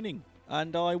 for joining.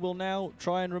 And I will now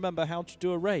try and remember how to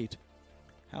do a raid.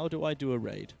 How do I do a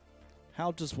raid?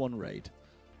 How does one raid?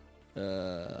 Okay.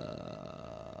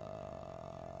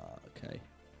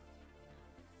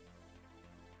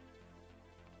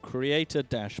 Create a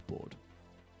dashboard.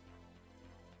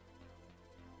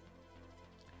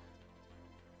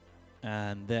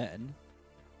 And then...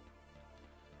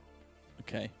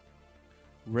 Okay.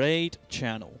 Raid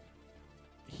channel.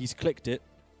 He's clicked it.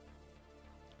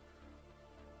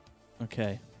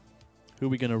 Okay. Who are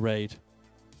we going to raid?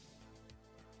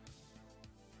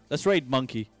 Let's raid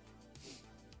Monkey.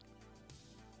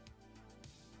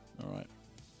 All right.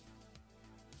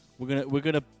 We're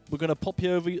gonna pop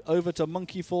you over to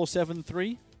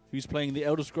Monkey473, who's playing the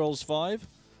Elder Scrolls V.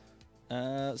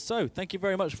 So thank you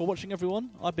very much for watching, everyone.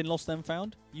 I've been Lost Then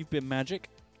Found. You've been Magic.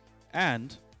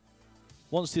 And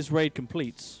once this raid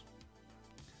completes,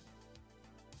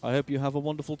 I hope you have a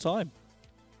wonderful time.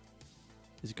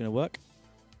 Is it going to work?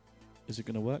 Is it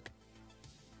going to work?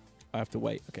 I have to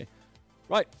wait. Okay.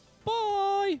 Right.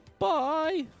 Bye.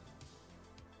 Bye.